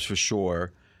coin flips for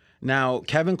sure. Now,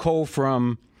 Kevin Cole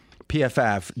from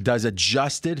PFF does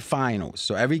adjusted finals.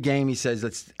 So every game he says,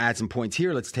 let's add some points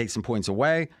here, let's take some points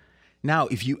away. Now,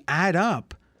 if you add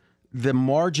up the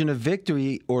margin of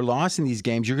victory or loss in these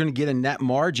games, you're going to get a net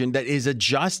margin that is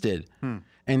adjusted. And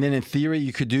then in theory,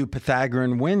 you could do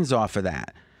Pythagorean wins off of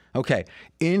that. Okay,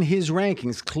 in his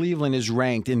rankings, Cleveland is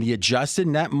ranked in the adjusted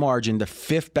net margin, the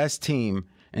 5th best team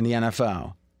in the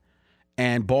NFL.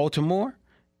 And Baltimore,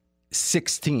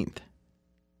 16th.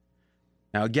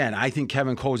 Now, again, I think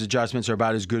Kevin Cole's adjustments are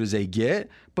about as good as they get,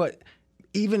 but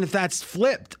even if that's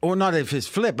flipped, or not if it's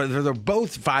flipped, but if they're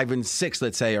both 5 and 6,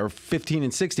 let's say, or 15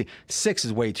 and 16, 6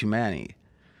 is way too many.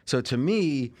 So to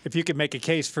me, if you could make a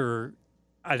case for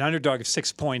an underdog of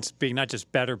 6 points being not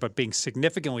just better, but being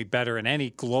significantly better in any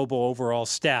global overall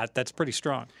stat, that's pretty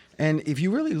strong. And if you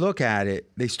really look at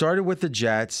it, they started with the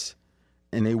Jets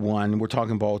and they won. We're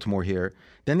talking Baltimore here.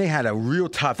 Then they had a real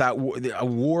tough a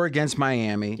war against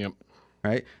Miami. Yep.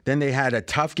 Right? Then they had a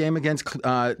tough game against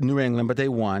New England, but they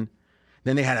won.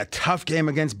 Then they had a tough game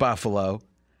against Buffalo.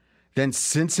 Then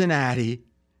Cincinnati,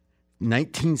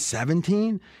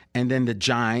 1917, and then the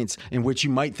Giants, in which you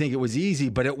might think it was easy,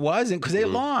 but it wasn't because they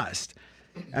lost.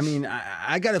 I mean,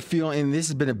 I got a feeling this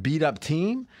has been a beat-up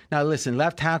team. Now, listen,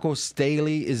 left tackle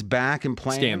Staley is back and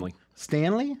playing. Stanley.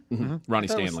 Stanley? Ronnie I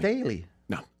thought it was Stanley.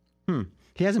 Staley. No.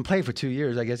 He hasn't played for 2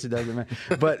 years. I guess it doesn't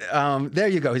matter. But there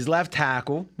you go. His left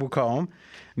tackle, we'll call him,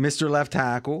 Mr. Left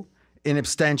Tackle, in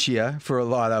absentia for a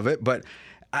lot of it. But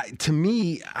to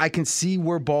me, I can see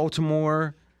where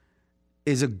Baltimore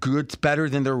is better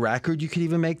than their record. You could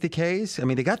even make the case. I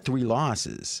mean, they got 3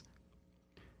 losses.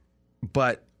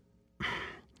 But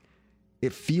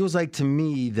it feels like to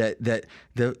me that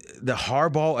the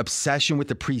Harbaugh obsession with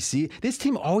the preseason, this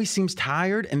team always seems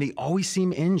tired and they always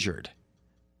seem injured.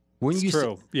 It's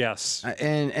true, yes.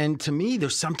 And to me,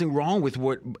 there's something wrong with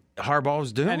what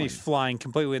Harbaugh's doing. And he's flying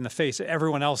completely in the face.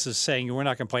 Everyone else is saying we're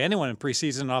not going to play anyone in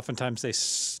preseason. Oftentimes they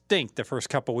stink the first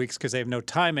couple of weeks because they have no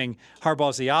timing.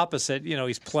 Harbaugh's the opposite.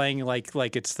 He's playing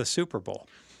like it's the Super Bowl.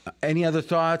 Any other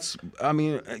thoughts? I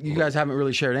mean, you guys haven't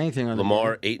really shared anything on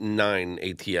Lamar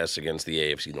 8-9 ATS against the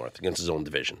AFC North, against his own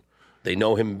division. They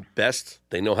know him best.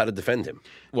 They know how to defend him.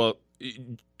 Well,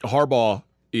 Harbaugh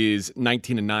is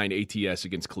 19-9 ATS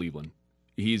against Cleveland.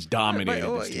 He's dominated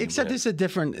this team. Except this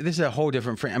is a whole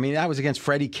different frame. I mean, that was against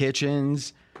Freddie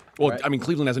Kitchens. Well, right? I mean,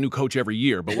 Cleveland has a new coach every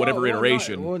year, but whatever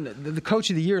iteration. The coach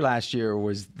of the year last year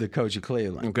was the coach of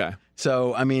Cleveland. Okay.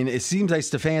 So, I mean, it seems like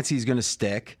Stefanski's going to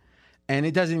stick, and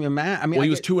it doesn't even matter. I mean, he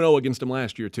was 2-0 against him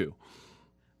last year, too.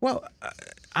 Well,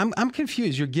 I'm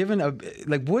confused. You're given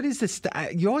what is this?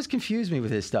 You always confuse me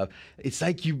with this stuff. It's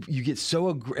like you get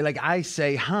so I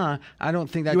say, I don't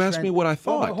think that. You asked me what I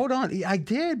thought. Oh, hold on, I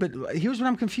did, but here's what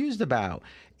I'm confused about: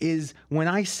 is when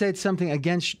I said something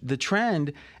against the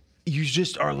trend, you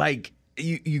just are like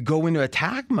you go into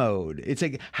attack mode. It's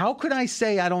like, how could I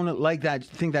say I don't like that?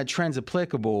 Think that trend's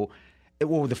applicable?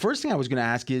 Well, the first thing I was going to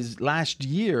ask is, last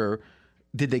year,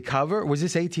 did they cover? Was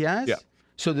this ATS? Yeah.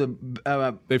 So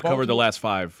they've covered the last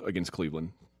 5 against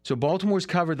Cleveland. So Baltimore's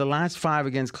covered the last 5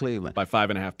 against Cleveland by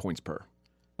 5.5 points per.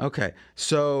 Okay,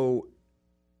 so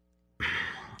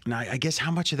now I guess how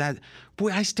much of that?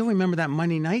 Boy, I still remember that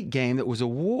Monday night game that was a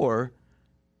war.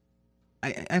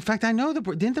 In fact, I know the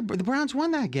Browns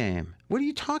won that game. What are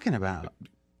you talking about?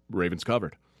 Ravens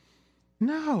covered.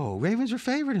 No, Ravens were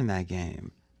favored in that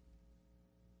game.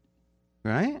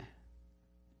 Right?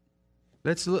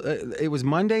 Let's look. It was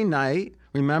Monday night.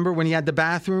 Remember when he had the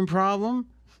bathroom problem?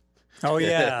 Oh,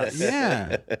 yeah.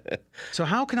 Yeah. So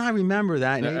how can I remember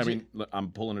that? I mean,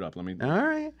 I'm pulling it up. Let me. All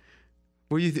right.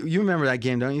 Well, you remember that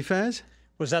game, don't you, Fez?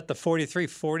 Was that the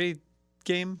 43-40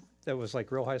 game that was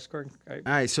like real high scoring? All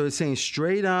right. So it's saying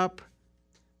straight up,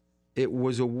 it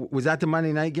was that the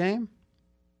Monday night game?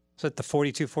 Was that the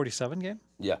 42-47 game?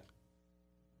 Yeah.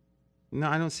 No,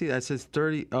 I don't see that. It says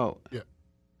 30. Oh. Yeah.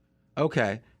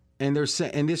 Okay. And they're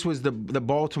saying, and this was the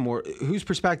Baltimore. Whose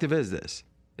perspective is this?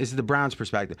 This is the Browns'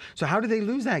 perspective. So how did they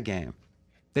lose that game?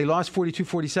 They lost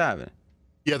 42-47.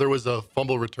 Yeah, there was a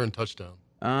fumble return touchdown.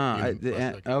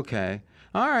 Okay.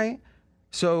 All right.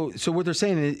 So what they're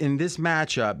saying in this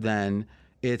matchup, then,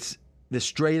 it's the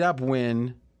straight up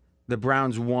win. The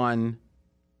Browns won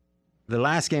the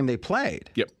last game they played.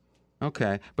 Yep.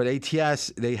 Okay. But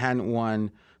ATS, they hadn't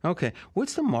won. Okay.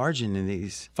 What's the margin in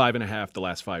these? 5.5 the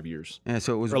last 5 years. Yeah,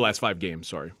 so it was. Or last 5 games,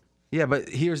 sorry. Yeah, but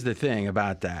here's the thing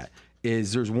about that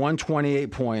is there's one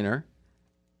 28-pointer,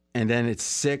 and then it's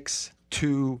 6,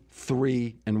 2,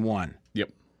 3, and 1. Yep.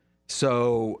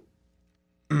 So,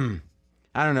 I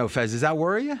don't know, Fez. Does that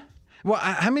worry you? Well,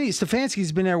 how many?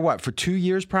 Stefanski's been there, what, for 2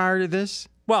 years prior to this?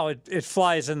 Well, it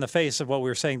flies in the face of what we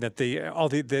were saying that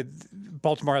the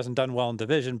Baltimore hasn't done well in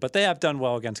division, but they have done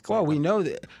well against Cleveland. Well, we know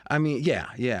that. I mean,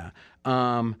 yeah.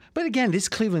 But again, this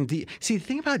Cleveland. See, the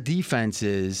thing about defense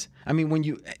is, I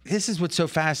mean, this is what's so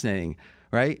fascinating,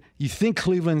 right? You think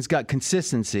Cleveland's got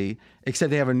consistency, except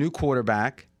they have a new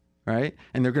quarterback, right?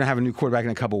 And they're going to have a new quarterback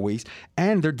in a couple of weeks,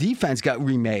 and their defense got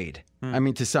remade. I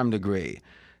mean, to some degree.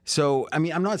 So, I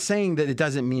mean, I'm not saying that it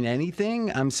doesn't mean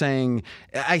anything. I'm saying,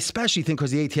 I especially think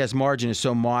because the ATS margin is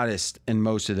so modest in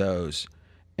most of those.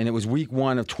 And it was week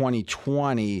 1 of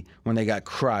 2020 when they got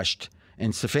crushed.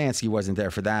 And Stefanski wasn't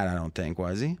there for that, I don't think,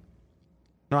 was he?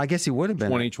 No, I guess he would have been.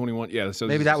 2021, yeah. So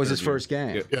maybe that was his first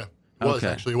game. Yeah. Yeah, it was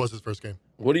actually. It was his first game.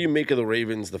 What do you make of the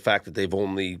Ravens, the fact that they've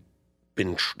only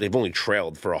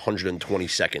trailed for 120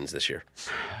 seconds this year?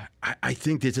 I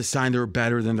think it's a sign they're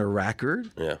better than their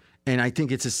record. Yeah. And I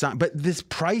think it's a sign. But this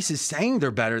price is saying they're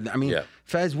better. I mean, Yeah.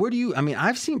 Fez,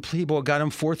 I've seen people got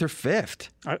them 4th or 5th.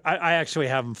 I actually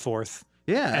have them 4th.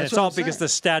 Yeah. And that's it's what all I'm because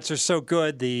saying. the stats are so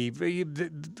good.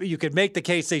 You could make the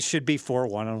case they should be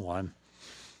 4-1-1.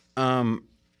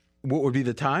 What would be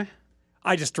the tie?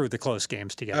 I just threw the close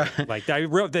games together.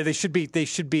 They should be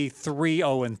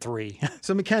 3-0-3.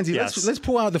 So, Mackenzie, Yes. let's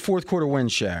pull out the fourth quarter win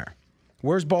share.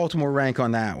 Where's Baltimore rank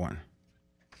on that one?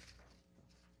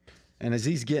 And as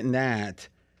he's getting that,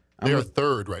 They are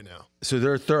third right now. so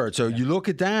they're third. So you look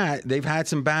at that, they've had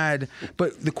some bad.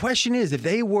 But the question is, if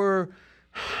they were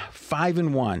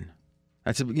 5-1,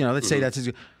 let's say that's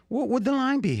what would the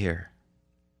line be here?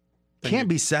 Can't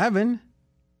be 7.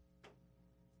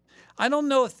 I don't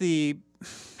know if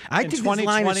I in think this line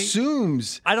 2020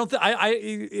 assumes. I don't.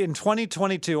 In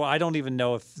 2022, I don't even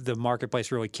know if the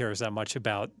marketplace really cares that much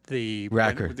about the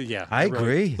Record. Yeah, I really.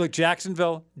 agree. Look,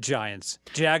 Jacksonville Giants.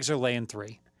 Jags are laying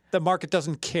 3. The market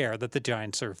doesn't care that the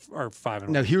Giants are 5-1.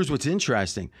 Now, here's what's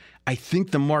interesting. I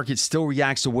think the market still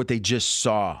reacts to what they just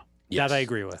saw. That I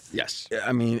agree with. Yes.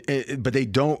 I mean, but they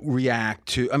don't react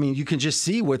to. I mean, you can just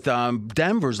see with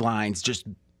Denver's lines just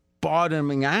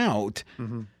bottoming out.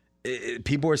 Mm-hmm.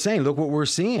 People are saying, "Look what we're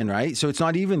seeing," right? So it's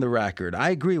not even the record.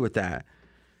 I agree with that.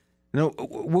 No,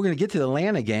 we're going to get to the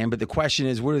Atlanta game, but the question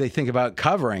is, what do they think about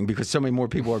covering? Because so many more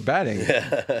people are betting,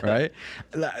 right?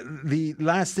 The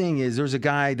last thing is, there's a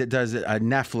guy that does it.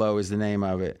 Neflo is the name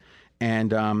of it,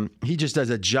 and he just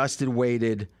does adjusted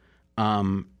weighted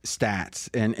stats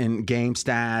and game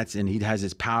stats, and he has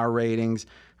his power ratings.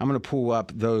 I'm going to pull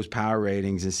up those power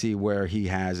ratings and see where he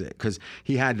has it, because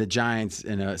he had the Giants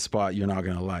in a spot you're not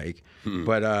going to like.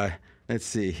 But let's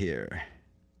see here.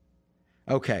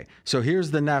 Okay, so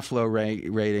here's the Neflo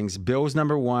ratings. Bills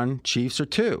number 1, Chiefs are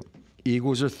 2,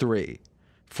 Eagles are 3,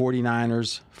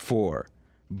 49ers 4,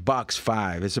 Bucks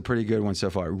 5. It's a pretty good one so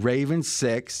far. Ravens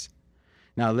 6.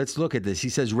 Now let's look at this. He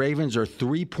says Ravens are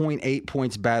 3.8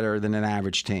 points better than an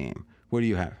average team. What do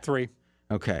you have? 3.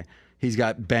 Okay. He's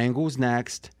got Bengals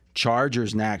next,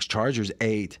 Chargers next, Chargers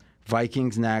 8,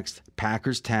 Vikings next,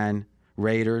 Packers 10,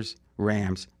 Raiders,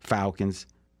 Rams, Falcons,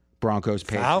 Broncos,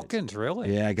 Patriots. Falcons,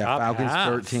 really? Yeah, I got Top Falcons half.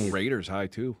 13. Raiders high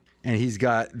too. And he's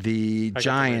got the got the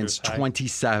Giants Raiders high.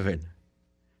 27.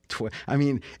 I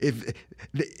mean, if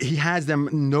he has them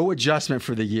no adjustment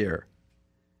for the year.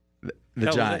 The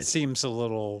That Giants. seems a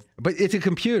little. But it's a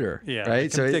computer, Yeah.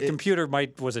 right? The computer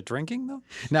was it drinking though?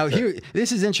 Now here,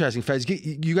 this is interesting, Fez.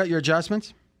 You got your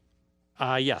adjustments?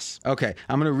 Yes. Okay,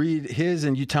 I'm going to read his,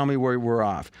 and you tell me where we're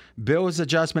off. Bills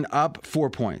adjustment up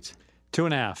 4 points.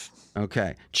 2.5.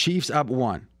 Okay. Chiefs up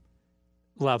 1.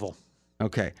 Level.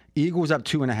 Okay. Eagles up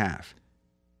 2.5.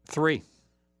 3.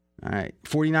 All right.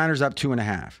 49ers up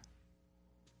 2.5.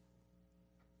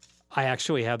 I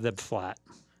actually have them flat.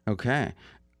 Okay.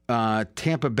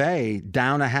 Tampa Bay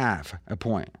down 0.5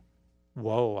 point.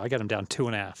 Whoa, I got them down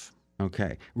 2.5.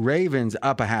 Okay. Ravens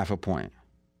up 0.5 point.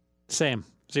 Same.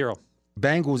 0.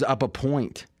 Bengals up 1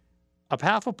 point. Up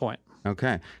 0.5 point.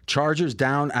 Okay. Chargers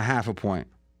down 0.5 point.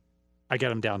 I got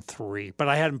him down 3, but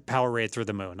I had him power rated through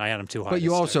the moon. I had him too high. But you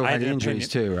this also year. I had an injuries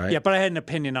opinion- too, right? Yeah, but I had an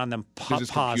opinion on them Does this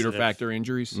positive. computer factor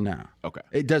injuries? No. Okay.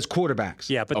 It does quarterbacks.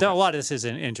 Yeah, but a lot of this is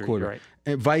an injury. Quarter. You're right.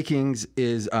 And Vikings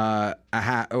is up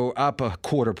a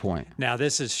quarter point. Now,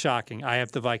 this is shocking. I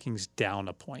have the Vikings down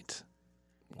a point.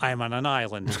 I am on an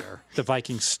island here. The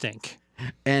Vikings stink.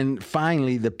 And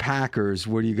finally, the Packers.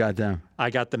 Where do you got them? I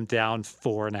got them down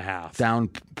 4.5. Down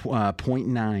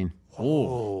 0.9.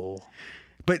 Oh.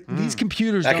 But these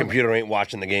computers That don't. computer ain't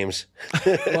watching the games.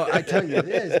 Well, I tell you, it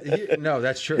is. No,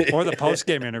 that's true. Or the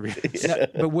post-game interviews. No,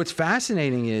 but what's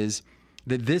fascinating is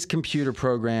that this computer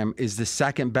program is the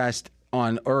second best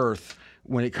on earth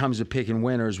when it comes to picking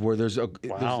winners, where there's a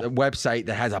website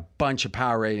that has a bunch of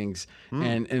power ratings,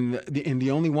 and the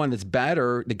only one that's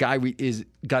better, the guy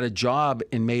got a job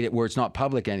and made it where it's not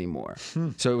public anymore.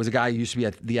 So it was a guy who used to be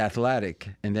at The Athletic,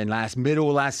 and then middle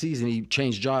of last season he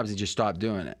changed jobs and just stopped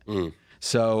doing it.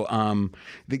 So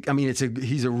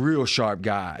he's a real sharp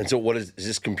guy. And so, what is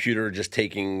this computer just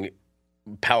taking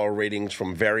power ratings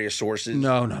from various sources?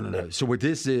 No. So what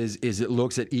this is it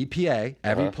looks at EPA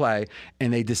every play,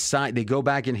 and they go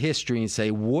back in history and say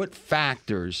what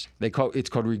factors it's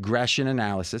called regression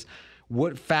analysis.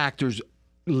 What factors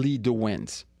lead to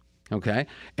wins? Okay,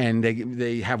 and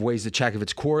they have ways to check if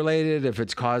it's correlated, if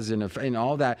it's causing and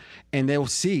all that, and they'll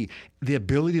see the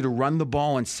ability to run the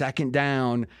ball on second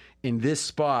down in this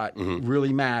spot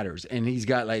really matters. And he's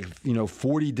got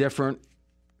 40 different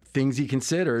things he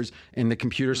considers, and the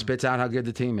computer spits out how good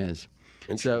the team is.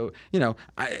 And so,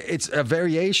 it's a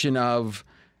variation of,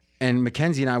 and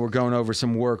Mackenzie and I were going over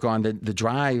some work on the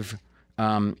drive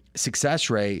success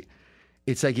rate.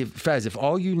 It's like, if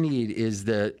all you need is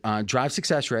the drive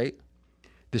success rate,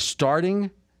 the starting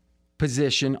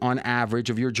position on average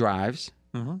of your drives,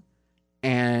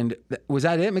 and was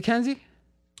that it, Mackenzie?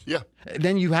 Yeah.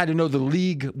 Then you had to know the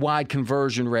league-wide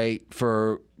conversion rate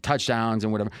for touchdowns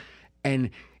and whatever. And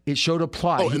it showed a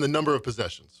plot. Oh, and the number of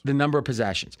possessions. The number of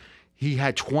possessions. He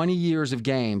had 20 years of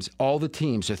games, all the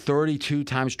teams, so 32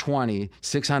 times 20,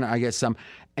 600, I guess some.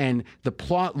 And the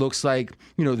plot looks like,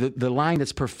 the line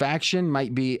that's perfection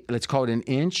might be, let's call it an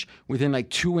inch. Within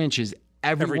 2 inches,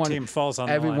 every team falls on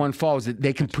the line. Everyone falls.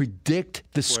 They can predict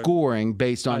the scoring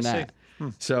based on that.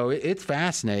 So it's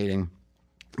fascinating.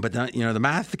 But the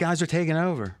math guys are taking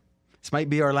over. This might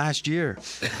be our last year.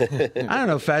 I don't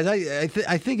know, Fez.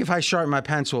 I think if I sharpen my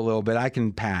pencil a little bit, I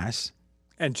can pass.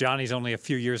 And Johnny's only a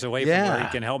few years away from where he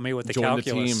can help me with the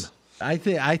calculus. I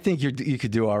think you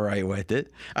could do all right with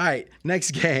it. All right,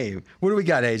 next game. What do we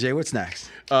got, AJ? What's next?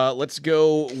 Let's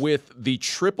go with the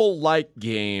triple light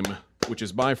game, which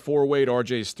is my 4-weight,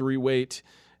 RJ's 3-weight,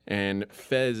 and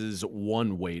Fez's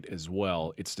 1-weight as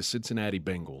well. It's the Cincinnati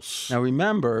Bengals. Now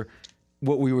remember,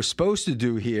 what we were supposed to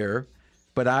do here,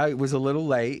 but I was a little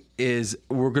late, is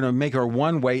we're going to make our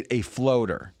 1-weight a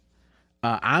floater.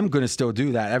 I'm going to still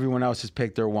do that. Everyone else has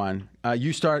picked their one.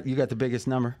 You start. You got the biggest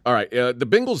number. All right. The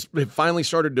Bengals have finally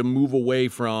started to move away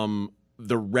from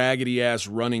the raggedy-ass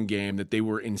running game that they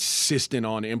were insistent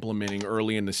on implementing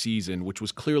early in the season, which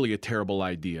was clearly a terrible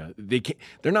idea.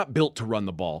 They're not built to run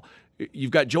the ball.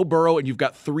 You've got Joe Burrow and you've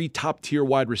got 3 top-tier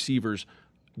wide receivers.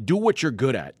 Do what you're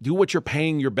good at. Do what you're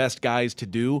paying your best guys to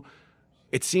do.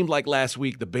 It seemed like last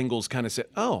week the Bengals kind of said,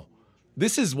 "Oh,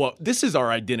 this is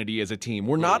our identity as a team.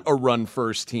 We're not a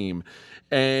run-first team."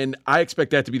 And I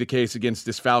expect that to be the case against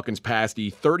this Falcons pass D,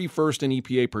 31st in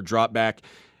EPA per dropback.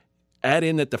 Add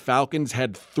in that the Falcons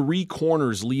had 3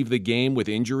 corners leave the game with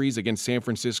injuries against San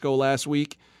Francisco last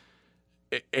week.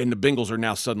 And the Bengals are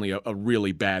now suddenly a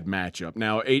really bad matchup.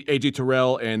 Now, A.J.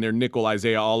 Terrell and their nickel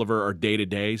Isaiah Oliver are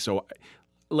day-to-day, so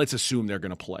let's assume they're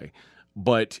going to play.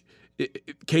 But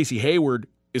Casey Hayward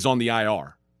is on the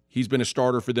IR. He's been a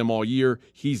starter for them all year.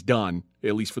 He's done,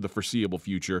 at least for the foreseeable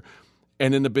future.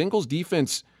 And then the Bengals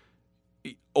defense,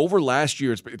 over last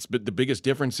year, it's been the biggest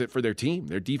difference for their team.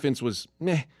 Their defense was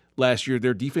meh last year.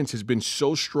 Their defense has been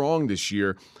so strong this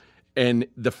year. And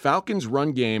the Falcons'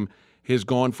 run game has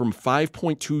gone from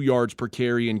 5.2 yards per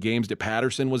carry in games that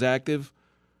Patterson was active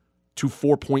to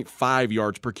 4.5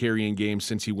 yards per carry in games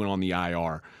since he went on the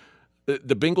IR.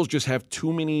 The Bengals just have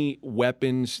too many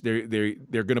weapons. They're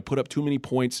going to put up too many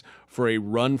points for a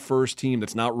run-first team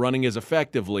that's not running as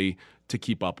effectively to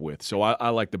keep up with. So I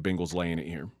like the Bengals laying it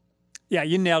here. Yeah,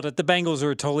 you nailed it. The Bengals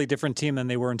are a totally different team than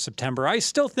they were in September. I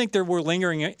still think there were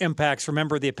lingering impacts.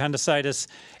 Remember the appendicitis?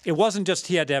 It wasn't just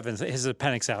he had to have his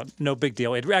appendix out. No big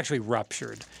deal. It actually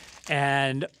ruptured.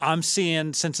 And I'm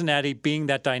seeing Cincinnati being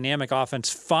that dynamic offense.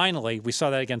 Finally, we saw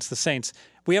that against the Saints.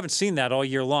 We haven't seen that all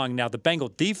year long. Now, the Bengal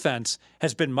defense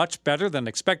has been much better than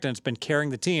expected. It's been carrying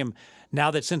the team.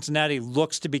 Now that Cincinnati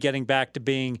looks to be getting back to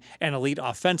being an elite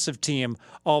offensive team,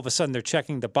 all of a sudden they're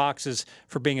checking the boxes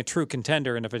for being a true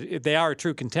contender. And if they are a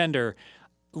true contender,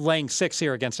 laying 6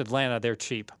 here against Atlanta, they're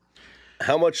cheap.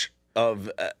 How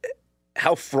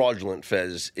fraudulent,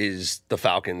 Fez, is the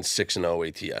Falcons'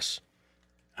 6-0 ATS?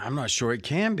 I'm not sure it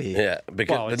can be. Yeah,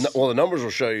 because the numbers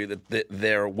will show you that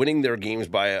they're winning their games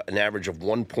by an average of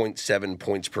 1.7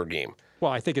 points per game.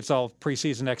 Well, I think it's all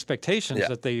preseason expectations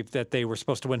that they were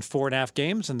supposed to win 4.5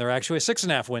 games, and they're actually a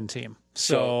 6.5 win team.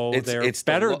 So they're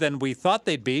better than we thought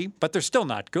they'd be, but they're still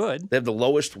not good. They have the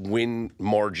lowest win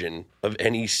margin of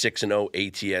any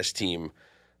 6-0 ATS team.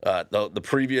 The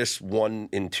previous one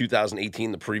in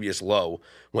 2018, the previous low,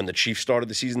 when the Chiefs started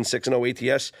the season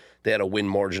 6-0 ATS, they had a win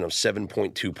margin of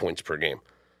 7.2 points per game.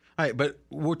 All right, but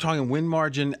we're talking win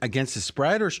margin against the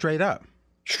spread or straight up?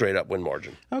 Straight up win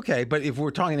margin. Okay, but if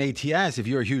we're talking ATS, if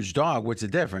you're a huge dog, what's the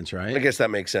difference, right? I guess that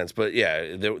makes sense. But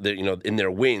yeah, they're, in their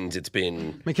wins, it's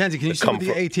been Mackenzie, can you see what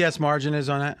the ATS margin is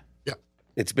on that?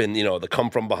 It's been, the come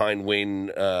from behind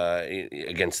win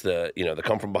against the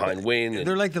come from behind win.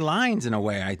 They're like the Lions in a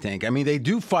way, I think. I mean, they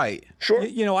do fight. Sure.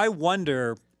 I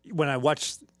wonder when I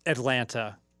watch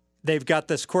Atlanta, they've got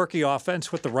this quirky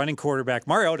offense with the running quarterback.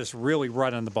 Mariota's really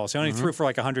running the ball. So he only threw for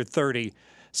like 130.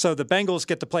 So the Bengals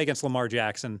get to play against Lamar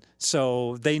Jackson.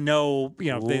 So they know,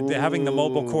 having the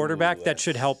mobile quarterback, that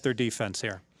should help their defense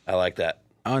here. I like that.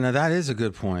 Oh, no, that is a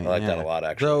good point. I like that a lot,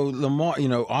 actually. So Lamar,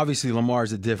 obviously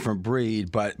Lamar's a different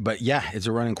breed, but yeah, it's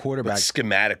a running quarterback. But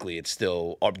schematically, it's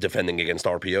still defending against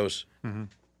RPOs. Mm-hmm.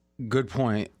 Good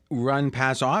point. Run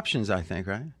pass options, I think,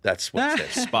 right? That's what's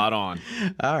there. Spot on.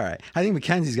 All right. I think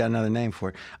Mackenzie's got another name for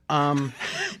it. Only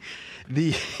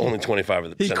 25%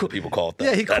 of the people call it that.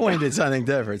 Yeah, he coined it something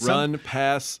different. Run,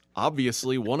 pass,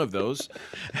 obviously one of those.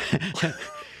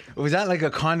 Was that like a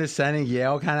condescending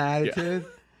Yale kind of attitude?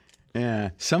 Yeah.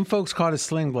 Some folks call it a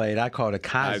sling blade. I call it a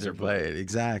Kaiser blade.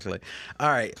 Exactly. All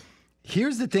right.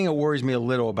 Here's the thing that worries me a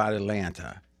little about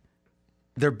Atlanta.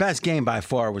 Their best game by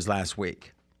far was last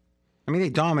week. I mean, they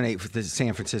dominate the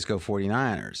San Francisco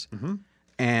 49ers. Mm-hmm.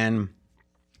 And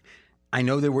I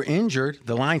know they were injured.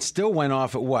 The line still went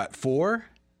off at what, 4?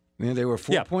 They were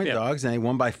 4-point dogs, and they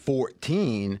won by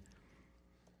 14.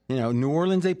 New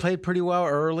Orleans, they played pretty well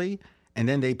early, and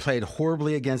then they played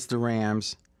horribly against the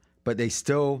Rams, but they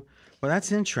still... Well,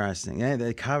 that's interesting. Yeah,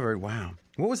 they covered. Wow.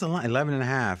 What was the line?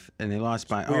 11.5, and they lost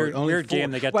by only weird 4. game.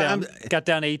 They got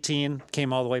down 18,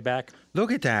 came all the way back.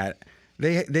 Look at that.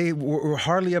 They were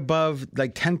hardly above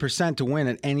like 10% to win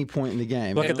at any point in the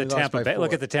game. Look at the Tampa Bay.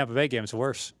 Look at the Tampa Bay game. It's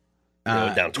worse.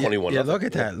 Down 21. Yeah, look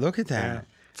at that. Look at that.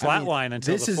 Yeah. Flatline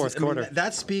until the fourth quarter.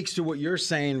 That speaks to what you're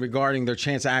saying regarding their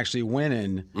chance of actually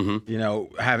winning.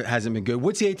 Mm-hmm. Hasn't been good.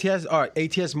 What's the ATS? All right,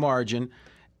 ATS margin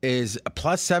is a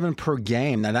 +7 per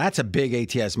game. Now, that's a big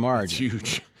ATS margin. It's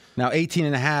huge. Now,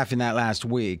 18.5 in that last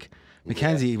week.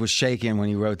 Mackenzie was shaking when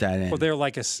he wrote that in. Well, they're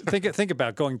like think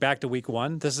about going back to week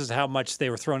 1. This is how much they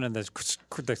were thrown in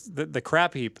the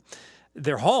crap heap.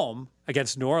 They're home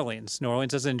against New Orleans. New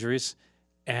Orleans has injuries,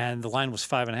 and the line was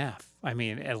 5.5. I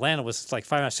mean, Atlanta was like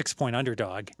 5.5, 6-point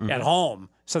underdog at home.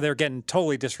 So they're getting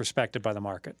totally disrespected by the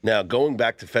market. Now, going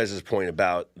back to Fez's point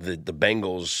about the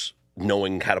Bengals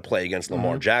knowing how to play against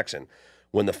Lamar Jackson.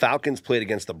 When the Falcons played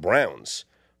against the Browns,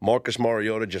 Marcus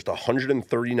Mariota just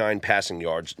 139 passing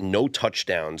yards, no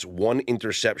touchdowns, 1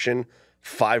 interception,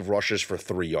 5 rushes for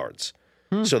 3 yards.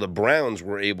 So the Browns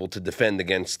were able to defend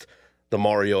against the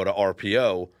Mariota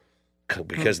RPO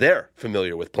because they're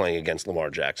familiar with playing against Lamar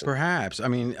Jackson. Perhaps. I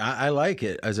mean, I like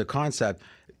it as a concept.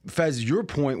 Fez, your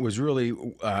point was really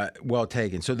well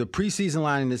taken. So the preseason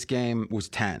line in this game was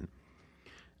 10.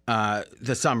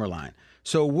 The summer line.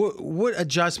 So what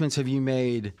adjustments have you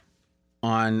made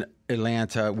on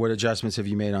Atlanta? What adjustments have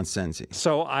you made on Cincy?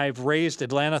 So I've raised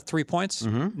Atlanta 3 points.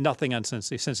 Mm-hmm. Nothing on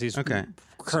Cincy since he's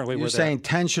currently. You're saying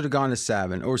 10 should have gone to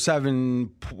 7, or 7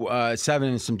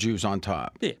 and some juice on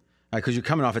top. Yeah. Because you're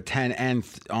coming off a 10 and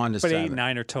on to 7. But 8 and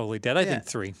 9 are totally dead. I think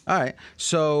 3. All right.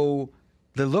 So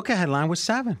the look-ahead line was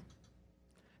 7.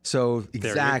 So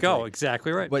exactly. There you go.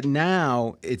 Exactly right. But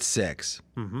now it's 6.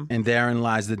 Mm-hmm. And therein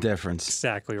lies the difference.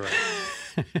 Exactly right.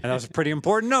 And that was a pretty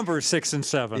important number, 6 and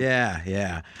 7.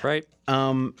 Yeah. Right.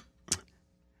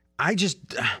 I just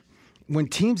when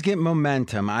teams get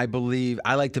momentum, I believe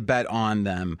I like to bet on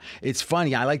them. It's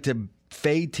funny. I like to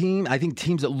fade team. I think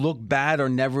teams that look bad are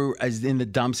never as in the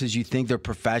dumps as you think. They're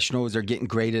professionals. They're getting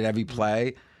great at every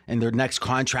play, and their next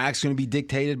contract's going to be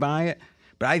dictated by it.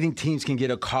 But I think teams can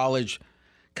get a college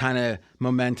kind of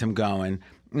momentum going,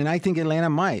 and I think Atlanta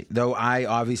might. Though I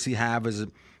obviously have as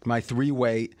my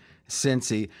 3-weight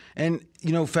Cincy. And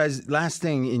Fez, last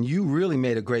thing, and you really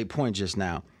made a great point just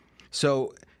now.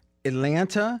 So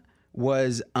Atlanta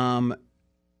was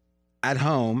at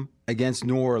home against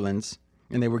New Orleans,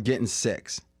 and they were getting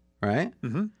 6, right?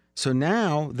 Mm-hmm. So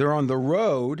now they're on the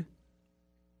road,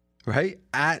 right,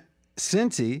 at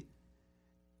Cincy,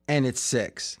 and it's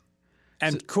 6.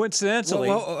 And coincidentally,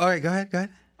 all right, go ahead.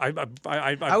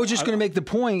 I was just going to make the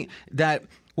point that,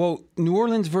 New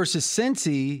Orleans versus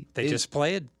Cincy. They just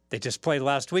played. They just played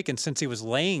last week, and Cincy was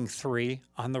laying 3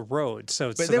 on the road. So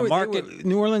But the market,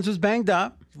 New Orleans was banged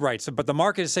up. right? So, but the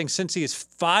market is saying Cincy is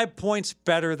 5 points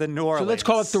better than New Orleans. So let's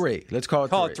call it 3.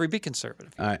 Call it 3. Be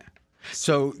conservative. All right.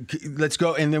 So let's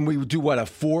go, and then we would do what, a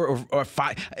 4 or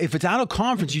 5? If it's out of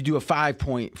conference, you do a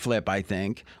 5-point flip, I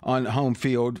think, on home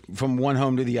field from one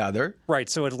home to the other. Right.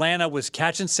 So Atlanta was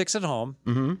catching 6 at home.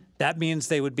 Mm-hmm. That means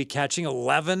they would be catching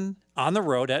 11 on the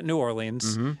road at New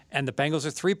Orleans, and the Bengals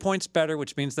are 3 points better,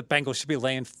 which means the Bengals should be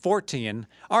laying 14.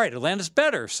 All right, Atlanta's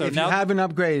better. So If now, you haven't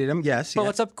upgraded them, yes.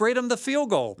 let's upgrade them the field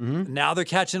goal. Now they're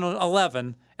catching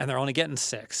 11, and they're only getting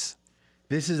 6.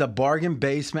 This is a bargain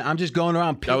basement. I'm just going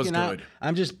around picking That was out. good.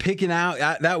 I'm just picking out.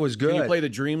 That was good. Can you play the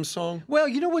Dreams song? Well,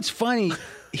 you know what's funny?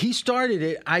 He started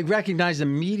it. I recognized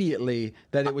immediately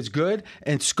that it was good.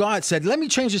 And Scott said, "Let me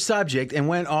change the subject," and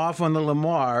went off on the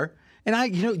Lamar.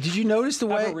 And did you notice the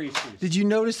Have a way? Reese's. Did you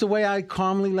notice the way I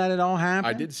calmly let it all happen?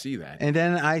 I did see that. And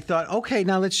then I thought, okay,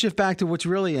 now let's shift back to what's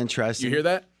really interesting. You hear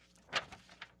that?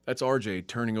 That's RJ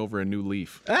turning over a new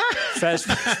leaf.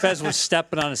 Fez was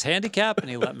stepping on his handicap, and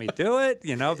he let me do it,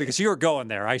 because you were going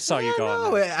there. I saw you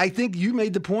going No, there. I think you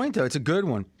made the point, though. It's a good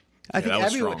one. I think that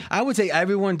was everyone. strong. I would say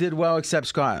everyone did well except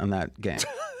Scott on that game.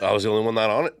 I was the only one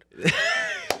not on it.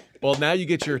 Well, now you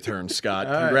get your turn, Scott.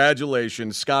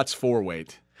 Congratulations. Scott's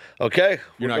 4-weight. Okay.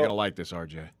 You're not going to like this,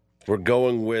 RJ. We're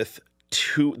going with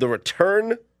the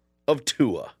return of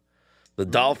Tua. The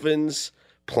Dolphins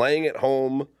playing at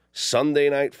home Sunday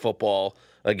Night Football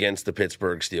against the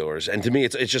Pittsburgh Steelers. And to me,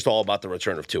 it's just all about the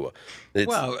return of Tua.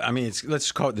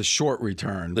 Let's call it the short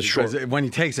return. Short. When he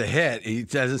takes a hit, he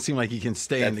doesn't seem like he can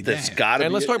stay in the game. That's gotta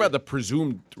And be let's it. talk about the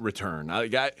presumed return.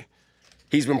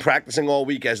 He's been practicing all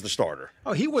week as the starter.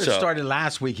 Oh, he would have started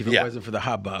last week if it Yeah. wasn't for the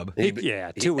hubbub.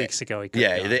 2 weeks ago. He could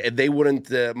have Yeah, gone. they wouldn't.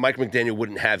 Mike McDaniel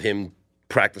wouldn't have him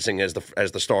practicing as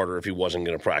the starter if he wasn't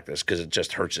going to practice because it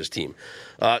just hurts his team.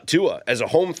 Tua as a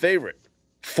home favorite,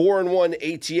 4-1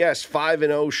 ATS,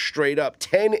 5-0 straight up,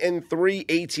 10-3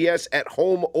 ATS at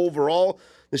home overall.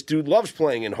 This dude loves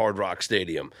playing in Hard Rock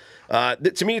Stadium.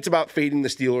 To me, it's about fading the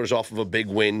Steelers off of a big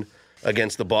win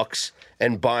against the Bucs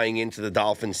and buying into the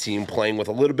Dolphins team, playing with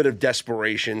a little bit of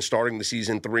desperation, starting the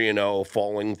season 3-0,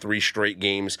 falling 3 straight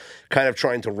games, kind of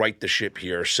trying to right the ship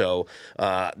here. So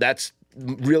that's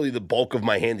really the bulk of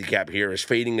my handicap here is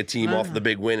fading a team off the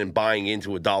big win and buying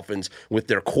into a Dolphins with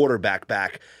their quarterback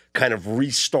back, kind of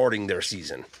restarting their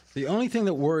season. The only thing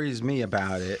that worries me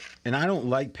about it, and I don't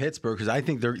like Pittsburgh because I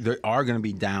think they are going to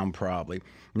be down probably.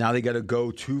 Now they got to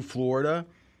go to Florida,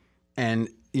 and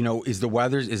is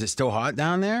it still hot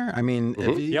down there? I mean,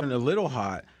 if even a little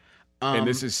hot. And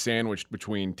this is sandwiched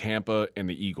between Tampa and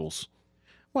the Eagles.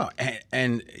 Well,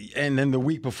 and then the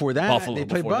week before that, Buffalo they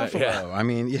played before that, Buffalo. yeah. I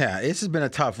mean, this has been a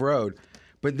tough road.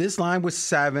 But this line was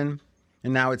 7,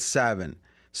 and now it's 7.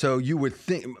 So you would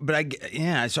think,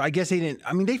 so I guess they didn't.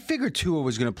 I mean, they figured Tua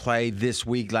was going to play this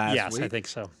week, last Yes, week. I think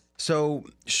so. So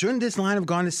shouldn't this line have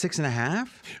gone to 6.5?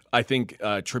 I think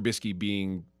Trubisky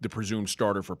being the presumed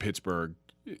starter for Pittsburgh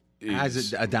As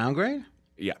is a downgrade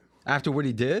yeah. after what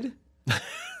he did?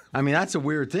 I mean, that's a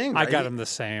weird thing. I Right? got him the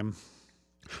same.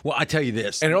 Well, I tell you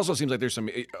this. And it also seems like there's some.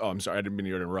 Oh, I'm sorry, I didn't mean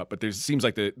to interrupt, but it seems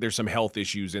like there's some health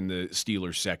issues in the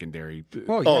Steelers secondary.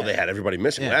 Well, Oh, yeah. they had everybody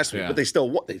missing last week, Yeah. but they still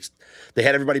won. They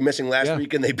had everybody missing last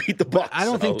week, and they beat the Bucs. I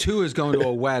don't think Tua is going to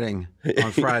a wedding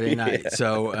on Friday night.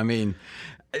 So, I mean,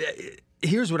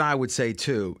 here's what I would say,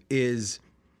 too, is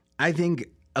I think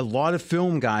a lot of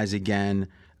film guys, again,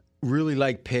 really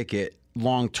like Pickett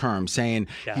long term, saying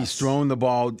he's thrown the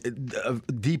ball a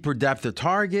deeper depth of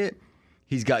target.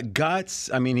 He's got guts.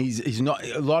 I mean, he's not.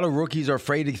 A lot of rookies are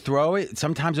afraid to throw it.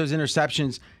 Sometimes those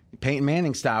interceptions, Peyton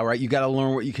Manning style, right? You got to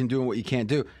learn what you can do and what you can't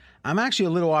do. I'm actually a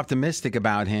little optimistic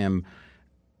about him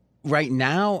right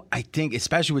now. I think,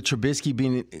 especially with Trubisky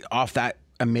being off that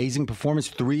amazing performance,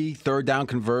 3 third-down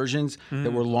conversions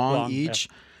that were long each.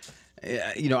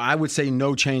 Yeah. I would say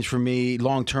no change for me.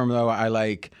 Long term, though, I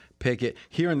like Pickett.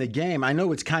 Here in the game, I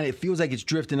know it feels like it's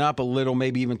drifting up a little,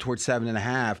 maybe even towards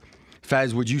 7.5.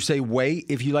 Faz, would you say wait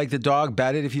if you like the dog,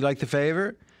 bet it if you like the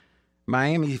favorite?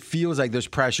 Miami feels like there's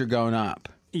pressure going up.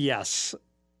 Yes.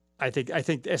 I think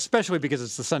especially because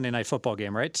it's the Sunday night football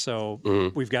game, right?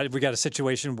 So we've got a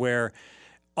situation where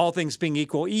all things being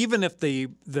equal, even if the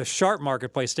sharp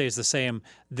marketplace stays the same,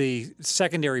 the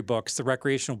secondary books, the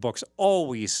recreational books,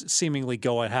 always seemingly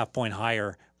go a half point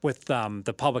higher with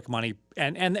the public money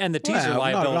and the teaser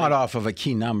liability. Not off of a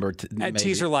key number. And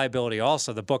teaser liability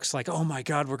also. The book's like, oh my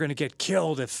God, we're going to get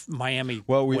killed if Miami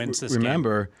wins this game.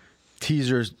 Remember,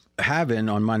 teasers having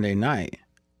on Monday night,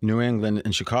 New England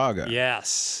and Chicago. Yes.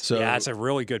 So yeah, that's a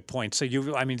really good point. So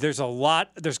there's a lot.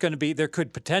 There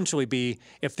could potentially be,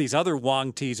 if these other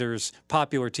Wong teasers,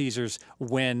 popular teasers,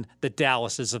 win, the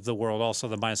Dallases of the world, also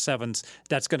the -7s.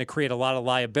 That's going to create a lot of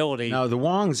liability. Now the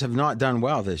Wongs have not done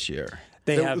well this year.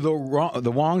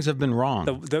 The Wongs have been wrong.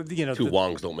 Two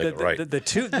Wongs don't make it right.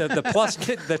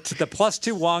 The plus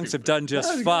two Wongs have done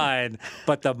just fine,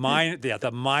 but the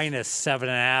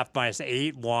 -7.5,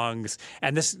 -8 Wongs,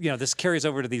 and this carries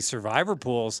over to these survivor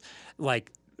pools.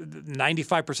 Like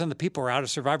 95% of the people are out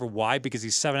of survivor. Why? Because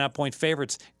these 7.5 point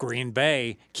favorites, Green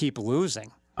Bay, keep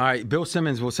losing. All right, Bill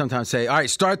Simmons will sometimes say, "All right,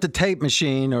 start the tape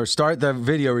machine or start the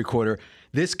video recorder."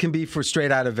 This can be for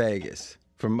Straight Out of Vegas.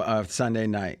 From Sunday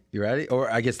night. You ready?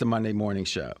 Or I guess the Monday morning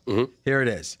show. Mm-hmm. Here it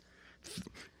is.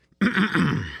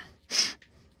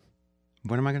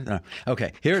 What am I going to do?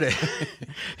 Okay, here it is.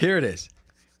 Here it is.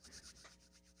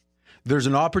 There's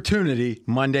an opportunity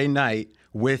Monday night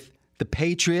with the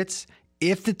Patriots.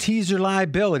 If the teaser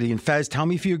liability, and Fez, tell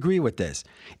me if you agree with this,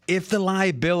 if the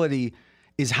liability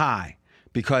is high,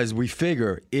 because we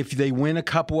figure if they win a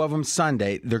couple of them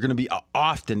Sunday, they're going to be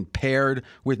often paired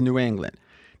with New England.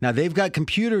 Now, they've got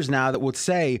computers now that will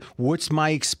say, what's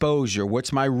my exposure?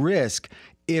 What's my risk?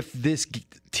 If this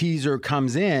teaser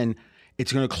comes in,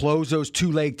 it's going to close those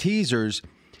two-leg teasers.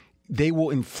 They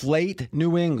will inflate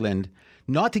New England,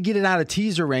 not to get it out of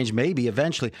teaser range, maybe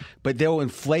eventually, but they'll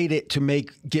inflate it to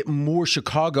get more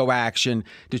Chicago action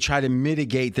to try to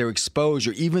mitigate their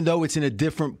exposure, even though it's in a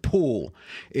different pool.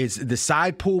 The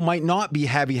side pool might not be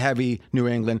heavy New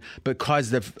England, because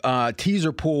the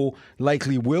teaser pool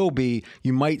likely will be.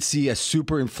 You might see a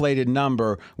super inflated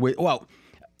number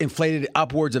inflated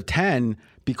upwards of 10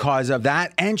 because of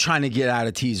that and trying to get out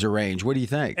of teaser range. What do you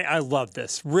think? I love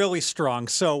this. Really strong.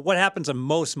 So what happens in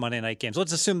most Monday night games?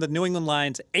 Let's assume the New England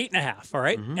line's 8.5, all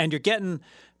right? Mm-hmm. And you're getting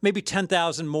maybe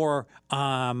 10,000 more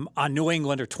on New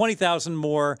England or 20,000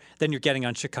 more than you're getting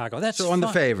on Chicago. That's so on the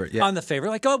favorite, yeah. On the favorite.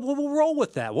 Like, we'll roll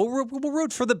with that. We'll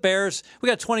root for the Bears. We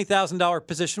got a $20,000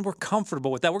 position. We're comfortable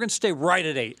with that. We're going to stay right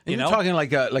at 8. You're talking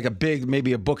like a big,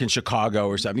 maybe a book in Chicago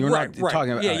or something. You're not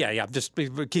talking about... Yeah. Just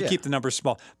keep the numbers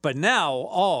small. But now,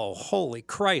 holy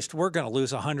Christ, we're going to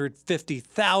lose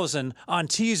 150,000 on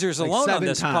teasers alone on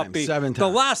this puppy. 7 times.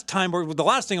 The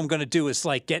last thing I'm going to do is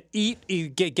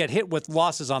get hit with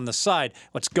losses on the side.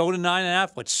 Let's go to 9.5.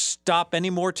 Let's stop any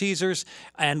more teasers,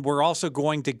 and we're also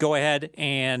going to go ahead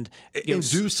and do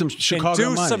some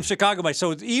Chicago money.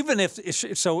 So even if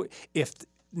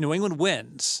New England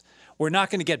wins, we're not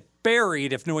going to get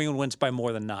buried if New England wins by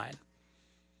more than 9.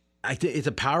 I think it's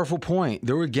a powerful point.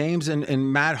 There were games,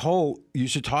 and Matt Holt, you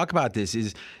should talk about this,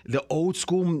 is the old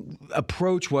school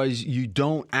approach was you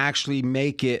don't actually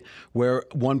make it where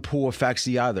one pool affects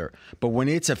the other. But when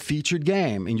it's a featured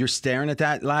game and you're staring at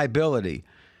that liability,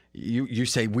 you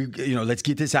say, let's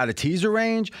get this out of teaser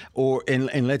range,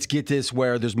 and let's get this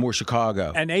where there's more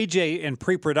Chicago. And AJ in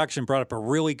pre-production brought up a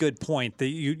really good point.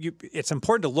 It's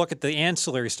important to look at the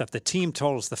ancillary stuff, the team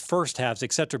totals, the first halves,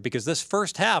 et cetera, because this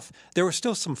first half, there were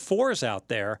still some 4s out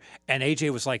there, and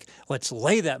AJ was like, let's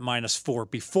lay that -4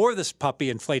 before this puppy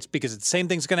inflates, because the same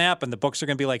thing's going to happen. The books are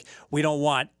going to be like, we don't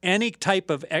want any type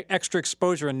of extra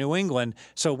exposure in New England,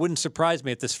 so it wouldn't surprise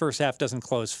me if this first half doesn't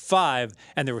close 5,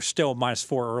 and there was still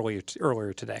 -4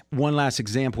 earlier today. One last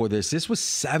example of this. This was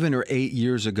 7 or 8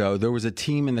 years ago. There was a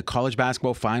team in the college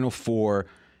basketball Final Four,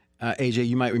 AJ,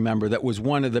 you might remember, that was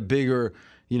one of the bigger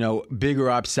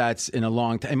upsets in a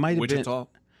long time. It might have Wichita?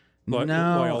 been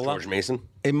no George Mason.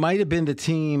 It might have been the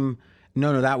team.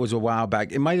 No, that was a while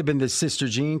back. It might have been the Sister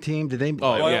Jean team. Did they?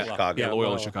 Chicago.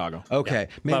 Loyola Chicago. Okay,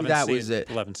 maybe that was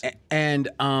it. 11 seed. And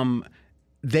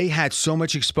they had so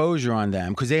much exposure on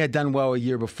them because they had done well a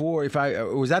year before.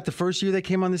 Was that the first year they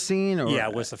came on the scene? Or? Yeah,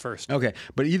 it was the first. Okay,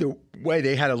 but either way,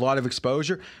 they had a lot of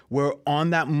exposure. Where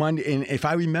on that Monday, and if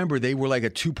I remember, they were like a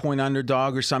 2-point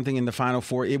underdog or something in the Final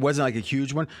Four. It wasn't like a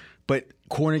huge one, but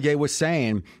Cornegay was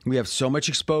saying we have so much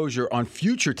exposure on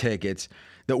future tickets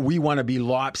that we want to be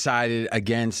lopsided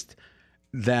against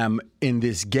them in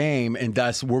this game, and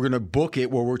thus we're going to book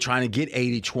it where we're trying to get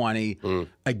 80-20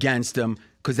 against them.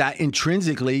 Because that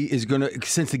intrinsically is going to,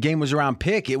 since the game was around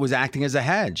pick, it was acting as a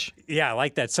hedge. Yeah, I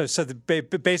like that. So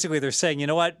basically they're saying, you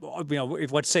know what?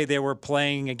 Let's say they were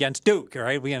playing against Duke, all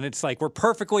right? And it's like we're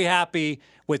perfectly happy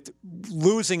with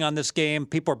losing on this game.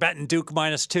 People are betting Duke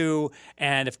 -2,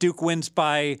 and if Duke wins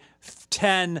by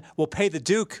 10, we'll pay the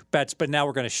Duke bets, but now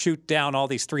we're going to shoot down all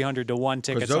these 300-1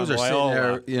 tickets. Because those on are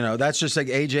Loyola. sitting there, that's just like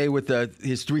AJ with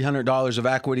his $300 of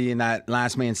equity in that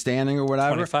last man standing or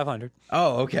whatever. 2,500.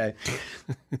 Oh, okay.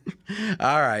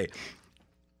 All right.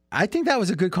 I think that was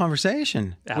a good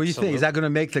conversation. What do you think? Is that going to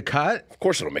make the cut? Of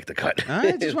course it'll make the cut.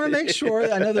 I just want to make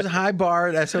sure. I know there's a high bar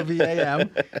at SOVAM.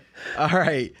 All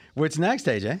right. What's next,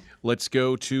 AJ? Let's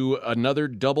go to another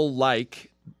double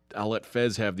like. I'll let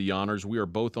Fez have the honors. We are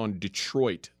both on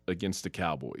Detroit against the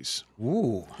Cowboys.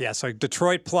 Ooh. Yeah, so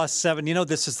Detroit +7.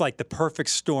 This is like the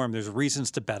perfect storm. There's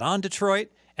reasons to bet on Detroit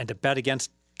and to bet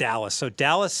against Dallas. So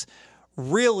Dallas,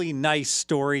 really nice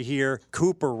story here.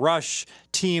 Cooper Rush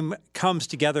team comes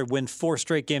together, win 4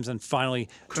 straight games, and finally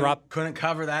Couldn't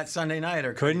cover that Sunday night,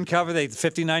 or couldn't cover the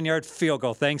 59-yard field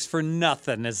goal. Thanks for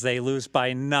nothing as they lose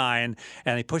by 9,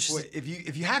 and he pushes. Wait,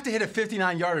 if you have to hit a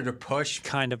 59-yarder to push,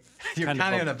 Kind of. you're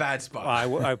kind of in a bad spot.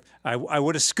 I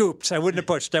would have scooped. I wouldn't have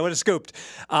pushed. I would have scooped.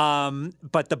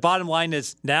 But the bottom line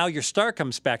is now your star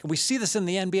comes back. And we see this in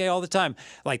the NBA all the time.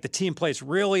 Like the team plays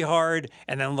really hard,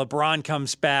 and then LeBron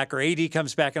comes back or AD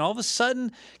comes back, and all of a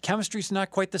sudden, chemistry's not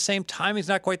quite the same. Timing's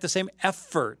not quite the same.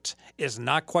 Effort is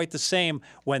not quite the same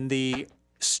when the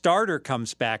starter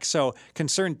comes back. So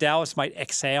concerned Dallas might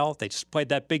exhale. They just played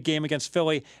that big game against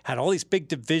Philly, had all these big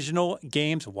divisional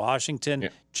games, Washington,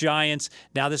 Giants.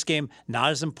 Now this game,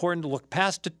 not as important to look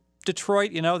past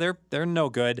Detroit. They're no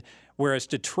good. Whereas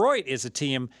Detroit is a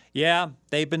team,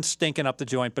 they've been stinking up the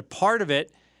joint. But part of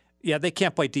it, they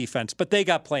can't play defense, but they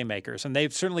got playmakers, and they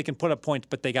certainly can put up points,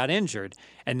 but they got injured.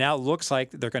 And now it looks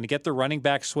like they're going to get their running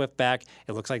back Swift back.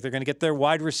 It looks like they're going to get their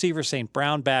wide receiver St.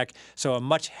 Brown back. So a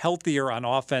much healthier on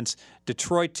offense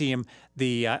Detroit team,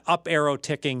 the up arrow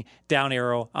ticking, down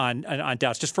arrow on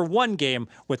Dallas, just for one game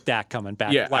with Dak coming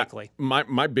back, likely.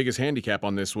 My biggest handicap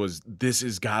on this was this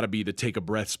has got to be the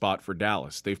take-a-breath spot for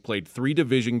Dallas. They've played 3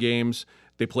 division games.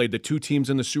 They played the 2 teams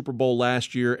in the Super Bowl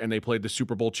last year, and they played the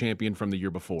Super Bowl champion from the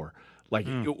year before. Like,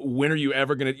 when are you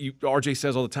ever going to – RJ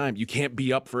says all the time, you can't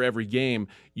be up for every game.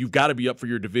 You've got to be up for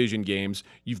your division games.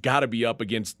 You've got to be up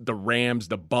against the Rams,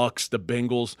 the Bucks, the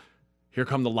Bengals. Here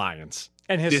come the Lions.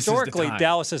 And historically,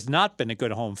 Dallas has not been a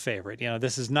good home favorite.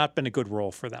 This has not been a good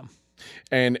role for them.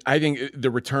 And I think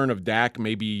the return of Dak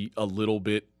may be a little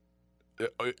bit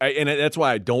and that's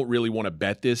why I don't really want to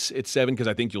bet this at 7, because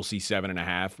I think you'll see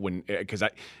 7.5 because I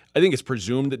think it's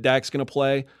presumed that Dak's going to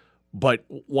play. But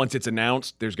once it's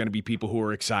announced, there's going to be people who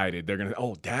are excited. They're going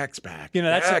to, Dak's back.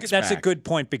 That's a good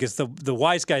point, because the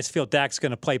wise guys feel Dak's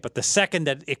going to play. But the second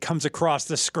that it comes across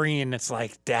the screen, it's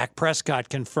like Dak Prescott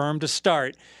confirmed to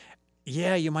start.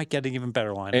 Yeah, you might get an even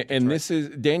better line. And this is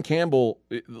Dan Campbell,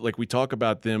 like we talk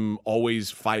about them always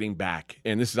fighting back.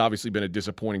 And this has obviously been a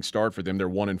disappointing start for them. They're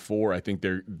 1-4. I think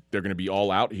they're going to be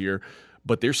all out here.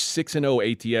 But they're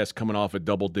 6-0 ATS coming off a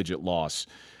double-digit loss.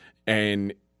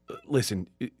 And listen,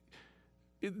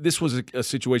 this was a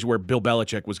situation where Bill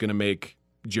Belichick was going to make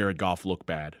Jared Goff look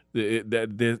bad.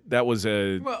 That was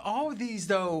a... Well, all of these,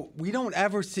 though, we don't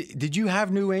ever see... Did you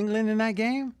have New England in that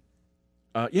game?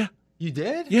 Yeah. You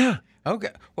did? Yeah. Okay.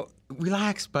 Well,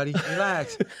 relax, buddy.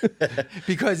 Relax.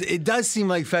 Because it does seem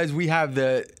like, Fez, we have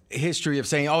the history of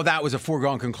saying, that was a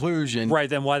foregone conclusion. Right,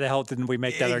 then why the hell didn't we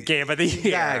make that our game of the year?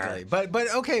 Exactly.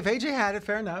 But okay, if AJ had it,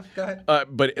 fair enough. Go ahead.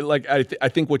 But I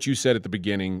think what you said at the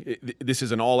beginning, this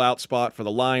is an all-out spot for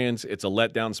the Lions. It's a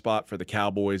letdown spot for the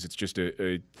Cowboys. It's just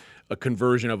a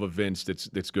conversion of events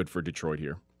that's good for Detroit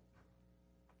here.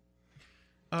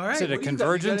 All right. Is it a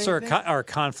convergence or a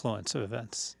confluence of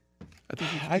events? I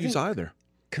think you can use either.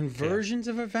 Conversions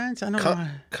of events? I don't know.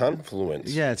 Confluence.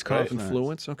 Yeah, it's confluence.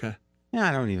 Influence? Okay. Yeah,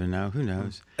 I don't even know. Who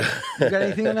knows? You got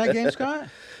anything on that game, Scott?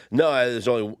 No,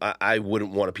 I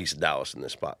wouldn't want a piece of Dallas in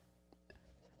this spot.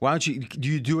 Why don't you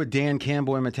do a Dan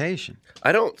Campbell imitation?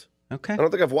 I don't. Okay. I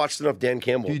don't think I've watched enough Dan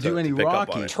Campbell Do you do any to pick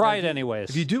Rocky? up on it. Try it anyways.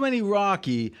 If you do any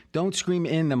Rocky, don't scream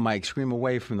in the mic. Scream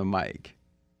away from the mic.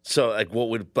 So, what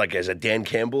would as a Dan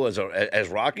Campbell as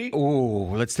Rocky?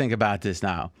 Ooh, let's think about this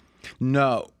now.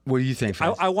 No. What do you think,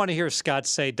 Fez? I want to hear Scott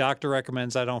say, "Doctor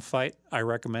recommends I don't fight. I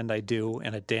recommend I do,"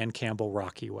 in a Dan Campbell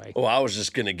Rocky way. Well, I was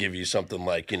just going to give you something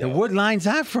like, What line's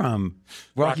that from?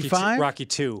 Rocky 5? Rocky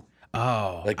 2.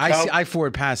 Oh, I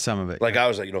forward past some of it. I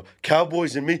was like,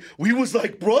 Cowboys and me, we was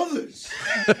like brothers.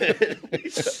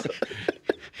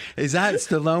 Is that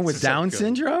Stallone with Down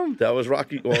syndrome? That was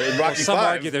Rocky. Well, in Rocky Some 5.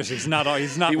 argue he's not.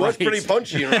 He was pretty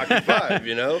punchy in Rocky 5.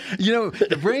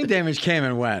 The brain damage came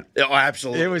and went. Oh,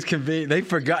 absolutely. It was convenient. They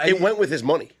forgot. It went with his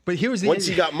money. But here's the Once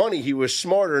he got money, he was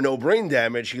smarter, no brain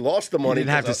damage. He lost the money. didn't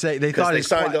have to say- they because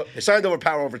thought they signed over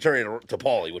power of attorney to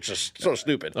Paulie, which is so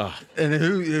stupid. And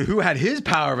who had his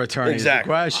power of attorney?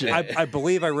 Exactly. Is the question. I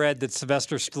believe I read that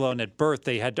Sylvester Stallone at birth,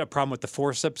 they had a problem with the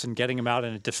forceps and getting him out,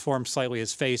 and it deformed slightly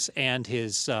his face and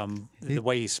his the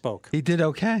way he spoke. He did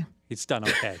okay. He's done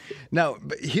okay. Now,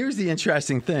 but here's the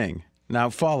interesting thing. Now,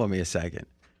 follow me a second,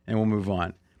 and we'll move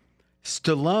on.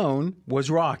 Stallone was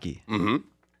Rocky,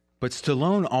 but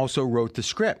Stallone also wrote the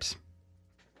scripts.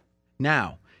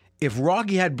 Now, if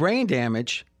Rocky had brain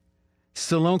damage,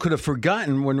 Stallone could have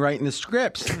forgotten when writing the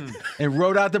scripts and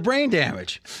wrote out the brain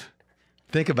damage.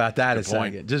 Think about that a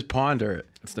point. second. Just ponder it.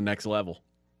 It's the next level.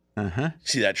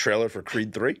 See that trailer for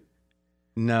Creed 3?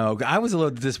 No, I was a little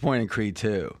disappointed in Creed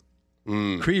 2.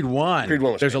 Creed 1. Creed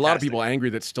 1 was There's a lot of fantastic. people angry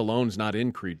that Stallone's not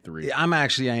in Creed 3. I'm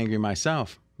actually angry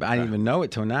myself. I didn't even know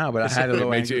it till now, but I had a It little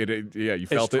makes angry. you, you Is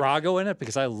felt it. Drago in it?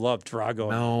 Because I love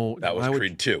Drago. No, That was why would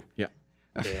Creed 2. Yeah.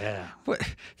 Yeah. What?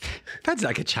 That's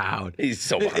like a child. He's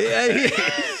so behind. Yeah,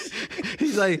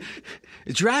 he's like,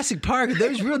 Jurassic Park, are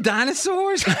those real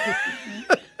dinosaurs?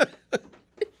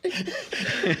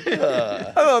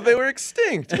 I thought they were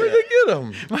extinct. Where'd they get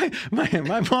them?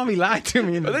 my mommy lied to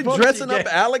me. In the Are they book dressing she up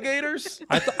gave. alligators?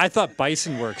 I thought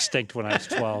bison were extinct when I was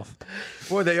 12.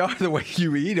 Well, they are the way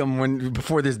you eat them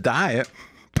before this diet.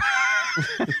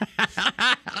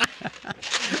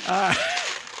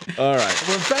 All right.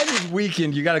 When Fed is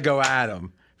weakened, you got to go at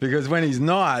him because when he's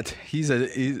not, he's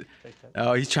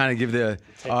trying to give the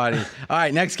audience. All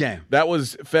right, next game. That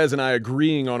was Fez and I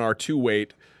agreeing on our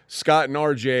 2-weight. Scott and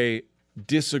RJ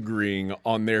disagreeing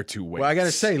on their 2-weight. Well, I got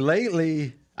to say,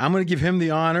 lately, I'm going to give him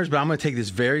the honors, but I'm going to take this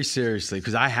very seriously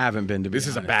because I haven't been to. This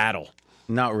is a battle.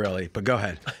 Not really, but go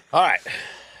ahead. All right.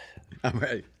 I'm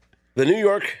ready. The New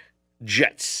York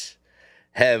Jets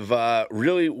have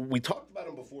really, we talked about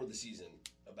them before the season.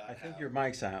 I think your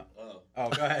mic's out. Oh,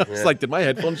 go ahead. It's like, did my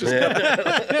headphones just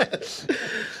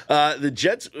The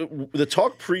Jets, the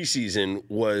talk preseason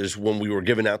was when we were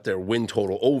giving out their win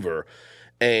total over,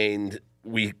 and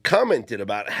we commented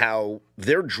about how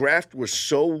their draft was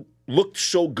looked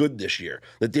so good this year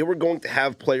that they were going to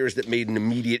have players that made an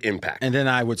immediate impact. And then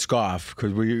I would scoff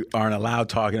because we aren't allowed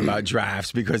talking about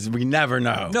drafts because we never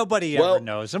know. Nobody Well, ever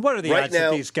knows. And what are the right odds now-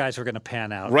 that these guys are going to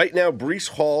pan out? Right now, Breece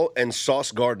Hall and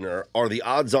Sauce Gardner are the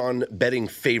odds-on betting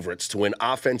favorites to win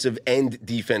Offensive and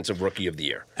Defensive Rookie of the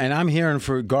Year. And I'm hearing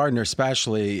for Gardner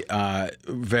especially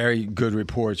very good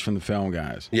reports from the film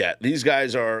guys. Yeah, these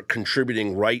guys are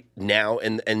contributing right now,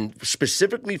 and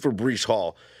specifically for Breece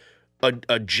Hall,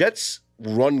 a Jets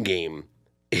run game,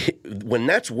 when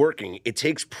that's working, it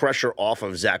takes pressure off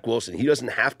of Zach Wilson. He doesn't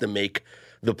have to make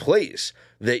the plays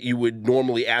that you would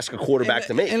normally ask a quarterback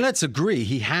to make. And let's agree,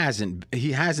 he hasn't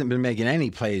been making any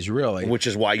plays really. Which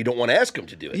is why you don't want to ask him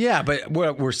to do it. Yeah, but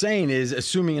what we're saying is,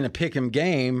 assuming in a pick 'em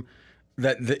game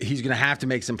that he's going to have to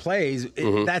make some plays,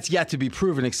 that's yet to be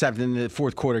proven, except in the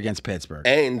fourth quarter against Pittsburgh.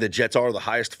 And the Jets are the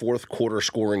highest fourth quarter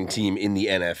scoring team in the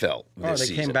NFL this They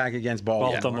season. came back against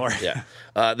Baltimore.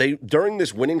 Yeah. They during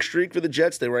this winning streak for the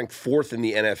Jets, they ranked fourth in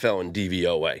the NFL in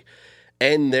DVOA.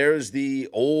 And there's the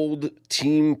old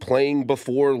team playing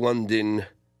before London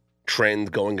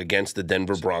trend going against the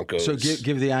Denver Broncos. So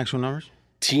give the actual numbers.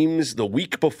 Teams the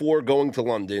week before going to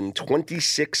London,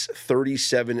 26,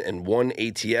 37, and 1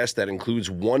 ATS. That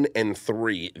includes 1 and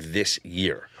 3 this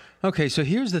year. Okay, so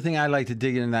here's the thing I'd like to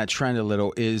dig into that trend a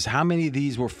little is how many of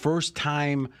these were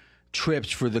first-time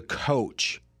trips for the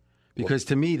coach? Because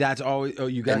to me, that's always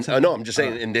you got. No, I'm just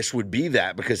saying, and this would be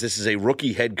that because this is a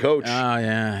rookie head coach. Oh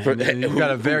yeah, you've who-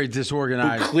 got a very who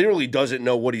disorganized. clearly doesn't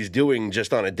know what he's doing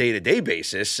just on a day-to-day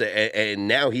basis, and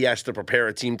now he has to prepare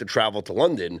a team to travel to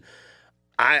London.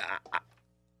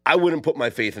 I wouldn't put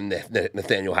my faith in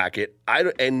Nathaniel Hackett.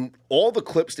 And all the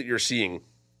clips that you're seeing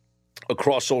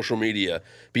across social media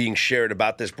being shared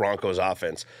about this Broncos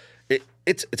offense,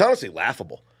 it's honestly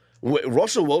laughable.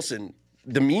 Russell Wilson,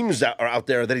 the memes that are out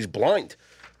there that he's blind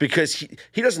because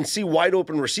he doesn't see wide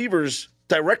open receivers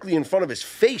directly in front of his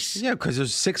face. Yeah, because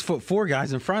there's 6'4"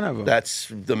 guys in front of him. That's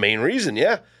the main reason,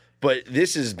 yeah. But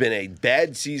this has been a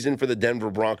bad season for the Denver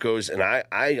Broncos, and I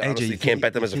honestly can't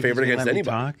bet them as a favorite against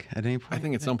anybody. Talk at any point? I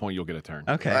think at some point you'll get a turn.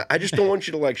 Okay. I just don't want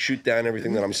you to shoot down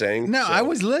everything that I'm saying. No, so. I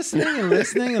was listening and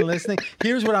listening and listening.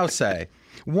 Here's what I'll say.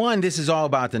 One, this is all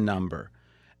about the number.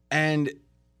 And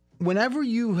whenever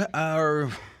you are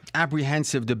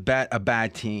apprehensive to bet a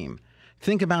bad team,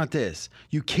 think about this.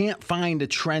 You can't find a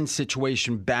trend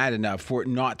situation bad enough for it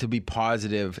not to be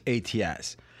positive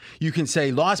ATS. You can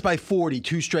say, lost by 40,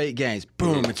 2 straight games.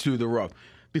 Boom, it's through the roof.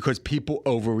 Because people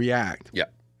overreact. Yeah.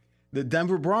 The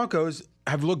Denver Broncos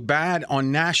have looked bad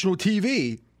on national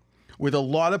TV, with a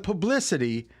lot of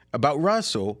publicity about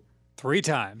Russell. 3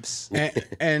 times.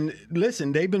 And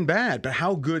listen, they've been bad, but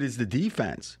how good is the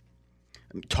defense?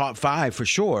 Top 5 for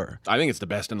sure. I think it's the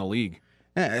best in the league.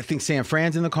 Yeah, I think San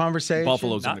Fran's in the conversation.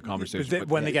 Buffalo's in the conversation.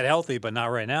 When they get healthy, but not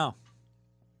right now.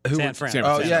 Who- San Fran. San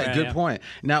Oh, Fran, yeah, good point.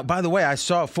 Now, by the way, I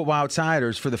saw Football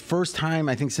Outsiders for the first time,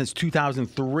 I think, since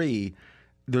 2003.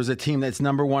 There's a team that's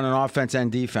number 1 on offense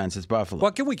and defense. It's Buffalo.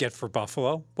 What can we get for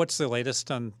Buffalo? What's the latest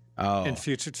on in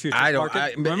future I don't- market?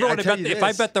 I- Remember when I tell you if I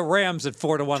this. bet the Rams at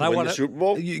 4-1, I Win want the to. Super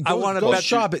Bowl I want to go bet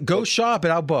shop it. Go shop it.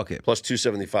 I'll book it. plus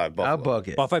 275. Buffalo. I'll book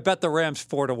it. Well, if I bet the Rams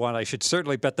 4-1, I should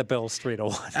certainly bet the Bills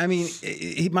 3-1. I mean,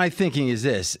 my thinking is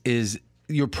this: is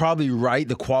you're probably right.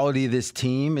 The quality of this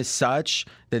team is such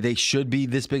that they should be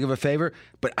this big of a favor.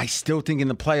 But I still think in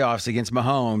the playoffs against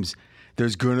Mahomes,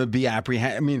 there's going to be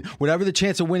apprehension. I mean, whatever the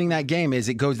chance of winning that game is,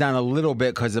 it goes down a little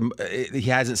bit because he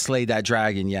hasn't slayed that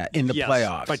dragon yet in the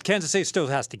playoffs. But Kansas City still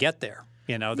has to get there.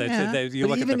 You know, you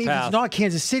but look even at the if path. it's not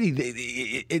Kansas City,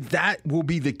 that will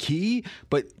be the key.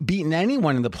 But beating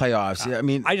anyone in the playoffs, I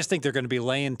mean, I just think they're going to be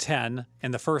laying 10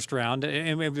 in the first round.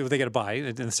 And maybe they get a bye.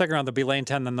 In the second round, they'll be laying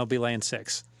 10, then they'll be laying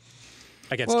 6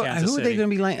 against Kansas who City. are they going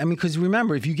to be laying? I mean, because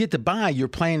remember, if you get the bye, you're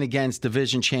playing against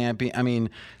division champion. I mean,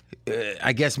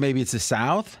 I guess maybe it's the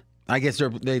South. I guess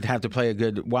they'd have to play a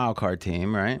good wild card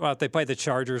team, right? Well, if they play the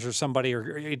Chargers or somebody,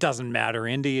 or it doesn't matter.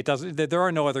 Indy, it doesn't. There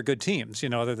are no other good teams,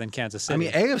 other than Kansas City. I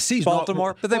mean, AFC's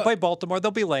Baltimore, but they play Baltimore.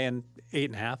 They'll be laying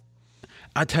 8.5.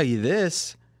 I'll tell you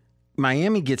this.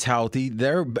 Miami gets healthy.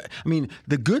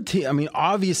 The good team. I mean,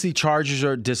 obviously, Chargers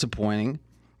are disappointing.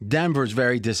 Denver's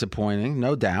very disappointing,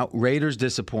 no doubt. Raiders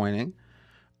disappointing.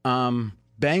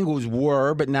 Bengals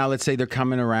were, but now let's say they're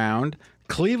coming around.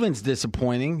 Cleveland's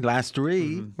disappointing. Last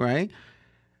 3, right?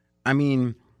 I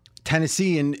mean,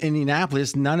 Tennessee and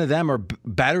Indianapolis, none of them are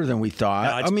better than we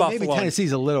thought. No, maybe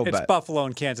Tennessee's a little bit. It's Buffalo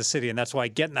and Kansas City, and that's why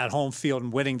getting that home field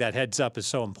and winning that heads up is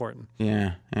so important.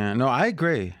 Yeah. No, I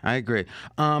agree.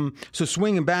 So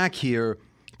swinging back here,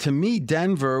 to me,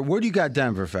 Denver. Where do you got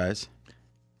Denver, Fez?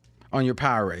 On your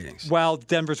power ratings? Well,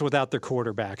 Denver's without their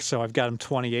quarterback, so I've got them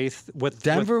 28th. With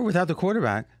Denver without the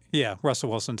quarterback? Yeah, Russell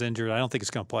Wilson's injured. I don't think he's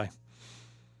going to play.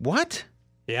 What?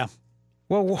 Yeah.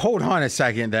 Well, hold on a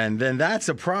second then. Then that's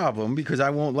a problem because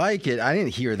I won't like it. I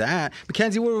didn't hear that.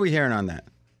 Mackenzie, what are we hearing on that?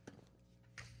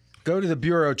 Go to the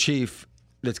bureau chief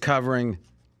that's covering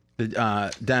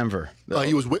the Denver.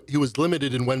 He was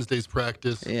limited in Wednesday's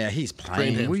practice. Yeah, he's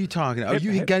playing. Strained What are you talking about?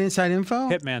 You got inside info?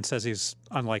 Hitman says he's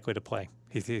unlikely to play.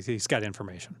 He's got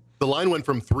information. The line went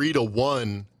from 3 to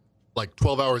 1, like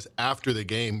 12 hours after the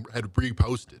game had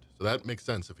reposted. So that makes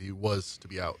sense if he was to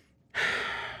be out.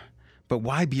 But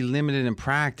why be limited in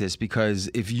practice? Because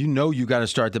if you know you got to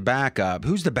start the backup,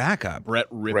 who's the backup? Brett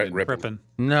Rippon. Rippon.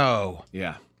 No.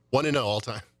 Yeah. 1-0 all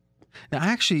time. Now,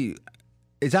 actually,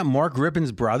 is that Mark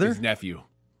Rippon's brother? His nephew.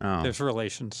 Oh. There's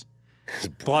relations.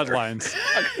 Bloodlines.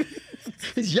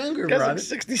 His younger Guy's brother. like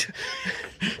 60.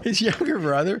 His younger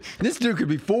brother. This dude could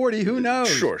be 40. Who knows?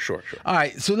 Sure. All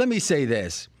right. So let me say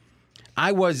this.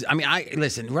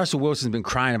 Listen, Russell Wilson's been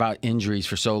crying about injuries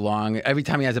for so long. Every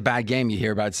time he has a bad game, you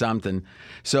hear about something.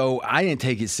 So I didn't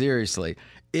take it seriously.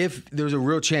 If there's a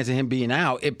real chance of him being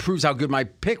out, it proves how good my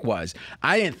pick was.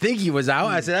 I didn't think he was out.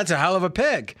 I said, that's a hell of a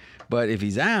pick. But if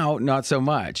he's out, not so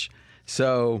much.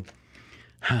 So,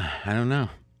 I don't know.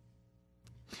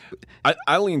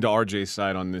 I lean to RJ's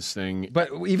side on this thing. But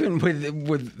even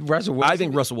with Russell Wilson. I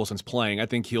think Russell Wilson's playing. I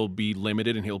think he'll be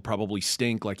limited and he'll probably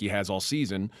stink like he has all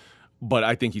season. But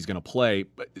I think he's going to play.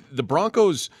 But the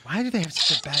Broncos. Why do they have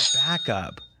such a bad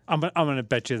backup? I'm going to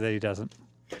bet you that he doesn't.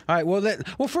 All right.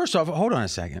 Well, first off, hold on a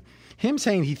second. Him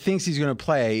saying he thinks he's going to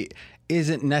play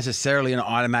isn't necessarily an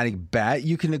automatic bet.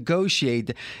 You can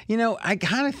negotiate. I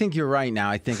kind of think you're right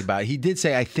now. I think about it. He did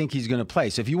say, I think he's going to play.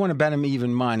 So if you want to bet him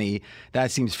even money,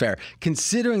 that seems fair.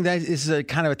 Considering that this is a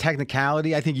kind of a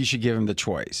technicality, I think you should give him the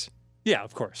choice. Yeah,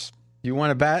 of course. You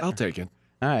want to bet? I'll take it.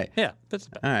 All right. Yeah, that's a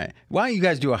bet. All right. Why don't you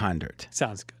guys do 100?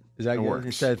 Sounds good. Is that good? works.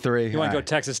 Instead of 3? You want to go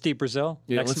Texas Deep Brazil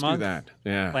next let's month? do that.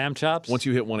 Yeah. Lamb chops? Once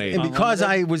you hit 180. And because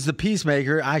I was the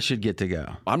peacemaker, I should get to go.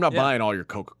 I'm not buying all your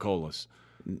Coca-Colas.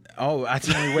 Oh, that's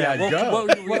the only way I'd go.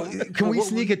 Can we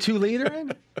sneak a 2-liter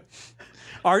in?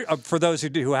 For those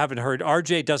who haven't heard,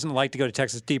 RJ doesn't like to go to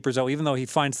Texas Deep Brazil, even though he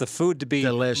finds the food to be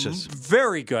delicious,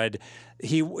 very good.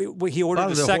 He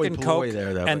ordered a second Coke,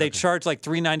 there, though, and they charge like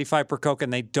 $3.95 per Coke,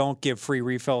 and they don't give free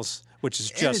refills, which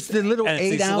is just it's the little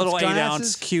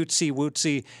 8-ounce cutesy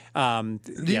wootsy.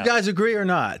 Do you guys agree or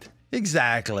not?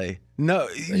 Exactly. No,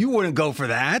 you wouldn't go for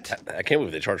that. I can't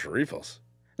believe they charge for refills.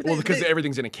 Well, because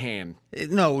everything's in a can.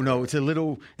 No, it's a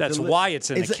little. That's why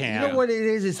it's in a can. You know what it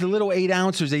is? It's the little 8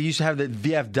 ounces they used to have at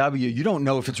VFW. You don't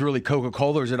know if it's really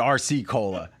Coca-Cola or is it RC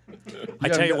Cola. I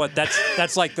tell you what, that's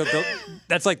like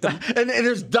that's like the and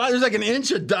there's like an inch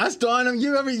of dust on them.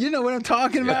 You know what I'm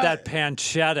talking about? that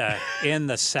pancetta in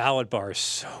the salad bar is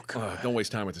so good. Don't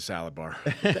waste time with the salad bar.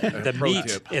 The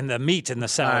meat in the All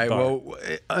salad right, bar.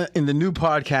 well, in the new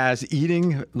podcast,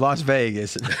 Eating Las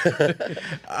Vegas.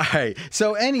 All right.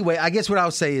 So anyway, I guess what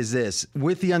I'll say is this: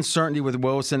 with the uncertainty with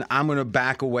Wilson, I'm going to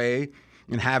back away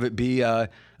and have it be a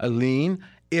lean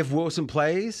if Wilson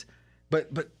plays. But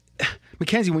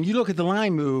Mackenzie, when you look at the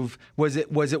line move, was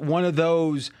it one of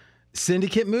those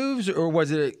syndicate moves or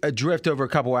was it a drift over a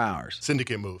couple hours?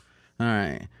 Syndicate move. All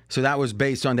right. So that was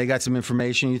based on they got some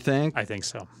information, you think? I think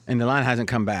so. And the line hasn't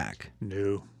come back.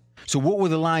 No. So what will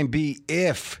the line be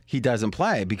if he doesn't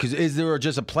play? Because is there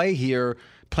just a play here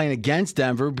playing against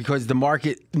Denver because the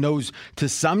market knows to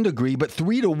some degree, but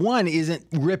 3-1 isn't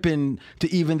ripping to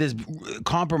even this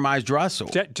compromised Russell.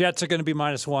 Jets are going to be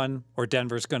 -1, or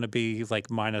Denver's going to be like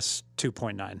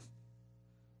 -2.9.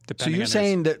 So you're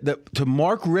saying that to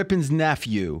Mark Rippon's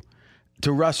nephew,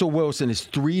 to Russell Wilson is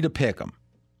 3 to pick him.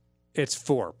 It's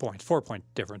 4 point. 4 point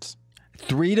difference.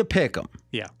 3 to pick him.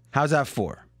 Yeah. How's that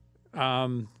 4?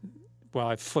 Well,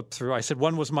 I flipped through. I said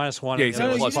one was -1. Yeah, he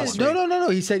said No.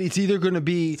 He said it's either going to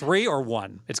be 3 or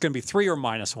 1. It's going to be 3 or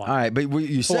 -1. All right, but what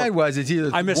you said was it's either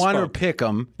I 1 or misspoke. pick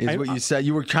 'em is what you said.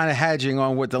 You were kind of hedging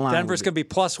on what the line. Denver's would going to be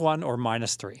 +1 or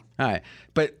 -3. All right,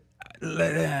 but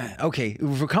okay,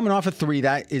 if we're coming off of 3,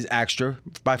 that is extra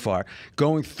by far.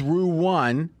 Going through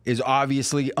 1 is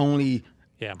obviously only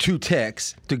 2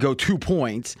 ticks to go 2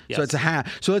 points. Yes. So it's a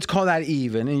half. So let's call that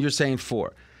even, and you're saying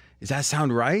 4. Does that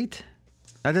sound right?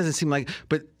 That doesn't seem like,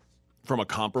 but From a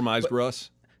compromised Russ?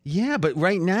 yeah, but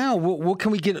right now, what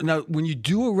can we get? Now, when you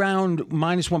do around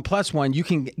 -1 +1, you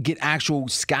can get actual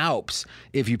scalps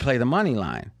if you play the money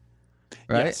line,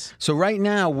 right? Yes. So right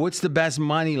now, what's the best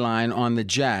money line on the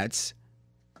Jets,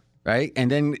 right? And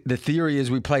then the theory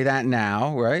is we play that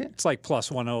now, right? It's like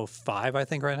 +105, I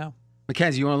think, right now.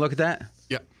 Mackenzie, you want to look at that?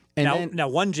 Yeah. And Now,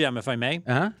 one gem, if I may.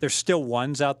 Uh-huh. There's still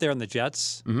ones out there in the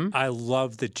Jets. I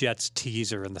love the Jets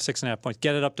teaser and the 6.5 points.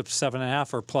 Get it up to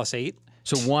 7.5 or +8.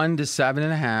 So 1 to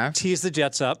 7.5 Tease the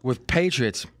Jets up, with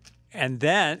Patriots. and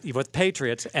then with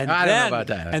Patriots, and I then don't know about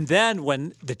that. and then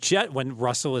when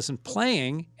Russell isn't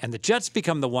playing and the Jets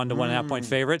become the 1 to 1.5 point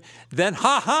favorite, then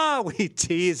we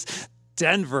tease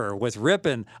Denver with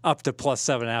Rippon up to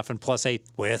 +7.5 and +8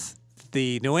 with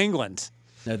the New England.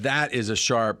 Now that is a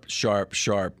sharp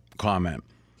comment.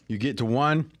 You get to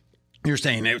 1, you're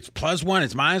saying it's +1,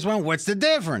 it's -1. What's the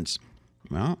difference?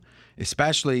 Well,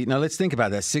 especially now. Let's think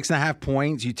about that. 6.5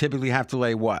 points. You typically have to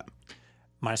lay what?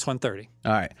 -130.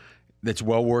 All right, that's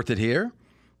well worth it here.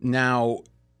 Now,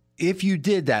 if you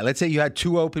did that, let's say you had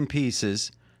 2 open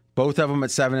pieces, both of them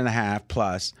at 7.5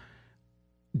 plus.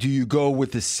 Do you go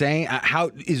with the same?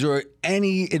 How is there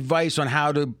any advice on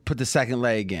how to put the second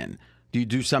leg in? Do you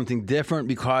do something different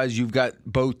because you've got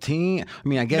both teams? I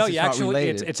mean, I guess it's not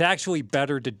related. It's actually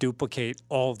better to duplicate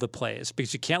all of the plays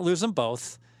because you can't lose them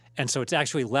both. And so it's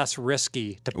actually less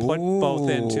risky to put both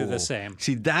into the same.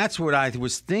 See, that's what I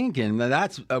was thinking. Now,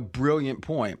 that's a brilliant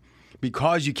point.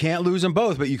 Because you can't lose them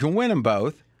both, but you can win them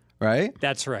both, right?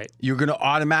 That's right. You're going to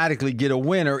automatically get a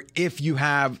winner if you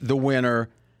have the winner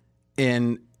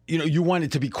in, you want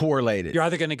it to be correlated. You're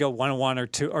either going to go 1-1 or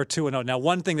 2-0. Now,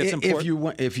 one thing that's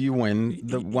important. If you win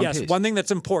the one piece. Yes, one thing that's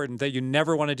important that you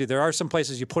never want to do. There are some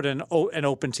places you put in an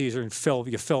open teaser and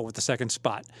you fill with the second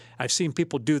spot. I've seen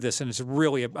people do this, and it's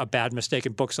really a bad mistake,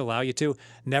 and books allow you to.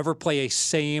 Never play a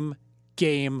same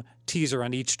game teaser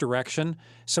on each direction.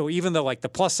 So even though like the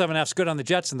 +7.5 is good on the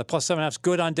Jets and the +7.5 is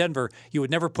good on Denver, you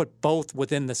would never put both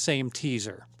within the same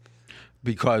teaser.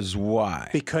 Because why?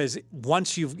 Because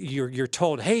once you're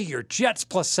told, hey, your Jets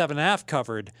 +7.5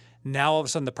 covered, now all of a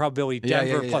sudden the probability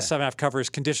Denver +7.5 covers,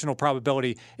 conditional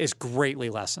probability is greatly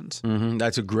lessened. Mm-hmm.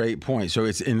 That's a great point. So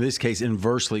it's in this case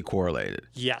inversely correlated.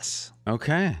 Yes.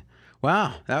 Okay.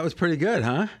 Wow, that was pretty good,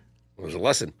 huh? It was a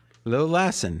lesson. Little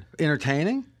lesson.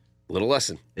 Entertaining? Little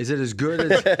lesson. Is it as good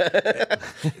as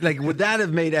like would that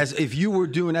have made if you were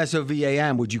doing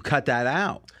SOVAM, would you cut that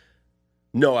out?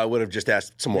 No, I would have just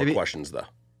asked some more questions, though.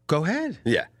 Go ahead.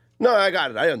 Yeah. No, I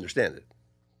got it. I understand it.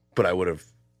 But I would have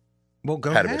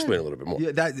had him explain a little bit more.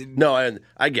 Yeah, no,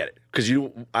 I get it. Because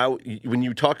when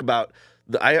you talk about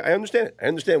I understand it. I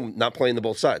understand not playing the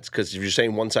both sides. Because if you're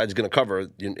saying one side's going to cover,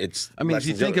 it's. I mean, if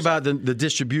you think about the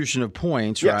distribution of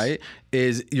points, right,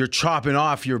 is you're chopping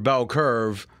off your bell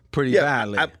curve pretty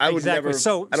badly. I would Exactly. never.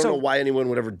 So- I don't so- know why anyone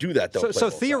would ever do that though. So, play so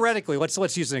both theoretically,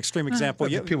 let's use an extreme example.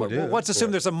 but people do. Let's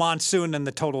assume there's a monsoon and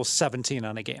the total is 17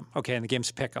 on a game. Okay, and the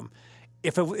game's pick 'em.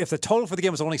 If the total for the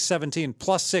game was only 17,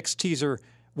 plus 6 teaser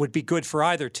would be good for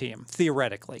either team.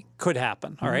 Theoretically, could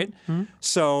happen. All right.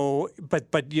 So, but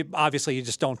obviously you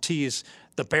just don't tease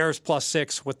the Bears plus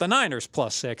 6 with the Niners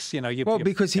plus 6. Well,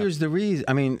 because here's the reason.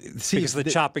 I mean, see, because of the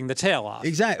chopping the tail off.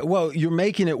 Exactly. Well, you're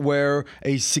making it where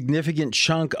a significant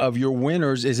chunk of your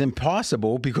winners is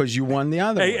impossible because you won the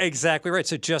other one. Exactly right.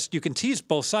 So you can tease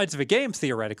both sides of a game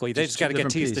theoretically. They just got to get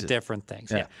different teased pieces. at different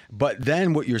things. Yeah. But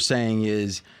then what you're saying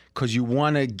is because you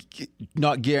want to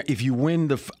not get if you win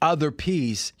the other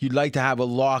piece, you'd like to have a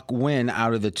lock win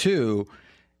out of the two.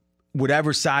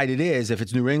 Whatever side it is, if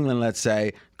it's New England, let's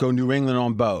say, go New England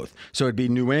on both. So it'd be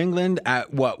New England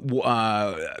at what,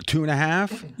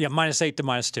 2.5? Yeah, -8 to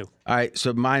 -2. All right,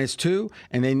 so -2,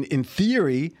 and then in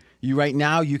theory, right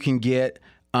now you can get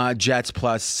Jets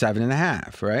plus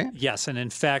 7.5, right? Yes, and in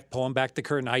fact, pulling back the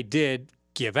curtain, I did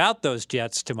give out those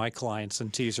Jets to my clients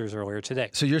and teasers earlier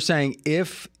today. So you're saying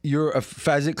if you're a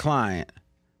Fezzik client,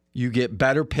 you get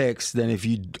better picks than if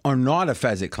you are not a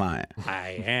Fezzik client.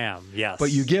 I am, yes. But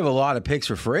you give a lot of picks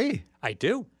for free. I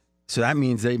do. So that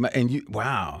means and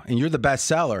you're the best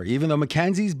seller, even though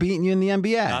McKenzie's beating you in the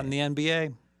NBA. Not in the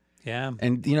NBA. Yeah.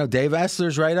 And, Dave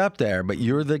Essler's right up there, but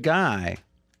you're the guy.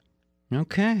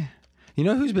 Okay. You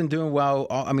know who's been doing well?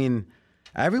 I mean,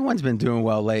 everyone's been doing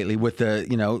well lately with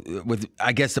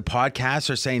I guess the podcasts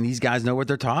are saying these guys know what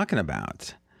they're talking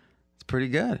about. It's pretty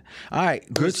good. All right.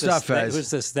 Good stuff, Fez.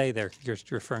 Who's this they there you're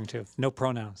referring to? No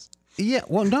pronouns. Yeah,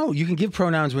 well, no, you can give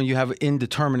pronouns when you have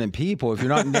indeterminate people. If you're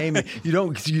not naming, you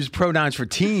don't use pronouns for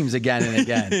teams again and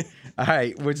again. All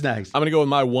right, what's next? I'm going to go with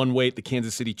my one weight, the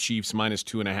Kansas City Chiefs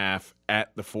 -2.5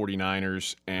 at the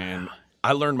 49ers. And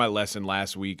I learned my lesson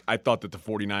last week. I thought that the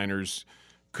 49ers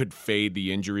could fade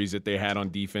the injuries that they had on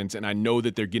defense. And I know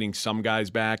that they're getting some guys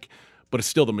back, but it's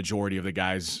still the majority of the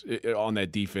guys on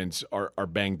that defense are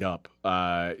banged up.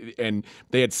 And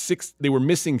they were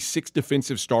missing 6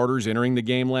 defensive starters entering the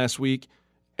game last week,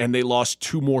 and they lost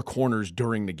 2 more corners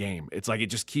during the game. It's like it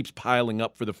just keeps piling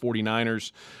up for the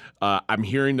 49ers. I'm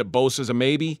hearing that Bosa's a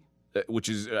maybe, which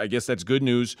is, I guess that's good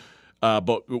news.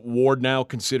 But Ward now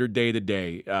considered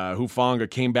day-to-day. Hufanga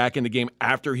came back in the game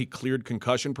after he cleared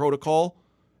concussion protocol.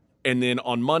 And then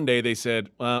on Monday, they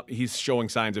said, he's showing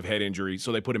signs of head injury,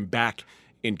 so they put him back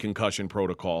in concussion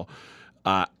protocol.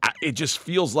 It just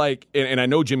feels like, and I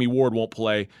know Jimmy Ward won't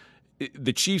play,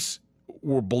 the Chiefs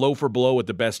were blow for blow with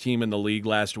the best team in the league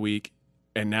last week,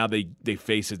 and now they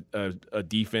face a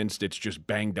defense that's just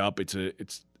banged up. It's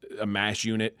a mash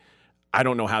unit. I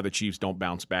don't know how the Chiefs don't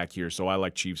bounce back here, so I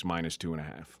like Chiefs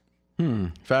 -2.5.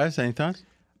 Faz, any thoughts?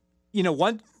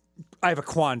 I have a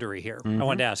quandary here. I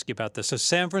wanted to ask you about this. So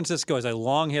San Francisco has a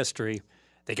long history.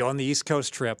 They go on the East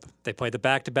Coast trip. They play the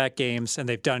back-to-back games, and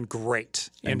they've done great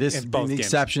in both the games.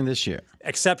 exception this year.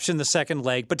 Exception the second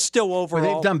leg, but still overall.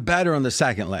 Well, they've done better on the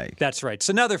second leg. That's right.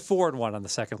 So now they're 4-1 on the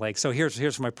second leg. So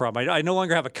here's my problem. I no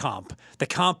longer have a comp. The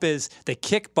comp is they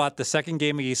kick butt the second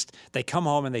game East. They come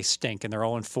home and they stink, and they're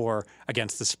 0-4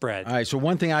 against the spread. All right, so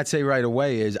one thing I'd say right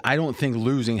away is I don't think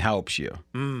losing helps you.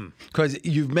 Because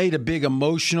you've made a big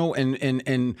emotional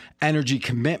and energy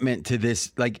commitment to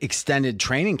this like extended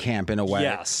training camp in a way.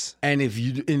 Yes. And if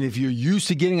you're used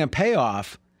to getting a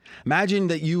payoff, imagine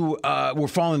that you were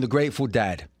following the Grateful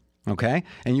Dead, okay?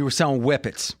 And you were selling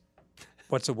whippets.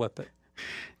 What's a whippet?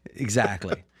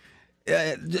 Exactly.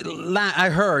 I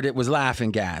heard it was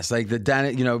laughing gas, like the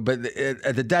Dead, but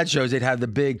at the Dead shows they'd have the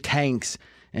big tanks,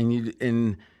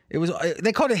 and it was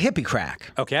they called it hippie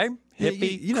crack. Okay.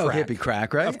 Hippie crack. Hippie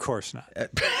crack, right? Of course not.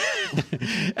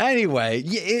 Anyway,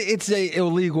 it's a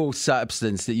illegal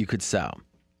substance that you could sell.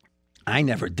 I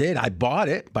never did. I bought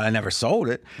it, but I never sold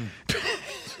it.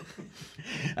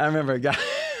 I remember a guy.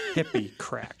 Hippie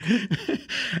crack.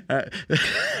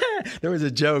 There was a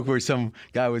joke where some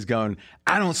guy was going,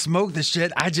 "I don't smoke the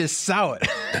shit. I just sell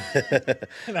it."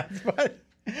 That's funny.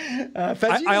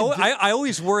 I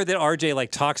always worry that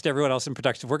RJ talks to everyone else in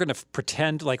production. We're going to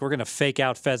pretend like we're going to fake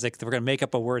out Fezzik, that we're going to make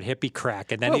up a word hippie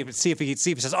crack, and then even see if he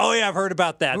says, "Oh yeah, I've heard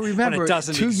about that." Well, remember, when it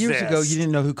doesn't 2 years exist. ago, you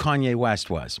didn't know who Kanye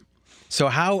West was. So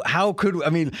how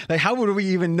would we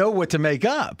even know what to make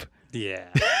up? Yeah.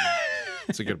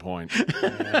 That's a good point.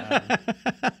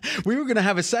 We were going to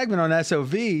have a segment on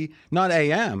SOV, not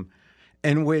AM,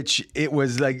 in which it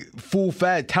was like full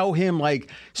fed. Tell him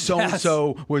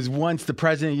so-and-so was once the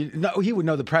president. No, he would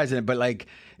know the president, but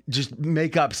just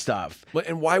make up stuff.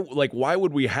 And why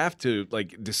would we have to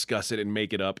discuss it and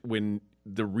make it up when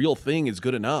the real thing is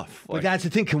good enough? But that's the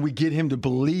thing. Can we get him to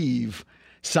believe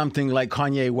something like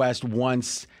Kanye West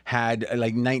once had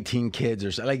like 19 kids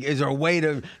or so? Like, is there a way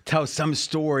to tell some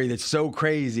story that's so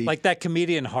crazy? Like that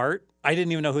comedian Hart. I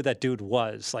didn't even know who that dude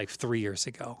was like 3 years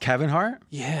ago. Kevin Hart?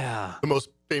 Yeah. The most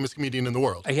famous comedian in the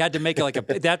world. He had to make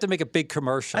they have to make a big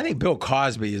commercial. I think Bill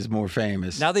Cosby is more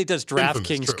famous. Now that he does Infamous,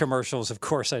 DraftKings true. commercials, of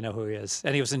course I know who he is.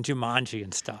 And he was in Jumanji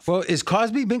and stuff. Well, is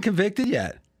Cosby been convicted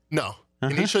yet? No,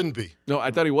 and he shouldn't be. No, I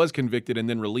thought he was convicted and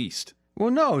then released. Well,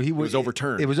 no, he was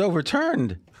overturned. It was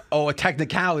overturned. Oh, a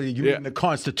technicality. You mean the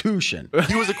Constitution?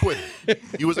 He was acquitted.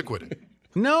 He was acquitted.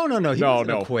 No. He wasn't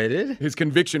acquitted. His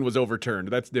conviction was overturned.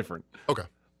 That's different. Okay.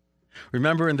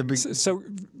 Remember in the beginning? So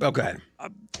Oh, go ahead.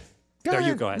 no,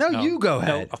 you go ahead. No, you go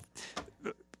ahead.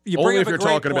 You Only bring if up a you're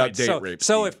great talking about point. date so, rape,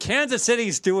 So Steve. if Kansas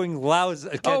City's doing lousy,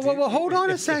 Oh, well, hold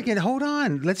on a second. Hold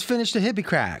on. Let's finish the hippie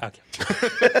crack.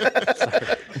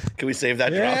 Okay. Can we save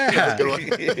that Yeah. drop?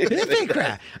 Hippie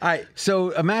crack. All right.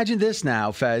 So imagine this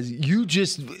now, Fez. You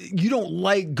don't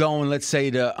like going, let's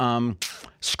say, to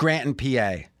Scranton,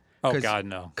 PA. Oh, God,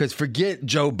 no. Because forget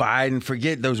Joe Biden,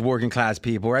 forget those working class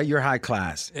people, right? You're high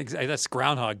class. That's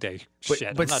Groundhog Day shit.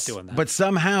 I'm not doing that. But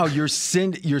somehow your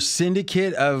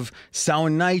syndicate of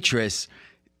selling nitrous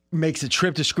makes a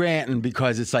trip to Scranton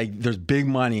because it's like there's big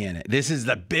money in it. This is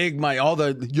the big money. All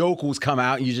the yokels come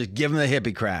out and you just give them the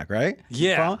hippie crack, right?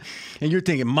 Yeah. Follow? And you're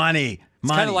thinking money. It's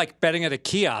kind of like betting at a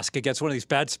kiosk against one of these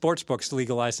bad sports books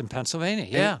legalized in Pennsylvania.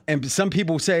 Yeah. And some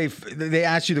people say, they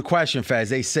ask you the question,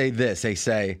 Fez. They say this. They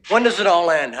say, When does it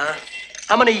all end, huh?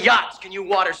 How many yachts can you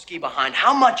water ski behind?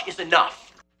 How much is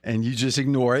enough? and you just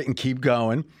ignore it and keep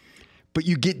going. But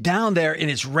you get down there and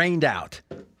it's rained out.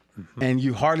 And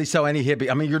you hardly sell any hippie.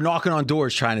 I mean, you're knocking on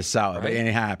doors trying to sell it, but it ain't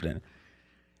happening.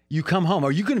 You come home.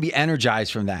 Are you going to be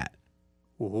energized from that?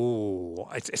 Ooh,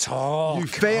 it's all You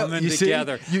fail. coming You see,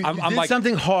 together. you I'm did like,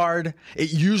 something hard.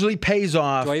 It usually pays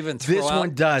off. do I even throw this out,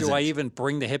 one doesn't. Do I even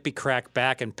bring the hippie crack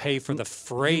back and pay for the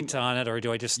freight on it, or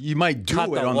do I just You might do cut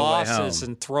it the on the way losses home.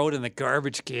 and throw it in the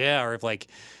garbage? Yeah, or like,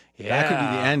 yeah, That could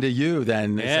be the end of you.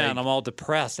 Then It's Yeah, like- and I'm all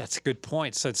depressed. That's a good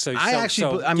point. So I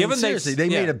actually, I mean, given seriously, they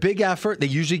made a big effort. They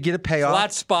usually get a payoff.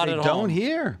 Flat spot they at don't home.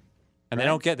 here. And they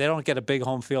don't get a big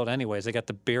home field anyways. They got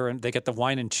the beer and they get the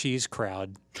wine and cheese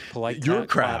crowd. Polite Your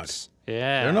crowd. claps.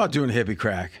 Yeah. They're not doing hippie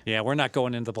crack. Yeah, we're not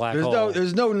going into the black hole.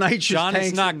 There's no nitrous John is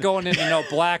tanks not in- going into no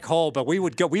black hole, but we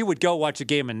would go watch a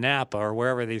game in Napa or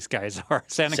wherever these guys are.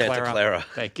 Santa Clara.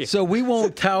 Thank you. So we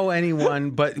won't tell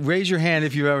anyone, but raise your hand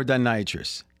if you've ever done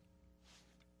nitrous.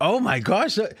 Oh my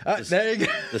gosh! There you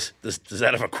go. Does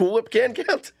that have a Cool Whip can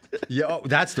count? Yeah, oh,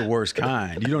 that's the worst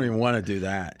kind. You don't even want to do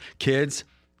that, kids.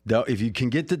 If you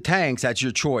can get the tanks, that's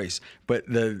your choice. But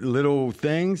the little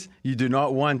things, you do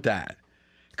not want that.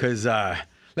 Because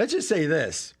let's just say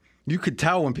this: you could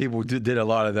tell when people did a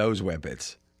lot of those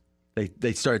whippets.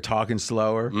 They started talking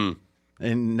slower.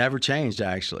 And never changed,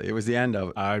 actually. It was the end of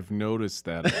it. I've noticed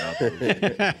that about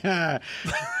those.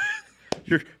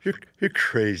 You're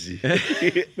crazy.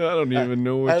 I don't even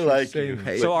know what I you're like saying.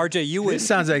 you. So RJ, you would This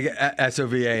sounds like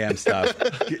SOVAM stuff.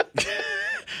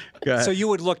 Go ahead. so you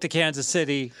would look to Kansas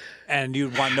City and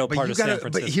you'd want no part of San Francisco.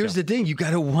 But here's the thing: you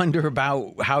got to wonder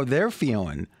about how they're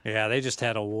feeling. Yeah, they just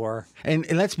had a war. And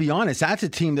let's be honest, that's a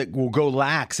team that will go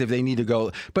lax if they need to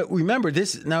go. But remember,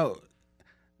 this is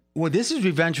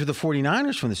revenge for the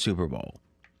 49ers from the Super Bowl.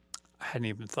 I hadn't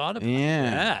even thought about Yeah.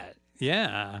 that.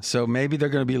 Yeah. So maybe they're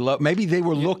going to be low. Maybe they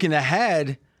were looking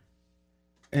ahead.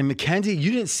 And McKenzie,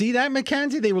 you didn't see that,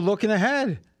 McKenzie? They were looking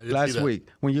ahead I didn't last see that. week.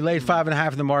 When you laid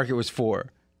 5.5 in the market, was 4.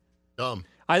 Dumb.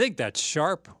 I think that's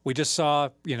sharp. We just saw,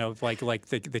 like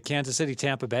the Kansas City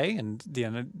Tampa Bay, and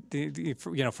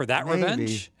for that Maybe.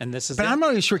 revenge. And this is. But it. I'm not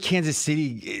even sure Kansas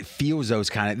City feels those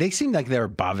kind of. They seem like they're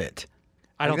above it.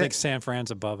 I don't Okay. think San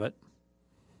Fran's above it.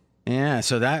 Yeah,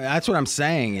 so that's what I'm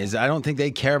saying is I don't think they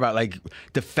care about like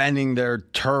defending their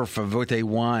turf of what they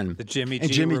won. The Jimmy And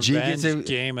G Jimmy G revenge gets a-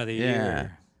 game of the Yeah,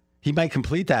 year. he might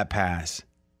complete that pass.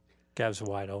 Gav's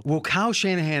wide open. Will Kyle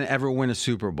Shanahan ever win a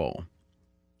Super Bowl?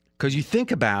 Because you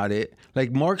think about it,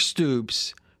 like Mark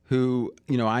Stoops, who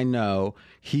I know,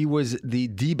 he was the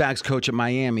D-backs coach at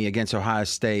Miami against Ohio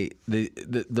State,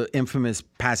 the infamous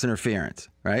pass interference,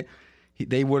 right?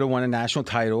 They would have won a national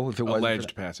title if it wasn't for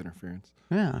Alleged pass interference.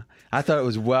 Yeah, I thought it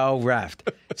was well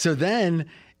reffed. So then,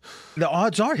 the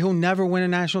odds are he'll never win a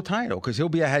national title because he'll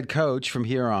be a head coach from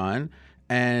here on.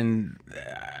 And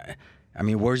I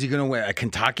mean, where's he going to win? At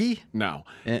Kentucky? No,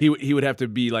 he would have to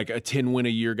be like a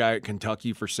 10-win-a-year guy at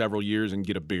Kentucky for several years and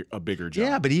get a bigger job.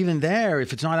 Yeah, but even there,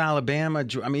 if it's not Alabama,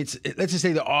 I mean, let's just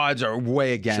say the odds are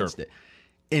way against Sure. it.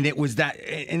 And it was that,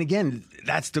 and again,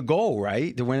 that's the goal,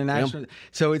 right? To win a national.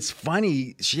 So it's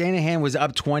funny. Shanahan was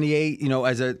up 28,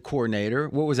 as a coordinator.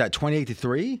 What was that?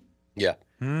 28-3. Yeah.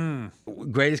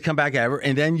 Greatest comeback ever.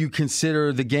 And then you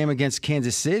consider the game against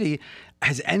Kansas City.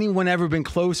 Has anyone ever been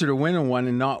closer to winning one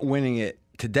and not winning it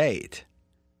to date?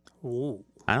 Ooh.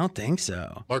 I don't think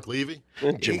so. Mark Levy,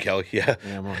 Jim Kelly, yeah.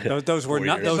 Those were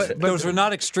not those were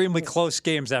not extremely close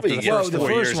games after the first the one.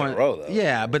 first years one, in a row, though.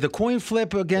 yeah. But the coin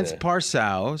flip against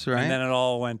Parcells, right? And then it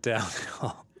all went down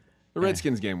The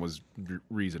Redskins game was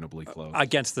reasonably close.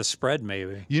 against the spread,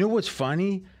 maybe. You know what's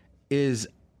funny is,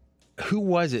 who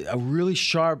was it? A really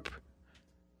sharp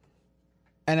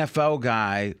NFL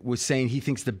guy was saying he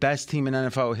thinks the best team in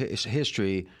NFL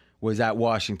history was that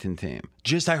Washington team.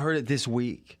 I heard it this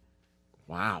week.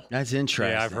 Wow. That's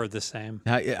interesting. Yeah, I've heard the same.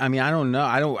 I mean, I don't know.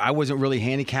 I wasn't really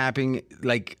handicapping.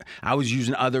 Like, I was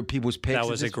using other people's picks. That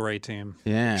was a great team.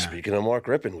 Yeah. Speaking of Mark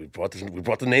Rippon, we brought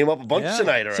the name up a bunch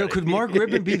tonight already. So could Mark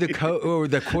Rippon be the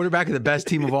quarterback of the best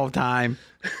team of all time?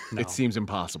 It seems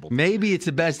impossible. Maybe it's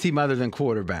the best team other than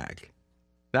quarterback.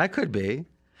 That could be.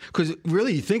 Because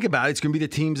really, you think about it, it's going to be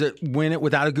the teams that win it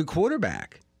without a good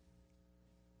quarterback.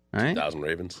 Right? 1,000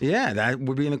 Ravens. Yeah, that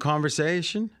would be in the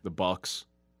conversation. The Bucks.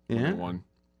 Yeah. One.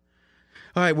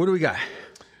 All right, what do we got?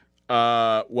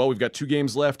 Well, we've got 2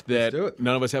 games left that do it.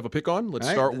 none of us have a pick on. Let's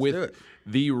All right, start let's do with it.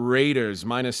 the Raiders,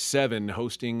 -7,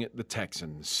 hosting the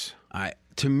Texans.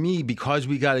 To me, because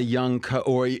we got a young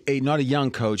not a young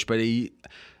coach, but a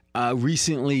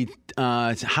recently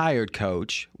hired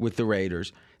coach with the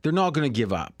Raiders, they're not going to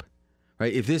give up,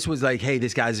 right? If this was like, hey,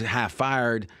 this guy's half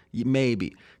fired,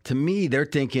 maybe. To me, they're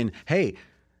thinking, hey,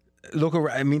 look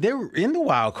around. I mean, they're in the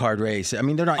wild card race. I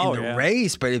mean, they're not in the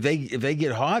race, but if they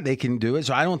get hot, they can do it.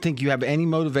 So I don't think you have any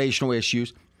motivational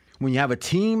issues. When you have a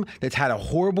team that's had a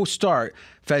horrible start,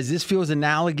 Fez, this feels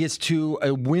analogous to a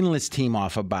winless team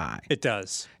off a bye. It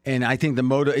does. And I think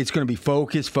it's going to be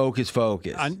focus.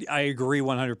 I agree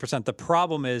 100%. The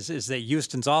problem is that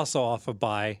Houston's also off a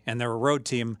bye, and they're a road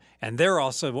team, and they're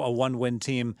also a one-win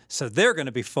team, so they're going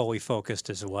to be fully focused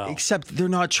as well. Except they're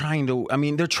not trying to. I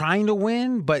mean, they're trying to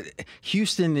win, but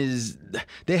Houston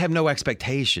they have no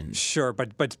expectations. Sure,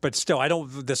 but still, I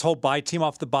don't. This whole bye team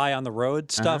off the bye on the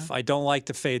road stuff, I don't like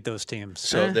to fade those teams.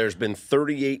 So there's been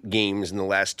 38 games in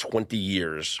the last 20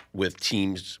 years with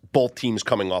both teams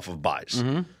coming off of byes.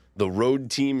 Mm-hmm. The road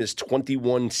team is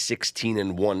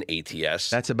 21-16-1 ATS.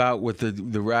 That's about what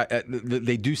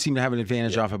they do seem to have an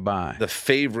advantage off a bye. The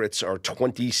favorites are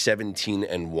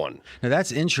 20-17-1. Now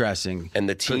that's interesting. And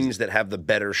the teams that have the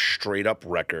better straight up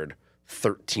record,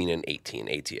 13-18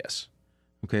 ATS.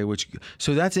 Okay,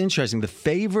 so that's interesting. The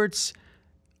favorites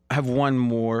have won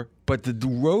more, but the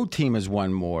road team has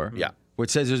won more. Yeah. Which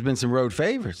says there's been some road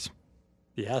favorites.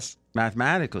 Yes.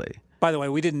 Mathematically. By the way,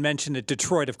 we didn't mention that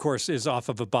Detroit, of course, is off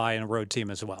of a bye and a road team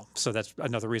as well. So that's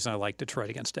another reason I like Detroit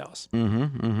against Dallas.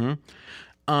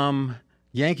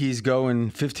 Yankees go in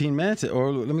 15 minutes,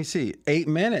 or let me see, 8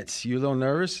 minutes. You a little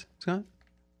nervous, Scott?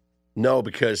 No,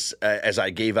 because as I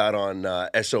gave out on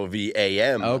SOV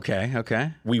AM,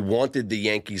 okay, we wanted the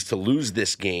Yankees to lose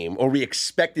this game, or we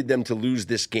expected them to lose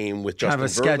this game with Justin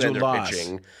Verlander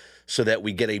pitching, so that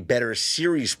we get a better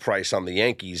series price on the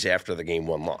Yankees after the Game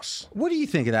 1 loss. What do you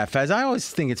think of that, Fez? I always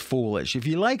think it's foolish. If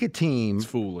you like a team... It's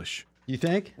foolish. You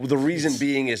think? Well, the reason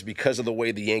being is because of the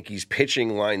way the Yankees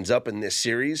pitching lines up in this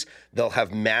series, they'll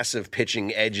have massive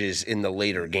pitching edges in the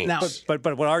later games. Now,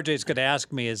 but what RJ's going to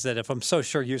ask me is that if I'm so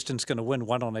sure Houston's going to win,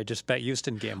 why don't I just bet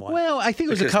Houston game 1? Well, I think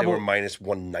there's because a couple... they were minus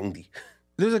 190.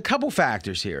 There's a couple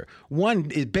factors here. One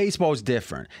is baseball is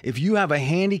different. If you have a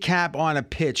handicap on a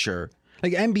pitcher...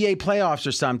 Like NBA playoffs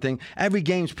or something, every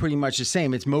game's pretty much the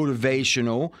same. It's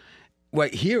motivational.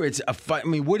 Right here, it's a fight. I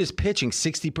mean, what is pitching?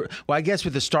 60%? Well, I guess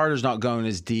with the starters not going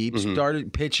as deep,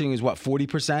 started pitching is what,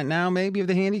 40% now, maybe, of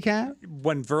the handicap?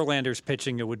 When Verlander's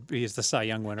pitching, he's the Cy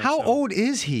Young winner. How old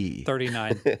is he?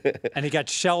 39. And he got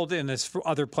shelled in his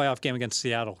other playoff game against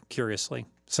Seattle, curiously.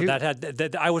 So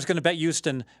I was going to bet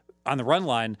Houston on the run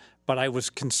line, but I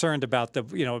was concerned about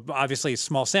obviously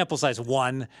small sample size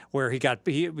one where he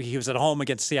was at home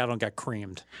against Seattle and got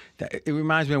creamed. It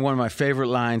reminds me of one of my favorite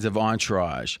lines of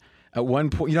Entourage. At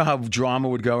one point, you know how drama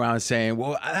would go around saying,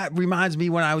 well, that reminds me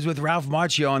when I was with Ralph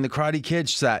Macchio on the Karate Kid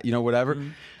set, whatever. Mm-hmm.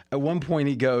 At one point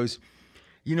he goes,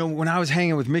 when I was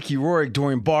hanging with Mickey Rourke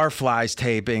during Barflies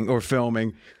taping or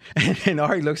filming, and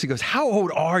Ari looks and goes, how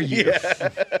old are you?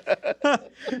 Yeah.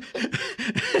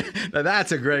 Now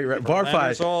that's a great...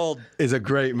 Barflies is a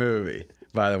great movie,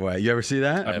 by the way. You ever see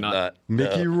that? I've not.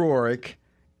 Mickey Rourke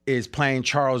is playing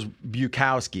Charles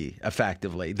Bukowski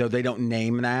effectively, though they don't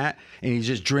name that. And he's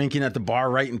just drinking at the bar,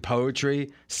 writing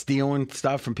poetry, stealing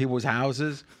stuff from people's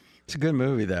houses. It's a good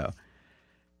movie, though.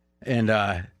 And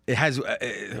it has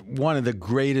one of the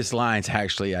greatest lines,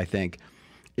 actually, I think,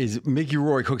 is Mickey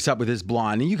Rourke hooks up with this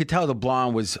blonde. And you could tell the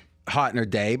blonde was hot in her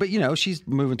day, but, she's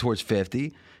moving towards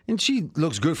 50. And she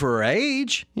looks good for her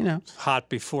age, Hot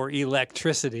before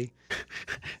electricity.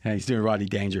 And he's doing Rodney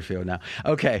Dangerfield now.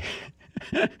 Okay.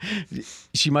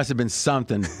 She must have been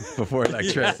something before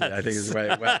electricity, I think is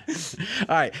right.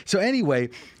 All right. So anyway,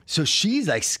 so she's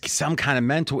like some kind of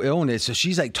mental illness. So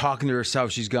she's like talking to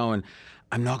herself. She's going,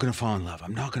 I'm not going to fall in love.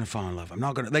 I'm not going to fall in love. I'm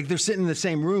not going to, like they're sitting in the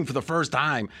same room for the first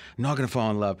time. I'm not going to fall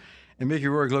in love. And Mickey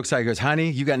Rourke looks like, goes, honey,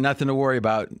 you got nothing to worry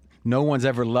about. No one's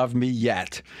ever loved me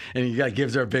yet. And he like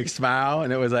gives her a big smile.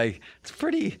 And it was like, it's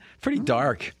pretty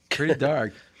dark. Pretty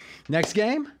dark. Next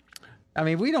game? I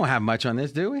mean, we don't have much on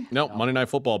this, do we? No, Monday Night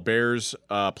Football, Bears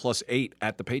 +8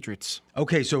 at the Patriots.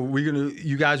 Okay, so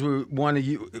you guys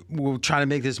we'll try to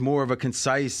make this more of a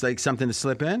concise, like something to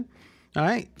slip in. All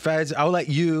right, Fez, I'll let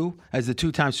you, as the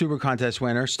 2-time Super Contest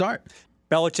winner, start.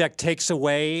 Belichick takes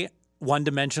away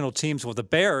one-dimensional teams. Well, the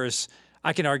Bears,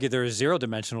 I can argue they're a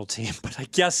zero-dimensional team, but I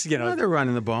guess, Well, they're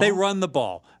running the ball. They run the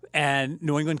ball. And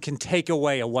New England can take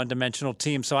away a one-dimensional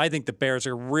team. So I think the Bears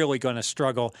are really going to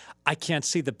struggle. I can't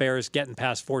see the Bears getting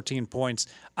past 14 points.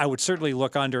 I would certainly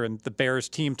look under in the Bears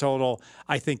team total.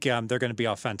 I think they're going to be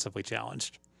offensively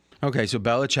challenged. Okay, so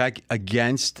Belichick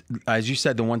against, as you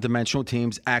said, the one-dimensional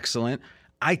teams, excellent.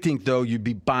 I think, though, you'd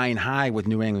be buying high with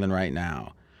New England right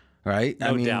now, right?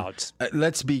 No doubt.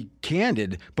 Let's be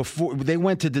candid. Before they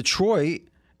went to Detroit,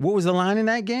 what was the line in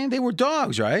that game? They were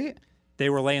dogs, right? They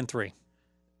were laying 3.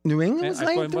 New England was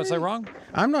laying 3? Was I wrong?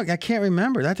 I can't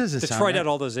remember. That doesn't sound Detroit right. had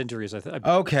all those injuries.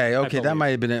 Okay, that might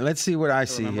have been it. Let's see what I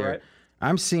see here. Right?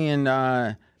 I'm seeing, New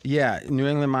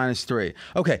England -3.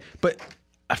 Okay, but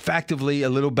effectively a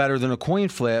little better than a coin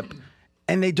flip,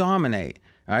 and they dominate.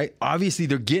 All right, obviously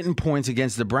they're getting points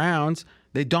against the Browns.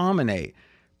 They dominate.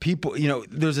 People,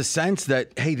 there's a sense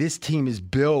that, hey, this team is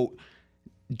built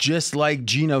just like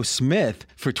Geno Smith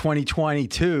for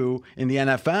 2022 in the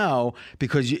NFL,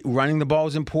 because running the ball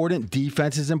is important,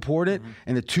 defense is important,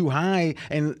 and the too high.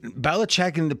 And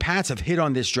Belichick and the Pats have hit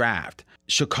on this draft.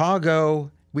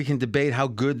 Chicago, we can debate how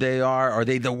good they are. Are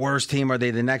they the worst team? Are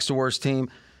they the next worst team?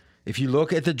 If you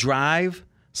look at the drive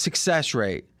success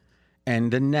rate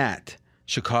and the net,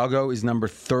 Chicago is number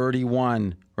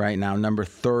 31 right now, number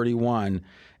 31.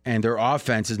 And their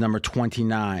offense is number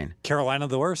 29. Carolina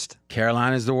the worst?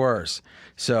 Carolina's the worst.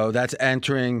 So that's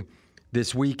entering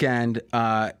this weekend.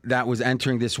 That was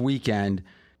entering this weekend.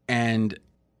 And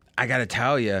I got to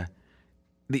tell you,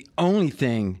 the only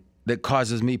thing that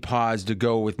causes me pause to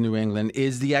go with New England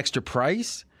is the extra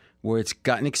price, where it's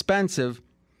gotten expensive.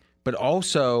 But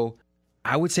also,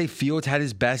 I would say Fields had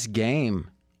his best game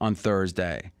on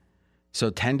Thursday. So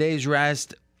 10 days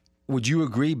rest. Would you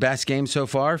agree best game so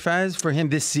far, Fez, for him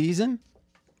this season?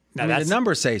 Now, the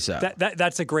numbers say so.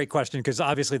 That's a great question, because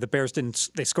obviously the Bears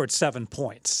they scored 7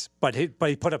 points, but he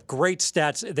put up great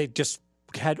stats. They just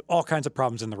had all kinds of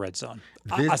problems in the red zone.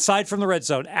 Aside from the red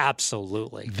zone,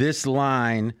 absolutely. This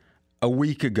line a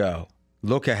week ago,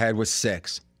 look ahead, was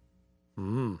 6.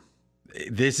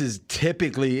 This is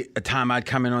typically a time I'd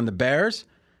come in on the Bears.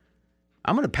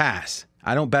 I'm going to pass.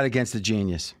 I don't bet against the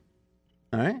genius.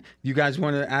 All right. You guys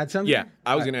want to add something? Yeah,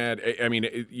 I was going to add, I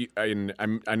mean,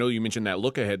 I know you mentioned that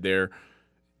look ahead there.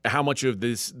 How much of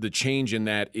the change in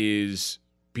that is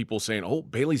people saying, oh,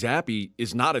 Bailey Zappi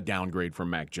is not a downgrade from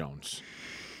Mac Jones?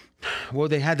 Well,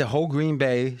 they had the whole Green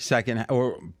Bay second,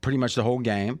 or pretty much the whole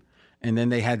game, and then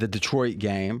they had the Detroit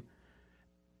game.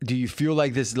 Do you feel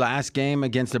like this last game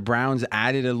against the Browns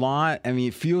added a lot? I mean,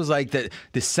 it feels like that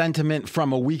the sentiment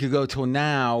from a week ago till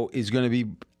now is going to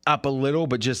be up a little,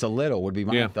 but just a little would be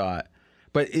my thought.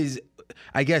 But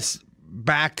I guess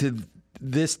back to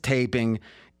this taping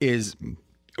is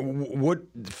what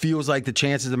feels like the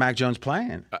chances of Mac Jones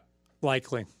playing?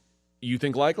 Likely. You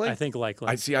think likely? I think likely.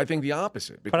 I think the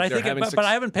opposite. But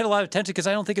I haven't paid a lot of attention, because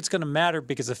I don't think it's going to matter,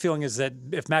 because the feeling is that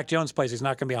if Mac Jones plays, he's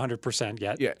not going to be 100%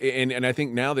 yet. Yeah, and I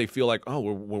think now they feel like,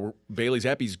 we're Bailey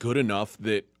Zappi's good enough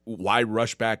that why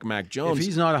rush back Mac Jones? If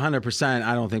he's not 100%,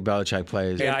 I don't think Belichick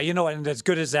plays. Yeah, and as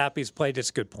good as Zappi's played,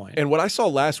 it's a good point. And what I saw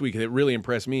last week that really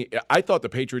impressed me, I thought the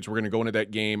Patriots were going to go into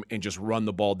that game and just run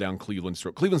the ball down Cleveland's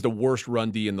throat. Cleveland's the worst run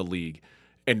D in the league.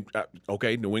 And,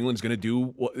 New England's going to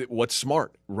do what's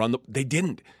smart. They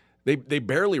didn't. They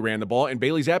barely ran the ball, and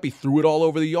Bailey Zappi threw it all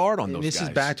over the yard on those This guys.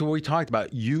 is back to what we talked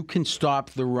about. You can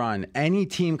stop the run. Any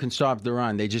team can stop the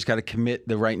run. They just got to commit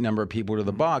the right number of people to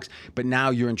the box. But now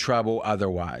you're in trouble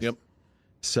otherwise. Yep.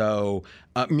 So,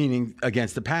 meaning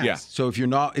against the pass. Yeah. So if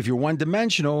you're one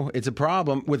dimensional, it's a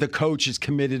problem with a coach is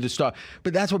committed to stop.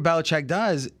 But that's what Belichick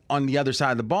does on the other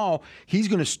side of the ball. He's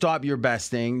going to stop your best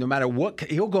thing no matter what.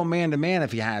 He'll go man to man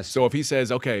if he has to. So if he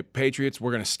says, okay, Patriots,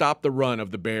 we're going to stop the run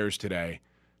of the Bears today,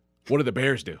 what do the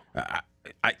Bears do?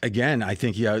 I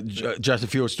think Justin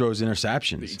Fields throws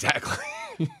interceptions.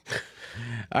 Exactly.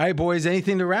 All right, boys,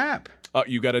 anything to wrap?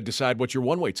 You got to decide what your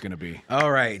one weight's going to be.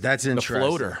 All right, that's interesting. The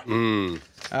floater.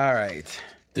 All right.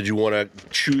 Did you want to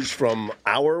choose from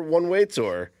our one weights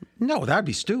or? No, that'd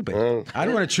be stupid. I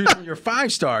don't want to choose from your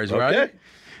 5 stars, right? Okay.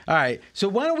 All right. So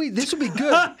why don't we? This will be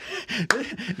good.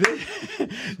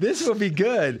 This will be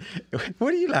good.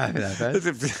 What are you laughing at, man?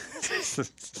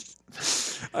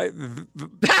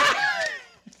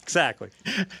 Exactly.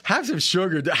 Have some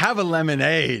sugar. Have a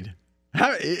lemonade.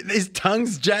 His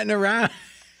tongue's jetting around.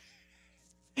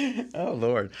 Oh,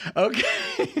 Lord. Okay.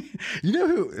 You know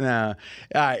who? All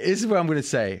right. This is what I'm going to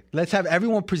say. Let's have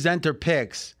everyone present their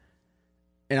picks,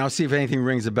 and I'll see if anything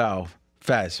rings a bell.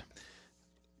 Fez.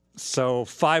 So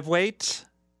 5 weight,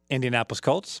 Indianapolis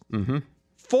Colts.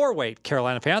 4 weight,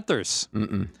 Carolina Panthers.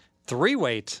 3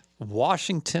 weight,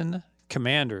 Washington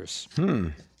Commanders.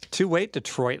 2 weight,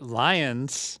 Detroit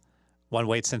Lions. 1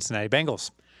 weight, Cincinnati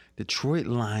Bengals. Detroit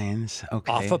Lions.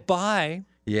 Okay. Off a bye.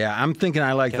 Yeah, I'm thinking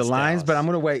I like the Against Lions, Dallas. but I'm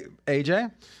going to wait.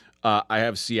 AJ? I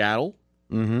have Seattle.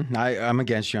 I'm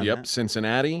against you on Yep. that.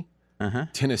 Cincinnati.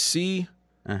 Tennessee.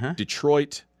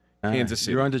 Detroit. Kansas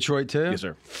City. You're on Detroit too? Yes,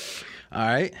 sir. All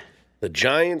right. The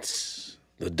Giants,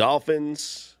 the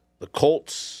Dolphins, the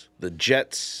Colts, the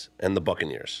Jets, and the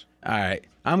Buccaneers. All right.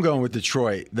 I'm going with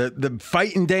Detroit. The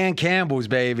fighting Dan Campbell's,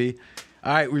 baby.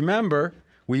 All right. Remember,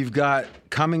 we've got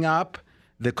coming up,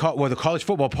 the college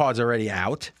football pod's already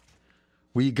out.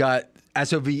 We got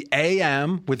SOV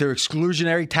AM with their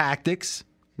exclusionary tactics.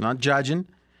 Not judging.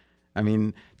 I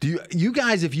mean, you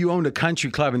guys, if you owned a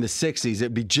country club in the 60s,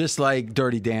 it'd be just like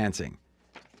Dirty Dancing.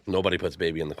 Nobody puts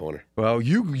baby in the corner. Well,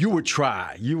 you would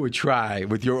try. You would try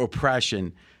with your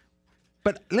oppression.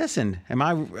 But listen, am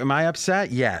I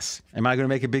upset? Yes. Am I going to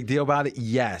make a big deal about it?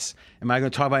 Yes. Am I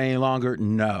going to talk about it any longer?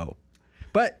 No.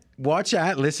 But watch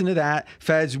that. Listen to that.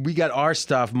 Feds, we got our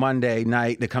stuff Monday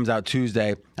night that comes out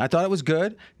Tuesday. I thought it was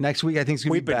good. Next week, I think it's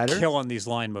going to be better. We've been killing these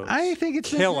line moves. I think it's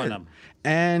killing good. them.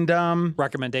 And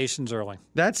recommendations early.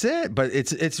 That's it. But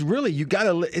it's really, you got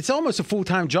to, it's almost a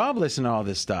full-time job listening to all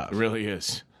this stuff. It really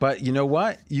is. But you know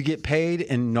what? You get paid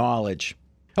in knowledge.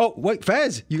 Oh, wait,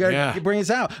 Fez, you got to bring us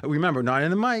out. Remember, not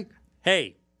in the mic.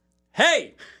 Hey,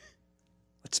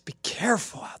 let's be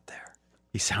careful out there.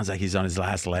 He sounds like he's on his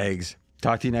last legs.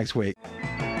 Talk to you next week.